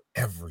do that with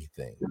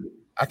everything.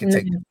 I can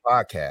take this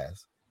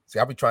podcast. See,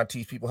 I'll be trying to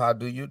teach people how to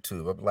do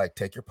YouTube. I'll be like,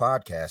 take your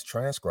podcast,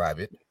 transcribe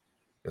it.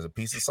 There's a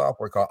piece of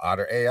software called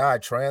Otter AI,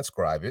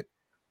 transcribe it,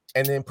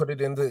 and then put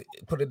it in the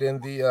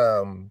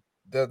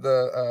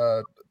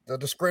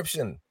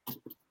description.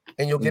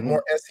 And you'll get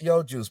more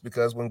SEO juice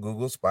because when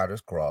Google spiders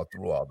crawl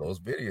through all those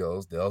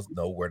videos, they'll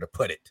know where to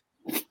put it.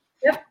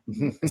 Yep.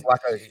 It's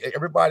like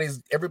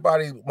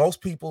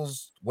most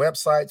people's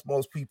websites,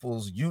 most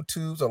people's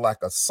YouTubes are like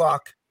a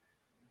sock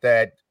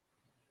that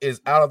is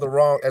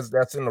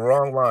that's in the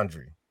wrong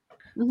laundry.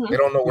 They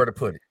don't know where to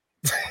put it.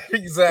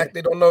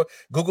 Exactly. They don't know.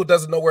 Google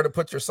doesn't know where to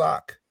put your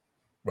sock.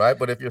 Right.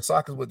 But if your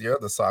sock is with your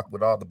other sock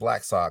with all the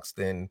black socks,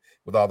 then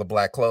with all the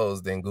black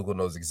clothes, then Google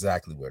knows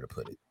exactly where to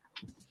put it.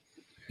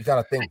 You got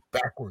to think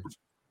backwards.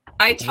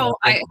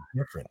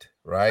 Different,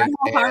 right?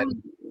 I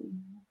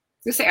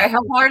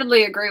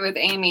wholeheartedly agree with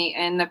Amy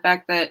and the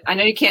fact that I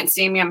know you can't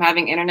see me. I'm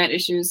having internet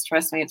issues.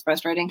 Trust me, it's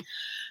frustrating.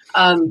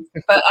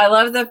 But I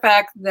love the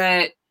fact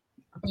that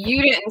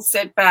you didn't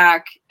sit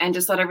back and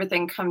just let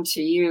everything come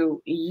to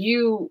you.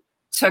 You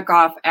took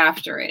off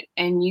after it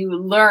and you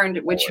learned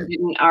what you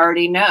didn't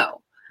already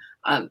know.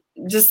 I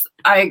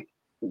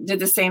did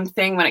the same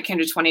thing when it came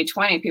to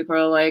 2020. People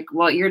are like,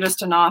 well, you're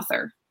just an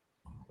author.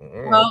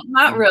 Well,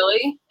 not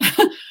really.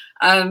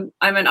 I'm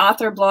an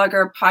author,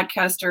 blogger,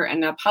 podcaster,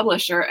 and a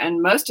publisher.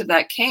 And most of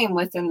that came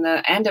within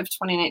the end of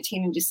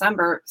 2019 in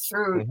December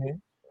through,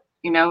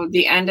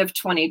 the end of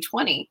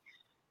 2020,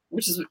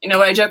 which is,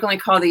 what I jokingly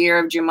call the year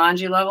of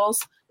Jumanji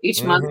levels.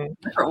 Each month, a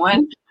different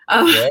one.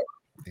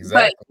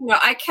 Exactly. But,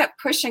 I kept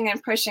pushing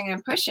and pushing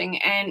and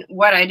pushing. And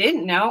what I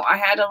didn't know, I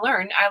had to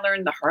learn. I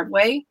learned the hard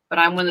way, but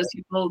I'm one of those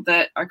people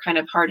that are kind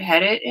of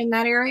hard-headed in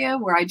that area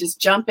where I just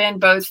jump in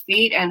both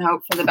feet and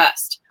hope for the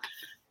best.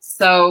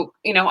 So,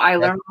 I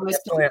learned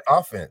playing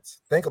offense.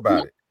 Think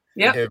about it.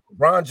 Yep. If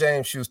LeBron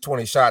James shoots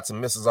 20 shots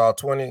and misses all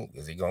 20,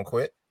 is he going to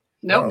quit?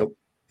 Nope. No.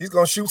 He's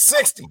going to shoot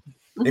 60.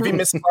 If he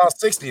misses all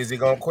 60, is he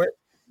going to quit?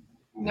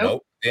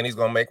 Nope. Then he's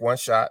going to make one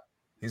shot.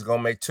 He's going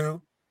to make 2.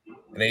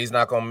 And then he's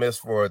not going to miss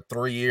for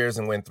 3 years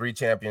and win 3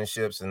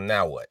 championships. And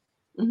now what?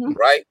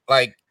 Right?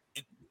 Like,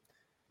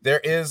 there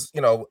is,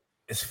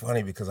 it's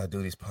funny because I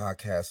do these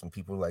podcasts and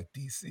people are like,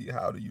 DC,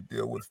 how do you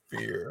deal with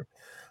fear?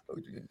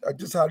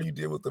 How do you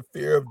deal with the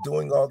fear of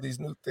doing all these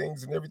new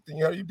things and everything?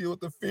 How do you deal with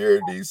the fear,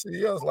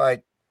 DC? I was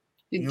like,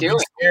 you be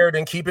scared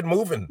and keep it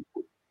moving.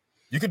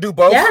 You could do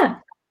both. Yeah.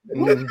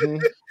 You can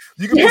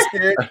be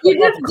scared. You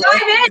just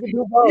dive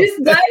in.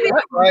 Just dive in.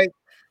 Right?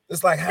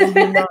 It's like,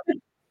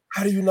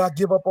 how do you not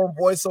give up on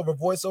voiceover?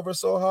 Voiceover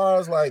so hard. I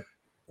was like,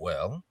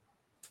 well,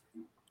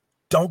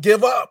 don't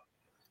give up.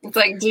 It's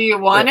like, do you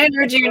want it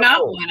or do you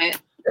not want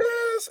it?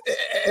 Yes.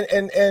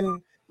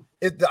 And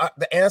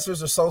the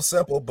answers are so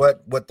simple,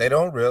 but what they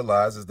don't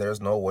realize is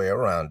there's no way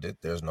around it.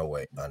 There's no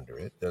way under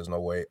it. There's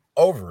no way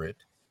over it.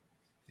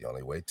 The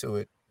only way to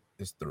it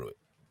is through it.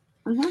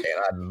 And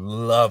I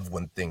love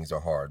when things are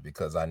hard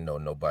because I know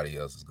nobody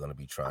else is going to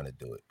be trying to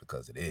do it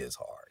because it is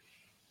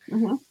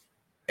hard.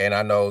 And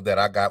I know that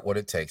I got what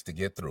it takes to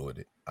get through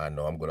it. I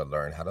know I'm going to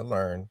learn how to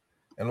learn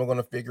and we're going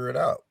to figure it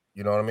out.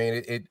 You know what I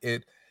mean?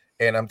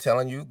 And I'm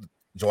telling you,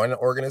 joining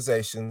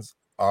organizations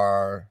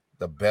are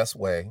the best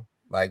way.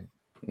 Like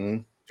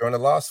during the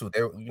lawsuit,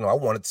 I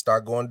wanted to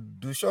start going to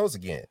do shows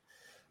again.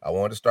 I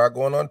wanted to start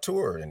going on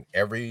tour, and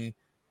every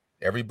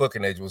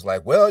booking agent was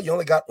like, well, you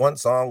only got one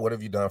song. What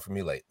have you done for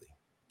me lately?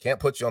 Can't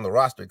put you on the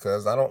roster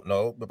because I don't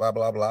know, blah,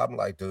 blah, blah. I'm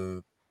like,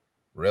 dude,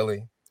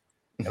 really?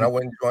 And I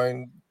went and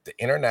joined the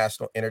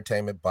International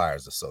Entertainment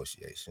Buyers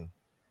Association.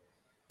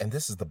 And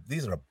these are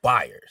the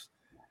buyers.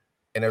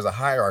 And there's a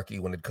hierarchy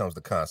when it comes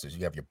to concerts.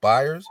 You have your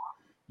buyers,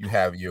 you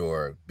have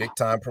your big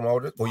time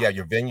promoters. Well, you have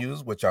your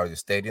venues, which are your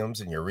stadiums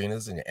and your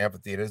arenas and your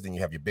amphitheaters. Then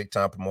you have your big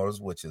time promoters,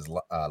 which is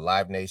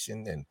Live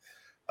Nation and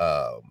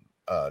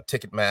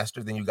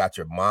Ticketmaster. Then you got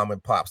your mom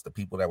and pops, the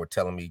people that were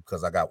telling me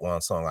because I got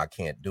one song, I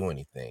can't do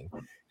anything.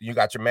 Then you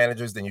got your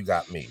managers. Then you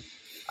got me.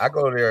 I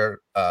go to their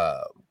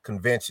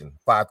convention,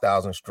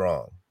 5,000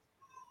 strong.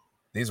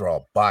 These are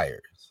all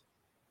buyers.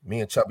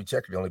 Me and Chubby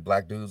Checker, the only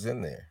black dudes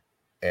in there.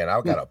 And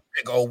I got a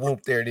big old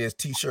Whoop There It Is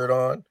t-shirt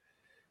on.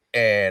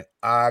 And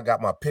I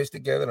got my pitch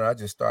together and I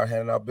just started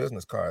handing out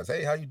business cards.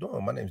 Hey, how you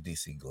doing? My name's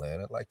DC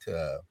Glenn. I'd like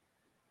to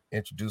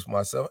introduce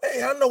myself.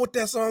 Hey, I know what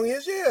that song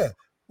is. Yeah.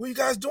 What are you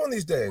guys doing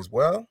these days?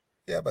 Well,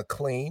 you have a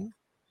clean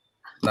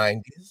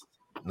 90s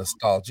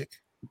nostalgic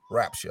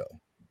rap show.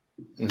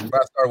 Mhm. If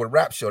I started with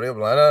rap show, they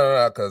were like,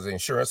 no, because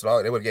insurance and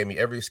all, they would have gave me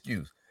every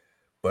excuse.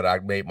 But I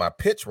made my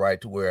pitch right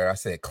to where I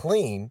said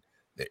clean,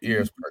 their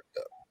ears perked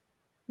up.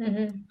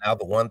 Now,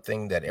 the one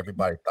thing that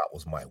everybody thought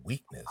was my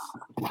weakness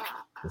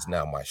is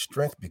now my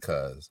strength,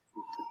 because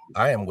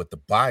I am with the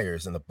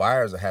buyers, and the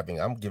buyers are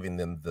I'm giving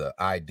them the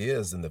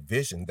ideas and the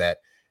vision that,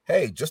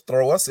 hey, just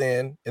throw us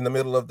in the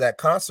middle of that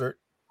concert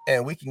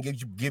and we can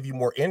give you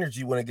more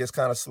energy when it gets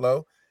kind of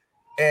slow,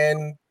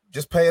 and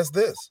just pay us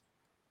this.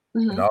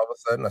 And all of a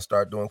sudden I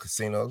start doing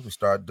casinos, we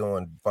start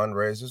doing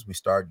fundraisers, we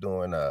start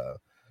doing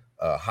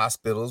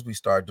hospitals, we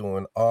start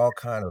doing all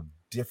kind of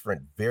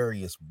different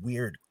various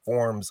weird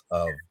forms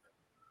of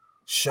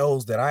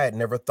shows that I had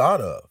never thought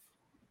of.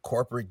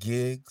 Corporate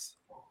gigs,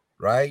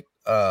 right?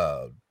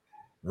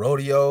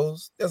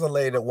 Rodeos. There's a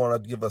lady that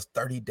wanted to give us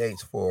 30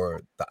 dates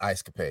for the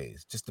Ice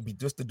Capades, just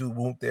to do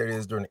Whoop There It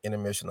Is during the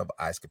intermission of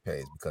Ice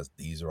Capades, because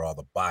these are all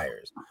the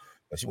buyers.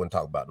 But she wouldn't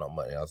talk about no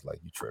money. I was like,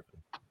 you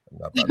tripping. I'm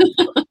not about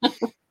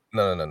to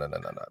no.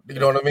 You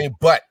know what I mean?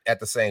 But at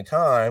the same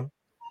time,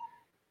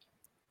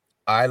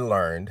 I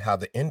learned how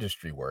the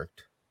industry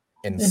worked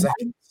in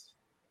seconds.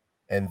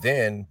 And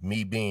then,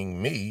 me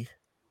being me,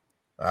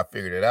 I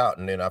figured it out,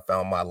 and then I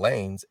found my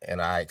lanes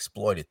and I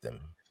exploited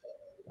them.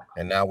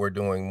 And now we're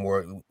doing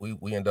more.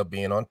 We end up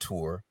being on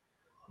tour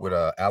with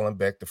Alan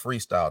Beck, the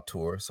freestyle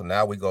tour. So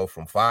now we go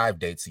from 5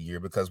 dates a year,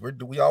 because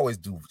we always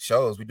do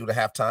shows. We do the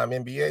halftime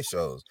NBA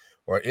shows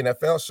or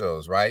NFL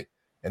shows, right?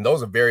 And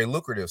those are very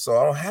lucrative. So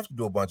I don't have to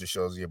do a bunch of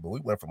shows a year, but we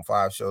went from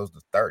 5 shows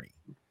to 30,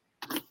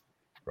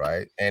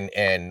 right?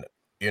 And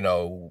you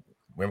know,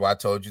 remember I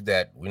told you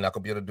that we're not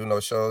gonna be able to do no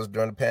shows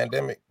during the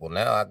pandemic? Well,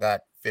 now I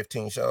got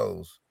 15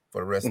 shows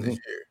for the rest of this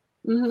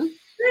year.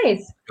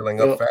 Nice.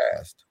 Filling up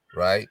fast,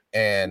 right?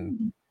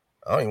 And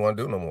I don't even want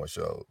to do no more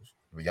shows,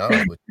 to be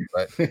honest with you.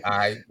 But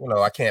I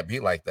can't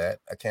be like that.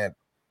 I can't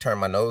turn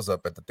my nose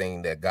up at the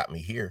thing that got me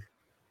here,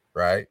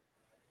 right?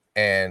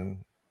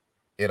 And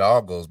it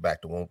all goes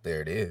back to Whoop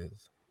There It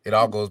Is. It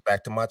all goes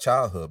back to my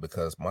childhood,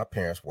 because my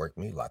parents worked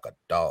me like a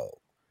dog.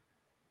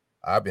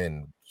 I've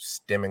been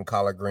stemming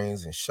collard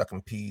greens and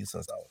shucking peas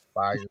since I was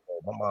 5 years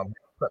old. My mom had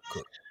a prep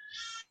cook,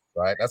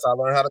 right? That's how I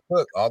learned how to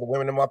cook. All the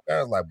women in my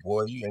parents like,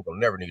 boy, you ain't gonna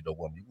never need a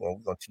woman. We're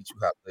gonna teach you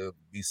how to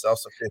be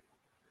self-sufficient.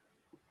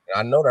 And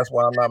I know that's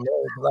why I'm not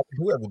married, because I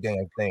can do every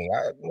damn thing.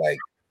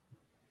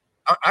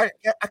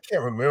 I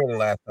can't remember the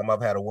last time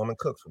I've had a woman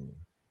cook for me,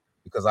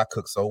 because I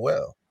cook so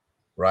well,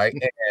 right?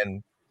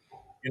 And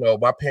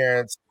my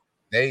parents,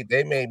 they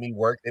made me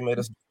work. They made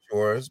us do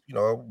chores.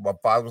 My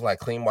father was like,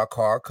 clean my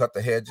car, cut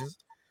the hedges,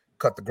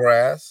 cut the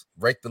grass,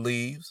 rake the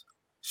leaves,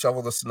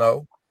 shovel the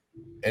snow,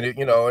 and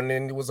and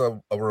then it was a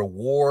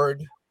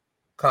reward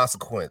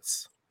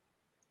consequence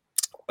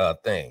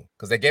thing,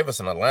 because they gave us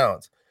an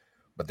allowance,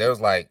 but they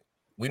was like,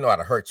 we know how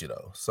to hurt you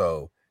though.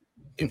 So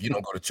if you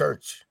don't go to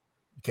church,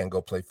 you can't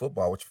go play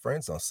football with your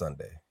friends on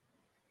Sunday.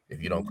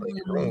 If you don't clean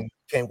your room, you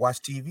can't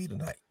watch TV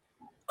tonight.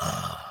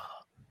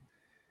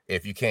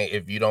 If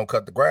you don't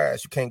cut the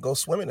grass, you can't go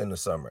swimming in the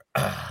summer.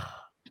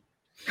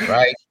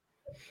 Right?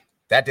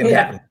 That didn't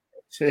happen.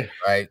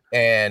 Right?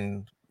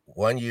 And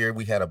one year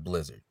we had a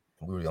blizzard.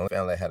 We were the only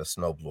family that had a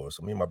snowblower.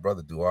 So me and my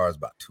brother do ours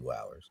about 2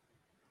 hours.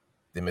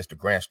 Then Mr.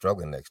 Grant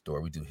struggling next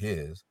door, we do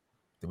his.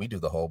 Then we do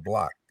the whole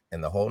block.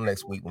 And the whole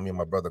next week, when me and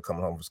my brother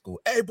coming home from school,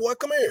 hey boy,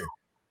 come here.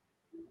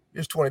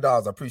 Here's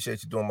 $20. I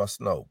appreciate you doing my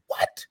snow.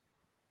 What?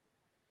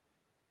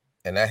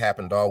 And that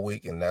happened all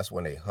week, and that's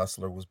when a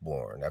hustler was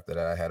born. After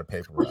that, I had a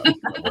paper route.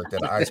 I worked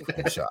at an ice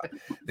cream shop.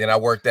 Then I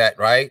worked at,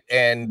 right?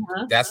 And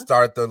that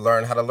started to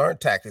learn how to learn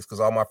tactics,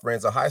 because all my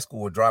friends in high school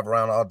would drive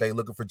around all day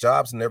looking for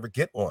jobs and never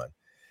get one.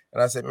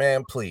 And I said,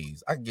 man,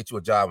 please, I can get you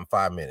a job in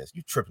 5 minutes.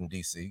 You tripping,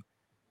 DC.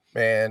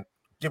 Man,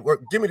 give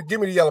me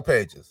the yellow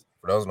pages.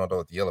 For those who don't know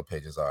what the yellow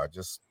pages are,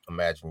 just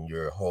imagine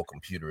your whole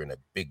computer in a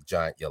big,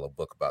 giant yellow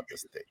book about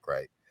this thick,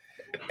 right?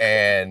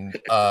 And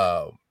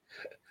I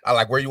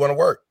like, where you want to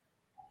work?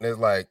 And it's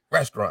like,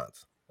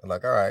 restaurants. I'm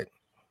like, all right.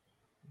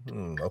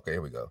 Okay,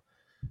 here we go.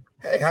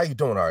 Hey, how you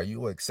doing? Are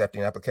you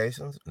accepting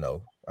applications?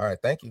 No. All right,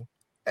 thank you.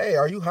 Hey,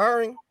 are you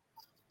hiring?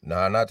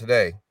 No, not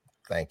today.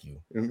 Thank you.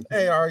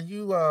 Hey, are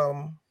you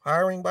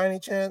hiring by any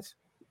chance?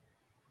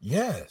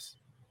 Yes.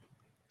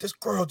 This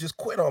girl just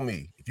quit on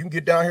me. If you can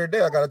get down here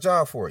today, I got a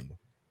job for you.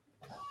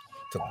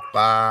 Took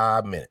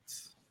 5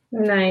 minutes.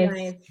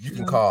 Nice. You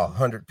can call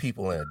 100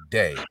 people in a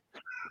day,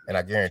 and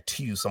I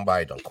guarantee you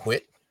somebody done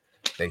quit.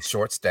 They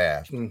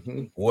short-staffed.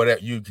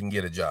 Whatever, you can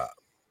get a job.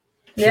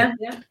 Yeah.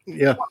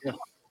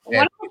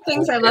 One of the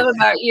things I love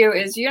about you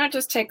is you don't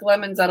just take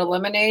lemons out of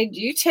lemonade.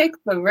 You take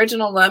the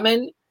original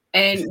lemon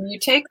and you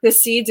take the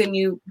seeds and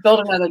you build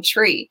another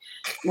tree.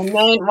 And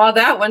then while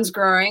that one's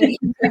growing,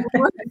 you take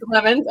more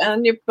lemons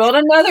and you build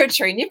another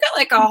tree. And you've got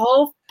like a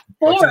whole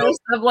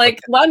forest of like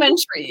lemon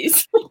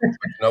trees. You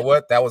know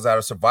what? That was out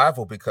of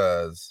survival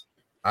because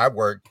I've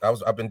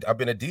been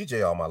a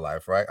DJ all my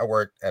life, right? I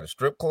worked at a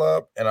strip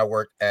club and I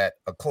worked at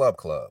a club,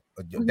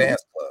 a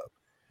dance club.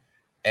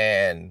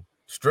 And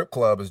strip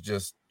club is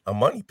just a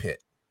money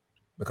pit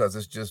because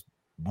it's just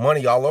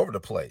money all over the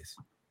place.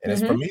 And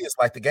it's for me, it's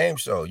like the game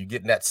show. You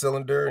get in that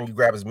cylinder and you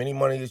grab as much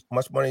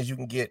money as you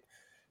can get,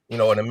 in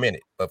a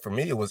minute. But for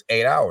me, it was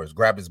 8 hours.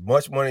 Grab as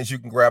much money as you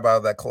can grab out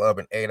of that club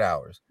in 8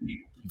 hours.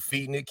 Keep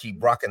feeding it,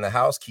 keep rocking the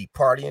house, keep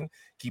partying,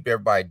 keep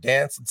everybody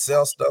dancing,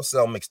 sell stuff,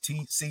 sell mixed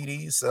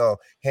CDs, sell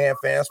hand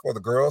fans for the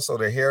girls so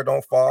their hair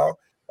don't fall.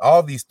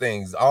 All these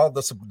things, all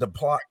the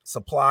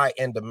supply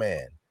and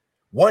demand.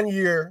 1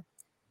 year,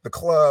 the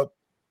club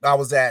I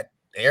was at,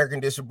 the air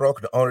conditioner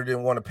broke. The owner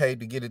didn't want to pay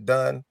to get it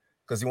done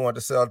because he wanted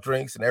to sell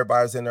drinks and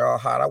everybody was in there all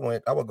hot. I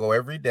would go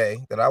every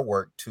day that I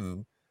worked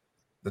to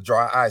the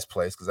dry ice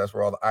place because that's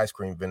where all the ice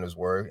cream vendors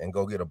were and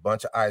go get a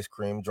bunch of ice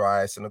cream,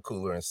 dry ice in the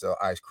cooler and sell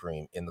ice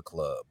cream in the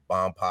club,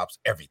 bomb pops,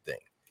 everything.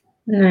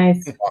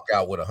 Nice. Walk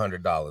out with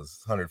 $100,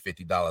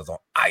 $150 on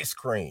ice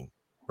cream,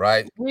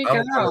 right?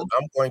 I'm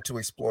going to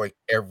exploit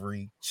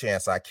every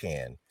chance I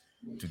can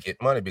to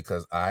get money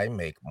because I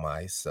make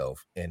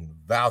myself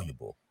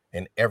invaluable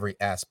in every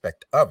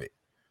aspect of it,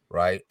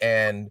 right?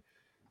 And,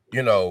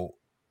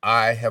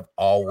 I have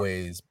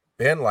always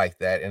been like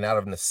that. And out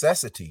of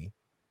necessity,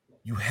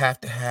 you have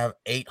to have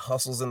 8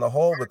 hustles in the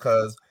hole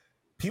because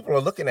people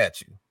are looking at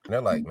you and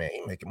they're like, man,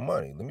 he's making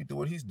money. Let me do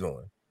what he's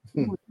doing.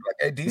 Like,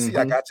 hey, DC,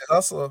 I got your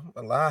hustle.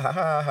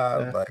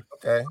 Like,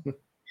 okay,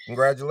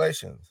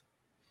 congratulations.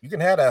 You can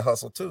have that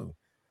hustle too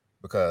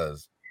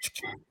because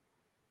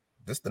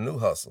this is the new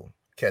hustle.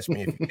 Catch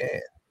me if you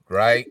can,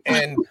 right?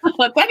 And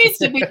that needs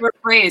to be your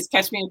phrase.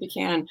 Catch me if you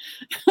can.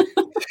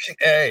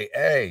 hey,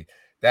 hey,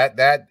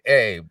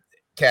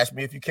 catch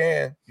me if you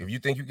can. If you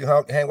think you can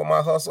hang with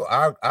my hustle,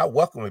 I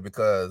welcome it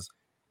because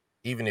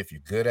even if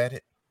you're good at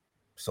it,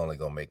 it's only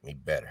gonna make me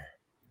better.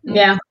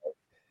 Yeah.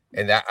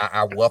 And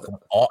I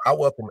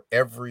welcome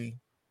every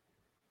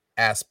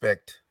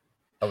aspect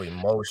of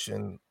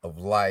emotion, of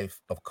life,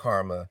 of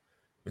karma,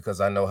 because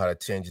I know how to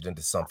change it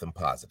into something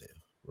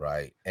positive,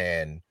 right?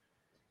 And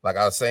like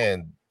I was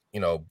saying,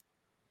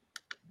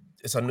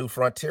 it's a new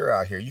frontier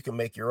out here. You can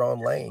make your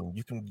own lane.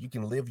 You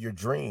can live your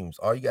dreams.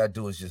 All you gotta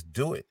do is just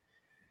do it.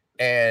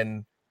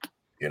 And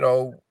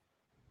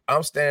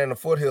I'm standing in the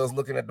foothills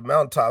looking at the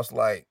mountaintops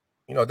like,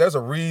 there's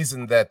a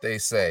reason that they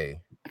say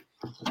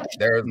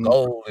there's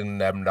gold in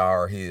them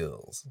dar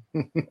hills.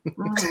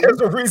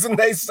 There's a reason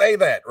they say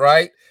that,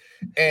 right?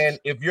 And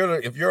if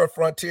you're a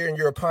frontier and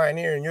you're a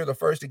pioneer and you're the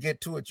first to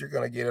get to it, you're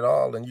gonna get it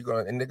all, and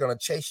they're gonna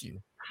chase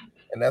you.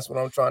 And that's what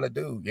I'm trying to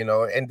do,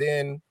 and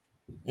then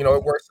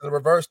it works in the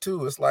reverse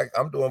too. It's like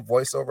I'm doing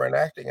voiceover and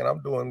acting,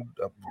 and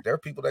there are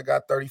people that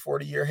got 30,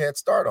 40 year head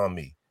start on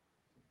me.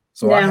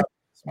 So I have to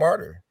be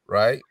smarter,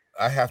 right?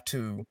 I have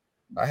to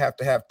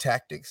have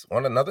tactics.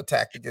 Another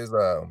tactic is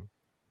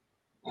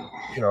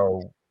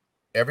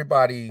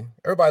everybody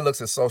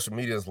looks at social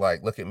media as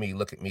like, look at me,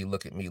 look at me,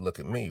 look at me, look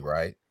at me,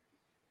 right?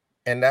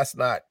 And that's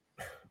not,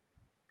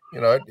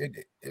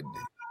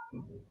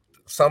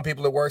 some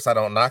people it works. I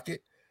don't knock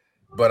it,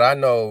 but I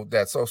know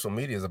that social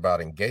media is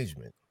about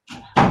engagement.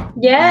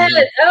 Yes.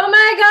 Oh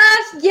my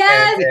gosh.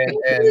 Yes. And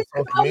Thank you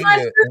so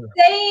much for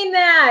saying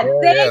that.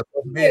 Thank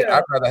you.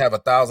 I'd rather have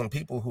 1,000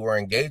 people who are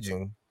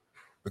engaging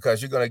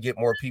because you're going to get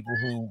more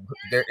people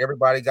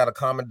everybody got a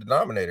common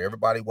denominator.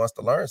 Everybody wants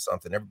to learn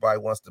something. Everybody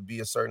wants to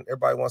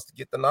everybody wants to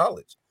get the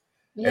knowledge.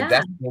 Yeah. And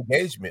that's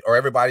engagement, or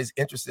everybody's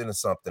interested in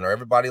something, or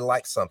everybody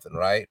likes something,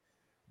 right?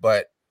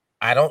 But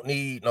I don't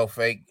need no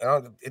fake.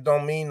 It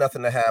don't mean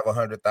nothing to have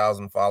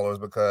 100,000 followers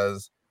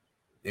because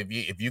if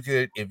you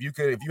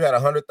had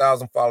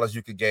 100,000 followers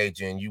you could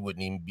gauge in, you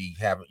wouldn't even be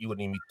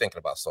thinking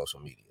about social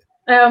media.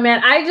 Oh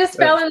man, I just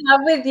fell in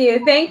love with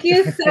you. Thank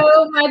you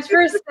so much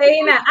for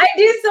saying that. I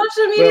do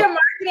social media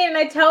marketing and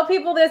I tell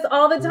people this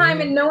all the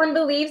time and no one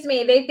believes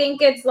me. They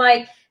think it's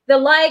like the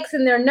likes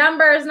and their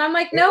numbers. And I'm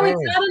like, no, it's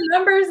not a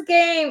numbers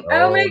game.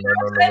 Oh my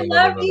gosh, I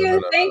love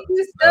you. Thank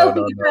you so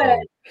much.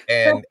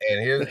 And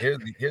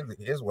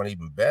here's one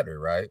even better,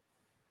 right?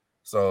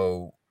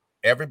 So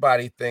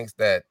everybody thinks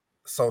that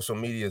social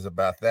media is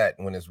about that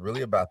when it's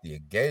really about the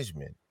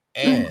engagement.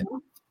 And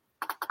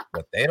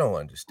what they don't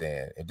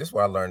understand, and this is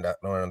what I learned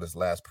on this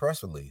last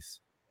press release.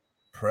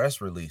 Press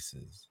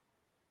releases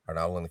are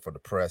not only for the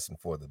press and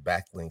for the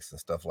backlinks and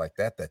stuff like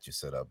that you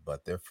set up,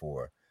 but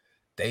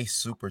they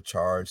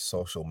supercharge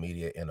social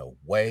media in a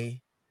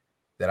way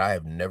that I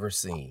have never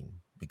seen.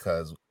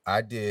 Because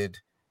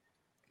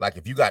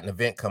if you got an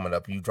event coming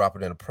up, you drop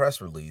it in a press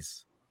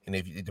release, and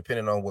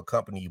depending on what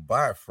company you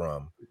buy it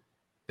from,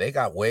 they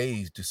got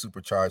ways to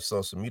supercharge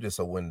social media.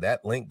 So when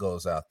that link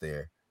goes out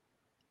there,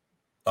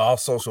 all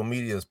social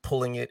media is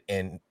pulling it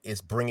and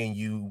it's bringing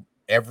you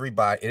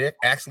everybody. It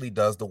actually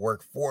does the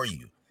work for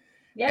you.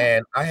 Yeah.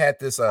 And I had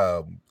this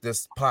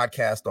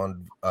podcast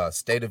on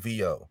State of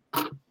VO,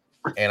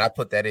 and I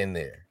put that in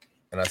there.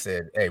 And I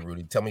said, hey,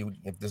 Rudy, tell me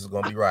if this is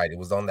going to be right. It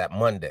was on that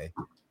Monday.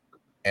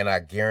 And I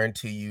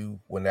guarantee you,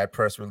 when that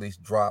press release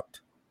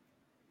dropped,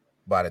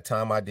 by the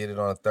time I did it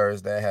on a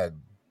Thursday, I had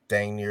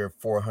dang near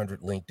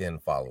 400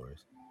 LinkedIn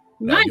followers.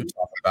 Now you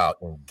talk about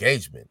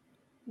engagement.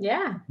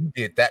 Yeah. You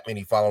get that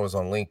many followers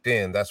on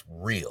LinkedIn, that's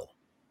real,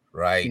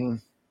 right?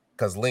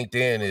 Because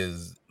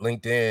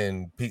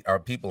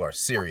people are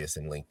serious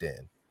in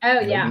LinkedIn. Oh,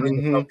 You know, yeah.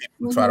 some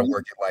people try to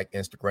work it like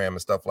Instagram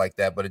and stuff like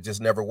that, but it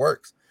just never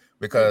works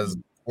because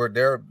we're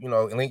there, you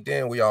know, in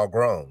LinkedIn, we all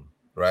grown,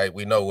 right?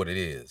 We know what it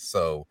is.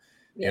 So,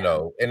 you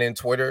know, and then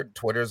Twitter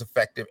is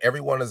effective.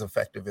 Everyone is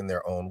effective in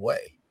their own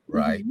way,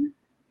 right?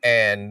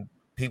 And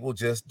people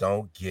just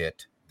don't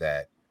get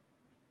that,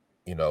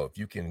 you know, if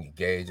you can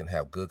engage and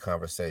have good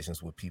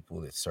conversations with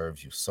people, it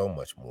serves you so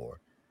much more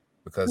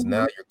because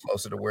now you're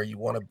closer to where you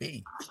want to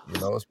be.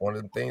 You know, it's one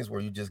of the things where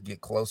you just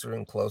get closer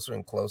and closer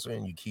and closer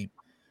and you keep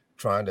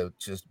trying to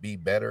just be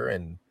better.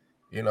 And,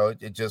 you know,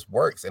 it just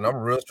works. And I'm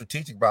real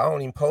strategic, but I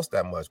don't even post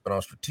that much, but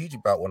I'm strategic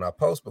about when I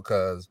post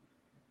because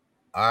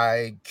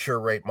I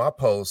curate my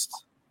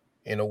posts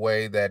in a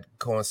way that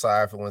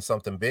coincides for when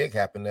something big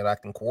happened that I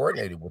can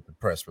coordinate it with the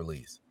press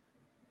release.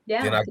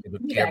 Yeah. Then I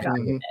get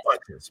everything in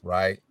bunches,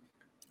 right?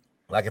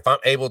 Like if I'm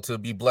able to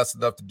be blessed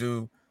enough to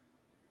do,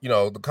 you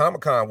know, the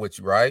Comic-Con with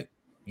you, right?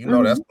 You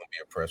know, that's gonna be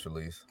a press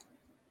release.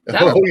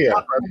 Oh yeah,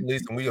 press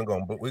release, and we're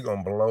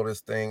gonna blow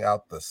this thing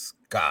out the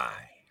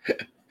sky.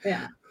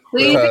 Yeah.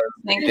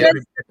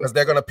 Because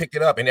they're gonna pick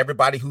it up, and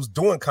everybody who's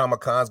doing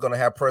Comic-Con is gonna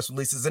have press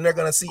releases, and they're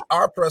gonna see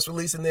our press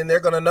release, and then they're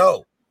gonna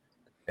know.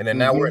 And then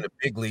now we're in the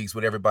big leagues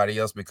with everybody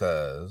else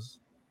because,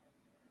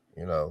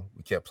 you know,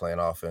 we kept playing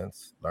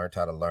offense, learned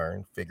how to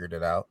learn, figured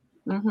it out,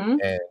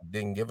 and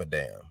didn't give a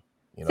damn.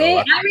 You know, see,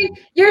 I mean,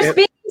 you're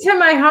speaking to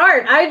my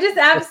heart. I just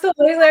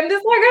absolutely, I'm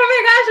just like,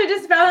 oh my gosh, I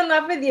just fell in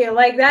love with you.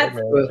 Like that's,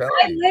 I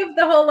live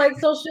the whole like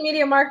social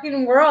media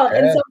marketing world.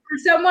 And so for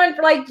someone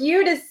like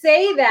you to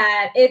say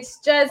that, it's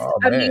just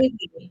amazing.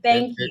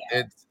 Thank you.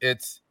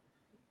 It's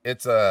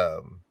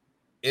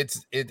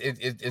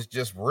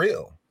just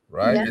real,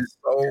 right? Yeah. It's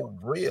so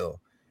real.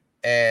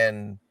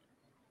 And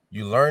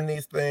you learn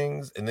these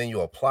things and then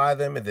you apply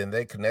them and then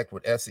they connect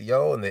with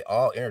SEO and they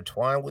all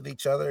intertwine with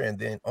each other and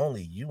then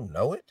only you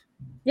know it.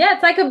 Yeah,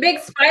 it's like a big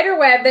spider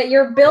web that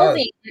you're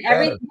building.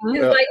 Everything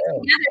is like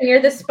together and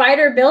you're the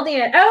spider building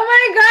it.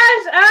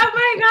 Oh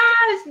my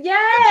gosh.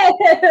 Yes.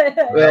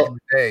 Well,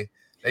 they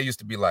used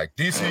to be like,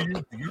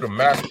 DC, you the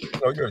master, you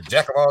know, you're a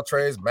jack of all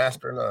trades,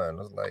 master of none.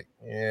 I was like,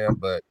 yeah,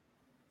 but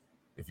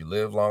if you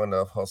live long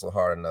enough, hustle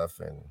hard enough,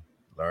 and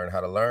learn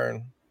how to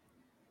learn,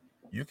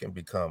 you can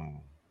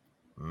become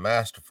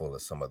masterful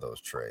at some of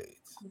those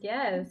trades.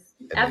 Yes,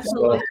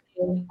 absolutely.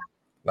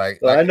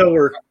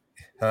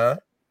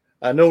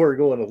 I know we're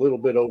going a little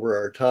bit over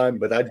our time,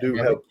 but I do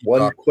have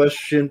one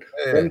question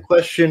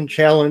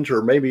challenge,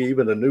 or maybe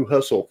even a new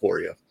hustle for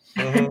you.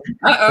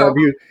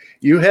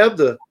 You have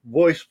the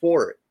voice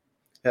for it.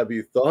 Have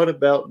you thought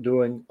about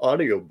doing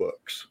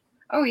audiobooks?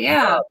 Oh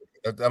yeah.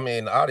 I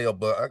mean,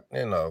 audiobook,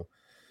 you know,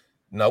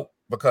 nope,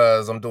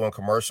 because I'm doing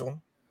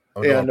commercial.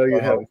 I know you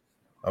have.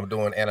 I'm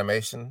doing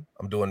animation.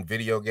 I'm doing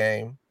video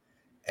game,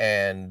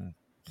 and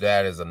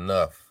that is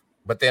enough.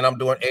 But then I'm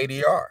doing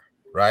ADR,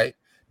 right?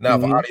 Now,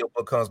 if an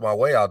audiobook comes my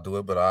way, I'll do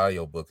it, but an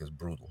audiobook is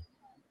brutal,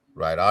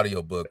 right?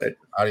 Audiobook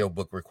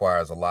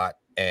requires a lot,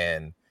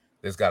 and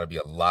there's got to be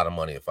a lot of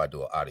money if I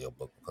do an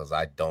audiobook because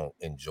I don't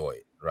enjoy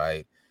it,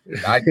 right?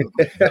 I do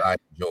that I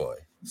enjoy.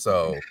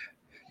 So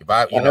if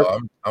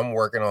I'm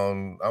working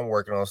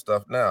on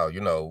stuff now, you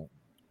know,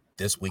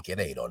 This Week at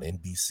 8 on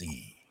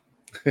NBC.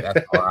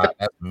 That's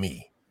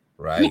me,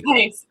 right?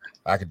 Nice.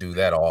 I could do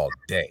that all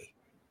day,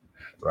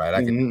 right?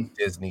 I could do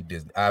Disney.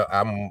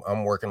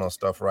 I'm working on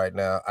stuff right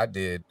now. I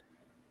do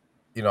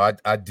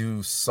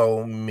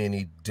so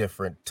many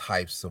different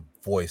types of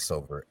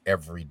voiceover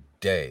every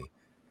day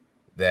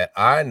that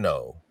I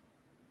know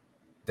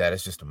that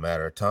it's just a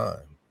matter of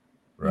time,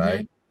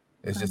 right?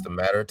 It's just a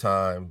matter of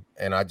time,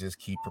 and I just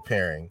keep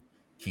preparing,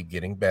 keep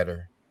getting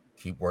better,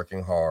 keep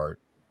working hard.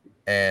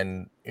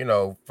 And, you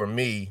know, for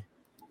me,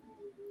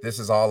 this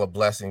is all a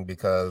blessing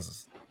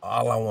because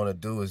all I want to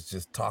do is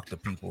just talk to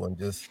people and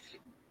just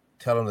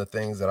tell them the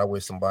things that I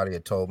wish somebody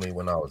had told me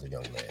when I was a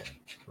young man,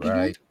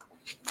 right?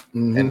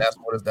 And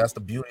that's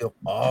the beauty of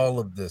all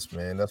of this,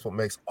 man. That's what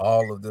makes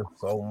all of this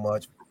so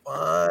much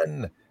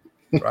fun,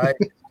 right?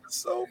 It's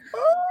so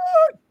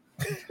fun.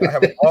 I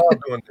have a ball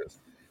doing this.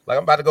 Like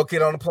I'm about to go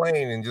get on a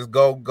plane and just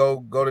go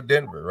to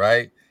Denver,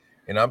 right?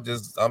 And I'm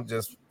just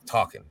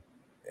talking,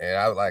 and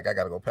I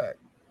gotta go pack,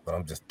 but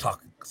I'm just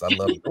talking because I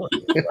love doing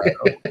this. Right?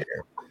 I don't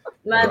care.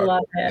 I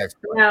love it.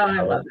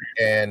 I love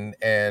it.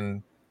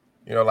 And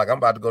you know, like I'm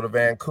about to go to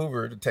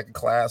Vancouver to take a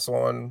class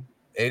on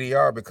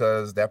ADR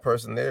because that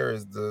person there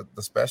is the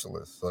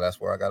specialist. So that's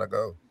where I gotta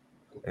go.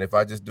 And if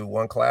I just do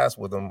one class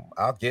with them,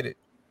 I'll get it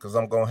because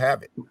I'm gonna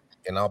have it,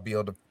 and I'll be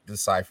able to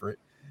decipher it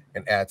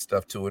and add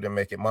stuff to it and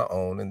make it my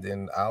own. And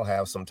then I'll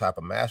have some type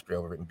of mastery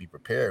over it and be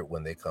prepared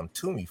when they come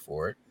to me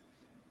for it.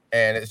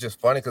 And it's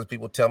just funny because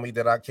people tell me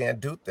that I can't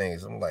do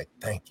things. I'm like,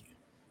 thank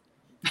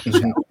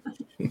you.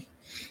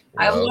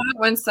 I love it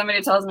when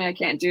somebody tells me I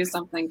can't do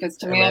something, because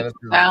to me, man, it's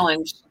a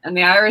challenge. And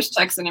the Irish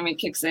Texan in me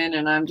kicks in,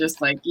 and I'm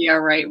just like, yeah,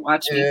 right,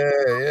 watch me.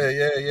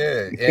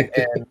 Yeah.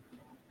 And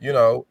you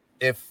know,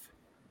 if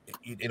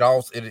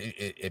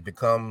it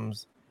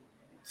becomes,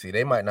 see,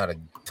 they might not have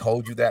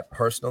told you that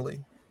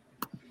personally,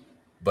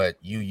 but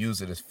you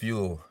use it as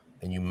fuel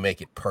and you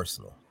make it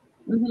personal.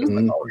 It's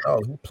like, oh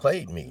no, he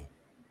played me.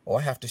 Oh,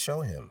 I have to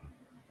show him.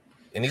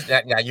 And he's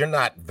not, now you're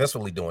not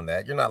viscerally doing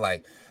that. You're not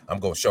like, I'm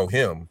gonna show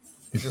him.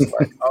 You're just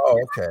like, oh,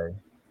 okay.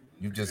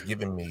 You've just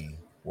given me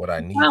what I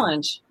need.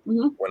 Challenge.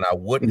 When I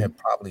wouldn't have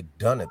probably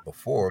done it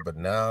before, but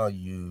now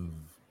you've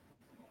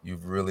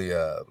really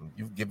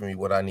you've given me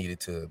what I needed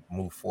to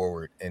move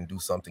forward and do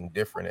something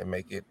different and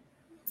make it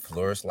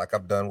flourish like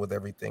I've done with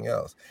everything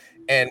else.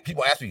 And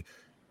people ask me,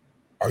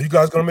 are you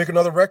guys gonna make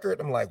another record?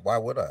 I'm like, why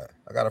would I?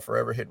 I got a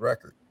forever hit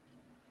record.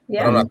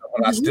 Yeah. But I'm not,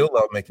 I still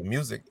love making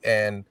music.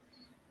 And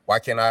why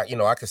can't I,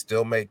 I could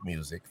still make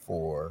music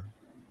for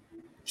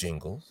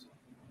jingles,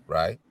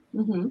 right?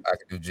 I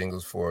could do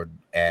jingles for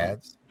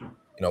ads.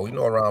 We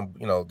know around,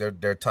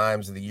 there are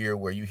times of the year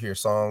where you hear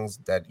songs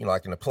that,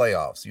 like in the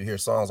playoffs, you hear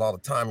songs all the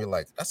time. You're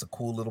like, that's a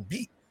cool little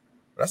beat.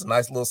 That's a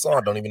nice little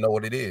song. Don't even know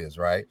what it is,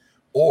 right?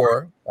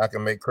 Or I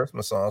can make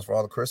Christmas songs for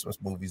all the Christmas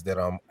movies that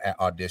I'm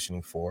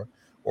auditioning for.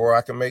 Or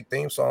I can make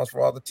theme songs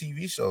for all the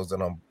TV shows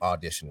that I'm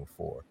auditioning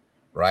for,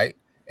 right?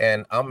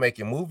 And I'm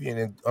making movie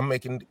and I'm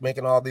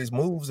making all these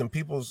moves, and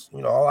people's,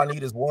 all I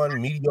need is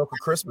one mediocre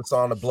Christmas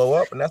song to blow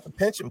up, and that's the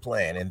pension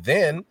plan. And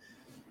then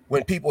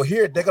when people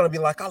hear it, they're gonna be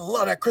like, I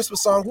love that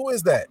Christmas song. Who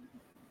is that?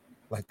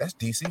 Like, that's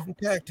DC from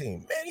Tag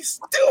Team. Man, he's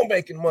still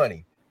making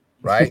money,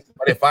 right?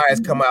 But if I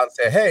come out and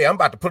say, hey, I'm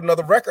about to put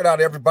another record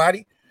out,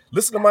 everybody,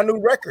 listen to my new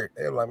record,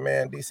 they're like,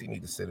 man, DC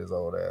need to sit his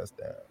old ass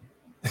down.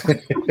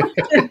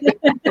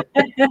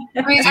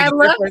 I mean, I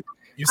love the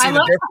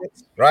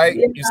difference, right?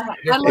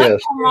 Yeah.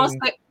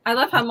 I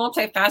love how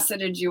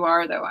multifaceted you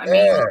are, though. I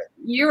mean,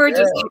 you are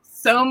just like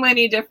so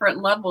many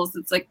different levels.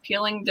 It's like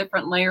peeling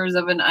different layers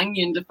of an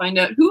onion to find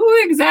out who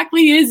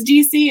exactly is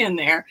DC in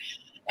there.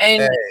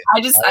 And I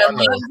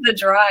love the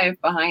drive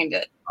behind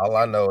it. All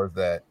I know is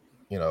that,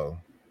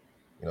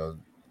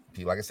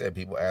 like I said,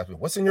 people ask me,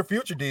 what's in your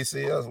future,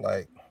 DC? I was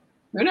like,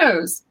 who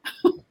knows?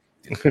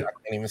 I can't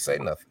even say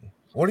nothing.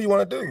 What do you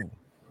want to do?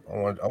 I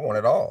want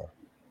it all,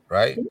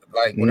 right?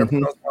 Like whatever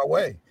comes my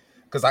way,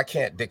 because I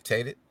can't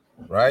dictate it,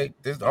 right?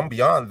 I'm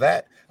beyond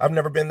that. I've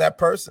never been that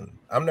person.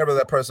 I'm never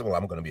that person. Well,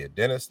 I'm going to be a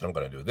dentist. I'm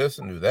going to do this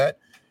and do that.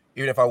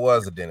 Even if I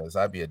was a dentist,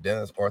 I'd be a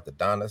dentist,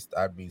 orthodontist.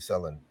 I'd be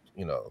selling,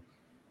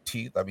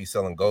 teeth. I'd be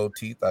selling gold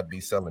teeth. I'd be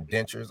selling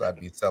dentures. I'd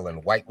be selling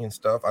whitening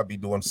stuff. I'd be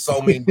doing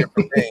so many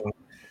different things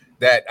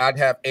that I'd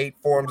have 8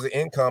 forms of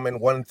income in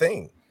one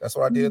thing. That's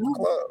what I did at the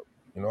club.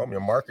 I'm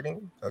in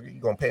marketing. You're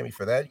going to pay me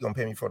for that. You're going to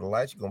pay me for the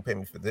lights. You're going to pay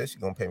me for this.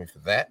 You're going to pay me for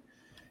that.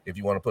 If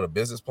you want to put a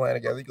business plan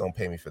together, you're going to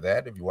pay me for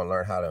that. If you want to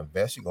learn how to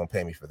invest, you're going to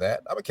pay me for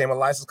that. I became a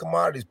licensed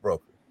commodities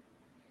broker,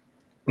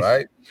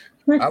 right?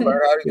 I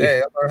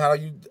learned how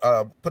you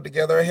put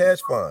together a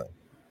hedge fund.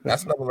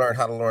 That's another learn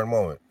how to learn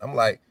moment. I'm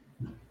like,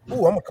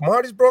 ooh, I'm a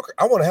commodities broker.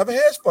 I want to have a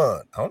hedge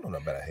fund. I don't know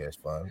nothing about a hedge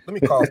fund. Let me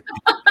call.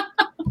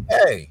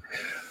 Hey,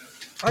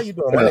 how you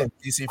doing? My name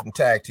is DC from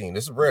Tag Team.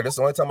 This is rare. This is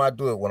the only time I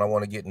do it when I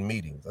want to get in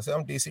meetings. I said,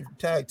 I'm DC from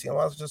Tag Team.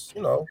 I was just,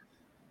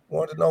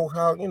 wanted to know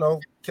how,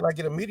 can I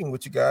get a meeting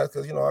with you guys?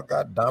 Because, I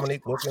got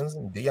Dominique Wilkins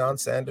and Deion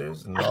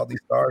Sanders and all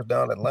these stars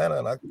down in Atlanta.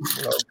 And I,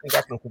 think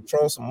I can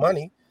control some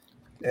money.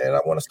 And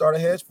I want to start a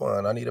hedge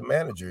fund. I need a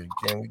manager.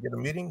 Can we get a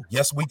meeting?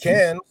 Yes, we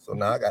can. So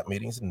now I got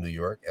meetings in New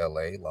York,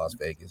 LA, Las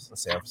Vegas, and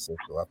San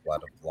Francisco. I fly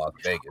to Las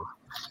Vegas.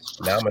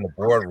 Now I'm in the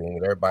boardroom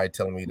with everybody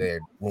telling me their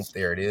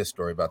there it is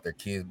story about their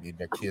kids being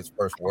their kids'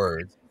 first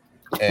words.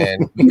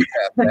 And we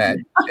have that.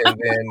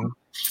 And then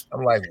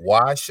I'm like,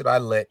 why should I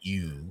let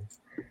you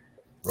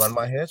run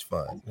my hedge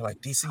fund? You're like,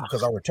 DC,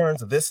 because our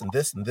returns are this and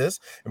this and this,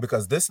 and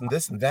because this and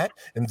this and that,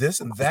 and this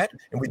and that,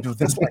 and we do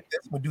this like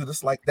this, we do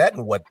this like that.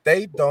 And what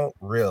they don't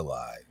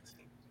realize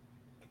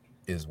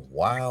is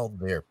while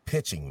they're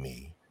pitching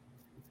me,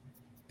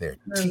 they're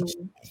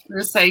teaching me.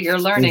 You're saying you're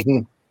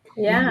learning.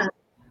 Yeah.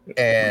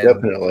 And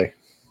definitely.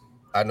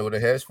 I knew what a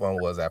hedge fund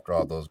was after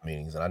all those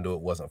meetings, and I knew it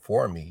wasn't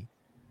for me,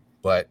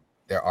 but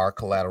there are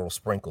collateral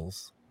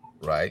sprinkles,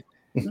 right?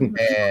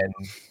 And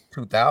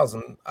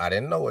 2000, I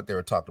didn't know what they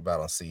were talking about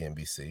on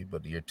CNBC,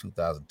 but the year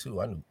 2002,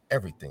 I knew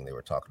everything they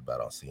were talking about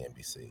on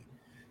CNBC.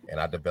 And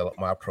I developed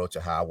my approach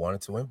of how I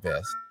wanted to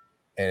invest.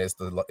 And it's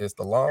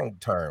the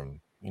long-term,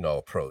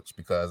 approach,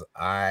 because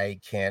I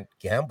can't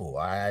gamble.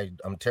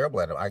 I'm terrible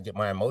at it. I get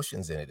my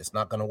emotions in it. It's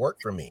not going to work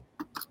for me.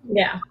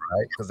 Yeah.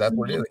 Right? Because that's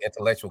what it is,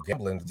 intellectual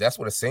gambling. That's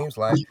what it seems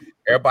like.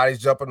 Everybody's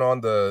jumping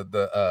on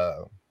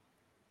the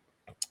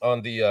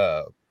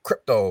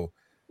crypto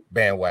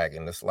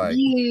bandwagon. It's like,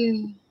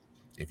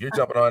 if you're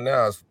jumping on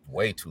now, it's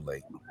way too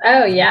late.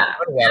 Oh yeah.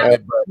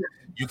 But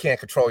you can't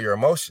control your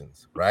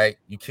emotions, right?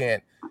 You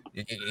can't.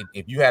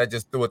 If you had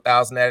just threw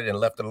 1,000 at it and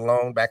left it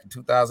alone back in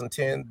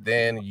 2010,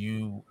 then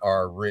you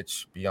are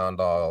rich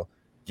beyond all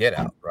get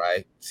out,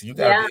 right? So you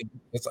gotta be.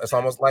 It's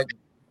almost like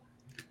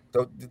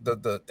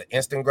the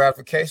instant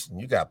gratification.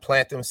 You got to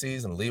plant them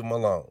seeds and leave them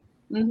alone.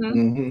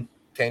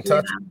 Can't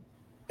touch them.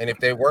 And if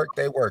they work,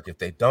 they work. If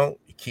they don't,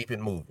 you keep it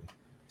moving.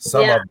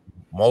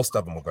 Most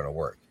of them are going to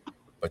work,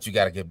 but you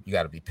got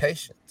to be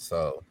patient.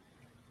 So,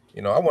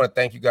 I want to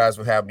thank you guys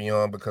for having me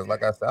on, because,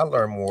 like I said, I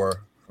learn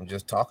more from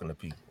just talking to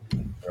people.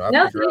 Thank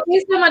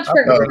you so much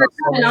for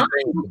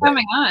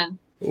coming on.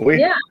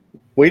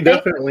 We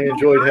definitely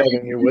enjoyed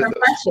having you with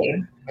us.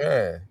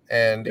 Yeah,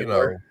 and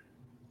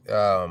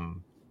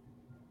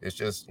it's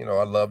just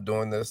I love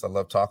doing this. I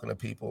love talking to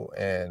people,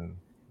 and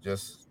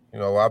just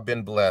I've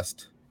been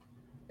blessed,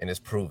 and it's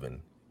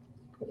proven.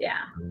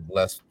 Yeah, I'm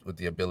blessed with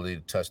the ability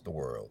to touch the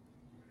world.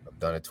 I've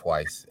done it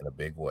twice in a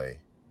big way,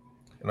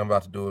 and I'm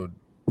about to do it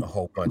a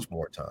whole bunch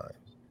more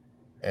times.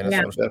 And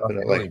it's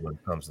definitely when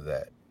it comes to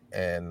that.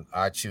 And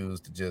I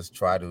choose to just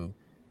try to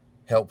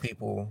help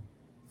people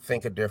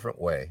think a different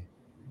way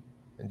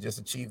and just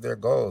achieve their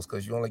goals,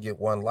 because you only get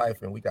one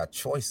life, and we got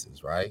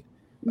choices, right?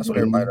 That's what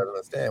everybody doesn't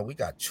understand. We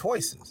got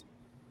choices,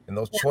 and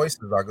those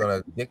choices are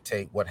going to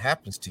dictate what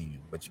happens to you.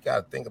 But you got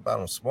to think about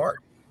them smart.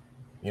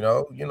 You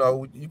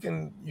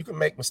can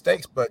make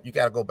mistakes, but you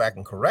got to go back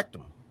and correct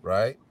them,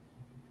 right?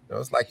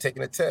 It's like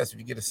taking a test. If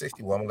you get a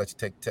 60, well, I'm gonna let you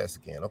take the test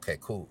again. Okay,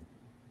 cool.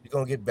 You're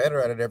gonna get better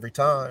at it every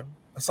time.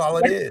 That's all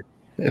it is.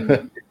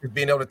 It's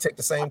being able to take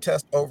the same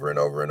test over and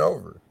over and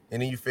over,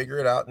 and then you figure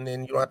it out, and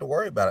then you don't have to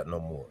worry about it no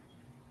more.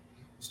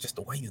 It's just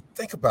the way you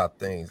think about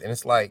things, and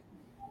it's like,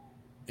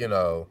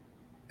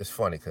 it's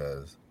funny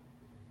because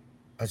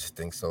I just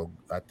think so.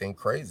 I think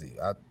crazy.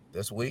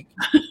 This week,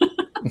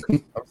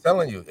 I'm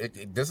telling you,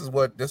 this is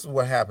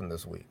what happened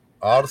this week.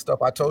 All the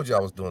stuff I told you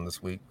I was doing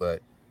this week,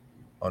 but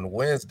on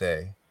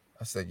Wednesday,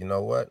 I said, you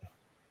know what?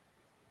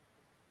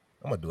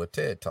 I'm gonna do a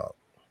TED Talk.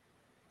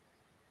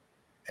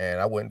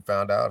 And I went and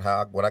found out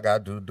what I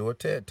gotta do a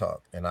TED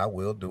Talk. And I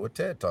will do a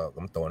TED Talk.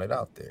 I'm throwing it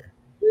out there.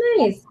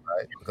 Nice.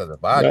 Right? Because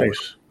if I do a TED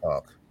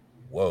Talk,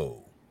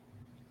 whoa.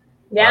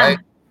 Yeah.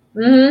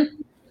 Right?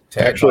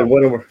 Actually,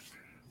 one of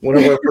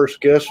our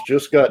first guests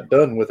just got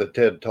done with a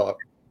TED Talk.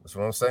 That's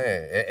what I'm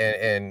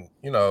saying.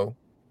 And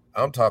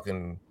I'm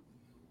talking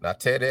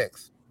not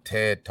TEDx,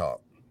 TED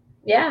Talk.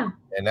 Yeah.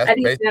 And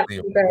that's basically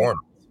a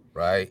performance,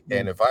 right?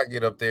 And if I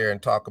get up there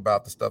and talk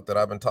about the stuff that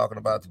I've been talking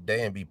about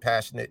today and be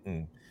passionate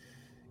and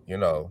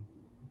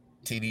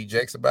TD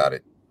Jakes about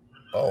it,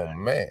 oh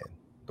man,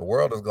 the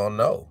world is gonna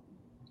know.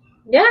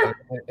 Yeah.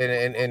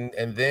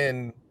 And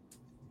then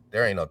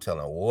there ain't no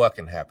telling what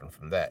can happen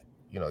from that.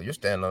 You're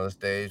standing on a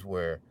stage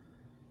where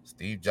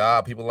Steve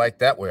Jobs, people like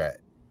that were at,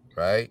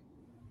 right?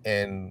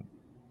 And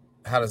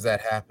how does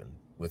that happen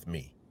with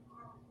me?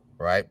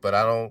 Right? But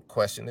I don't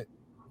question it.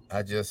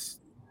 I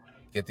just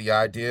get the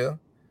idea,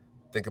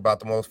 think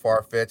about the most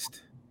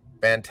far-fetched,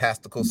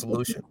 fantastical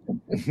solution.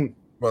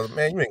 Brother,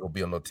 man, you ain't gonna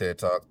be on no TED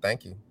Talk.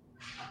 Thank you.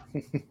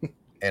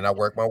 And I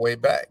work my way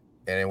back.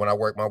 And then when I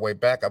work my way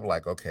back, I'm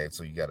like, okay,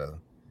 so you gotta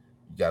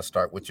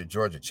start with your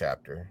Georgia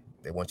chapter.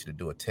 They want you to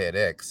do a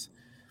TEDx,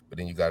 but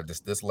then you got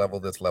this level,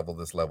 this level,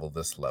 this level,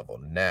 this level.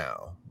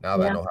 Now that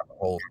I know how the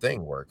whole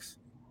thing works,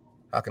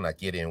 how can I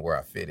get in where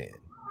I fit in?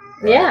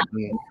 Right? Yeah.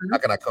 How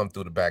can I come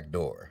through the back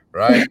door?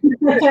 Right?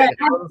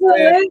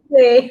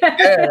 Absolutely.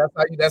 Yeah,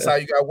 that's how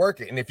you got to work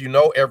it. And if you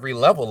know every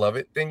level of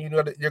it, then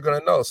you're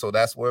gonna know. So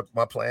that's what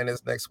my plan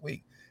is next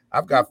week.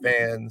 I've got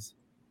fans.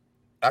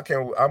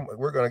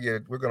 We're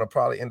gonna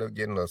probably end up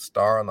getting a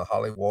star on the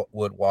Hollywood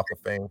Walk of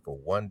Fame for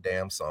one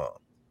damn song.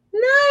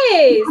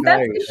 Nice.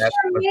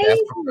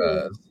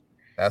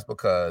 That's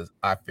because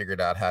I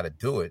figured out how to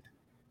do it.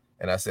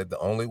 And I said the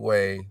only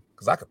way,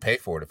 because I could pay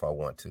for it if I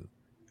want to.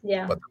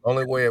 Yeah. But the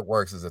only way it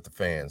works is if the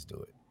fans do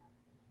it.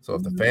 So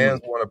if the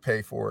fans want to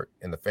pay for it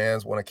and the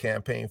fans want to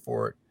campaign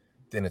for it,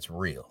 then it's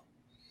real,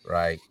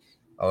 right?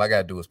 All I got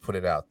to do is put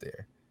it out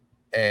there.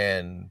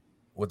 And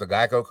with the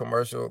GEICO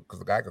commercial, because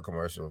the GEICO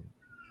commercial,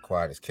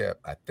 quiet as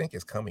kept, I think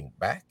it's coming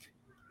back.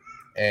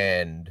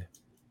 And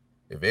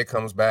if it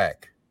comes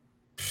back,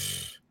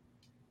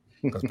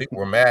 because people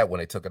were mad when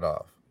they took it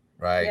off,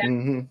 right? Yeah.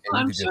 And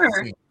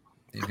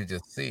you could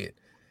just see it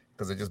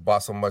because it just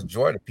brought so much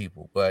joy to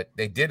people. But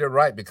they did it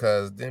right,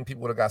 because then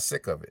people would have got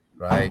sick of it,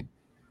 right?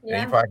 Yeah.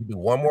 And you probably do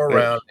one more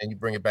round and you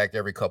bring it back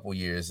every couple of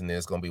years, and then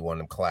it's going to be one of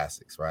them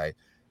classics, right?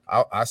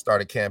 I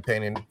started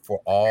campaigning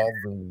for all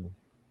the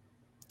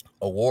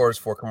awards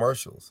for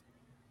commercials,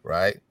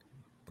 right?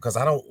 Because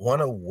I don't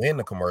want to win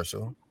the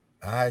commercial.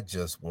 I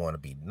just want to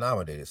be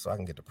nominated so I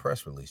can get the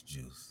press release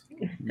juice.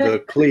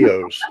 The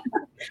Cleos.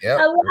 Yep.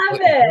 I love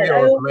it.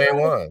 Cleo is the main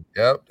one.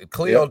 Yep.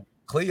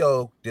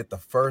 Cleo did the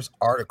first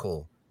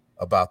article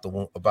about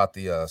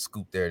the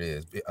Scoop. There it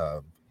is,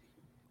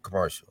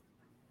 commercial.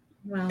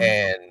 Wow.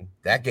 And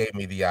that gave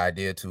me the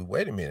idea to,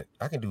 wait a minute,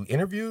 I can do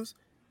interviews.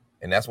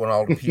 And that's when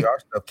all the PR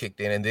stuff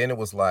kicked in. And then it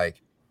was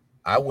like,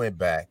 I went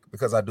back,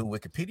 because I do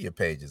Wikipedia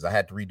pages. I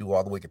had to redo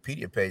all the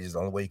Wikipedia pages. The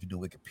only way you can do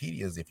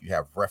Wikipedia is if you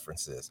have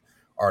references,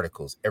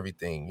 articles,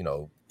 everything,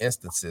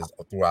 instances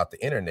throughout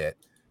the internet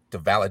to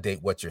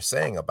validate what you're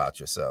saying about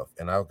yourself.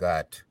 And I've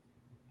got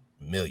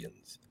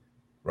millions,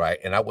 right?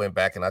 And I went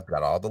back and I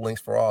got all the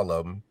links for all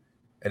of them.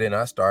 And then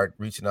I started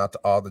reaching out to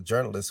all the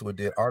journalists who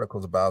did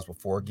articles about us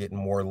before, getting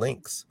more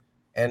links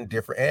and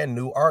different and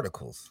new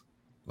articles.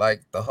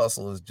 Like the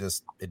hustle is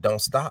just, it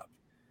don't stop.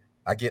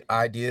 I get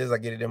ideas, I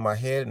get it in my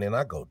head, and then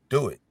I go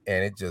do it.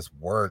 And it just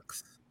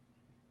works.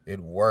 It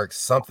works.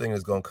 Something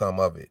is going to come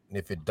of it. And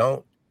if it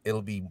don't,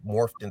 it'll be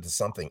morphed into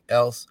something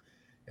else.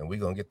 And we're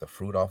going to get the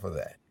fruit off of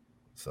that.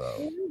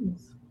 So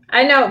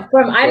I know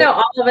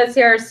all of us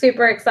here are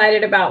super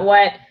excited about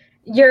what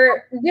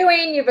you're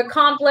doing, you've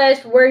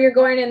accomplished, where you're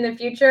going in the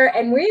future.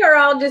 And we are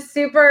all just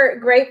super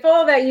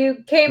grateful that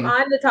you came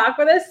on to talk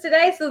with us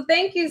today. So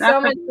thank you so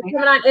much for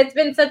coming on. It's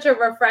been such a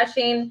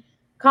refreshing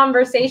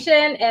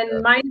conversation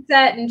and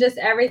mindset and just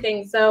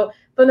everything. So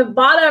from the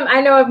bottom,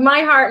 I know of my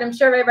heart, and I'm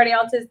sure everybody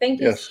else's,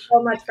 thank you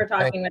so much for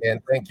talking with us.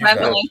 Thank you.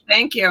 Definitely.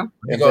 Thank you.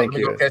 Let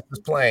me go catch this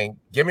plane.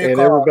 Give me a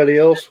call. And everybody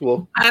else,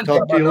 we'll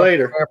talk to you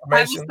later.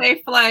 Have a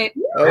safe flight.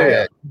 Oh,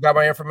 yeah. You got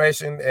my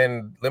information,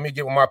 and let me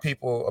get with my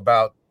people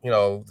about,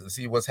 to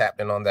see what's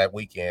happening on that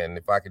weekend.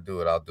 If I could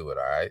do it, I'll do it.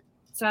 All right.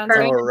 Sounds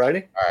good. All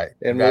righty. All right.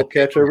 And we'll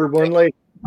catch everyone later.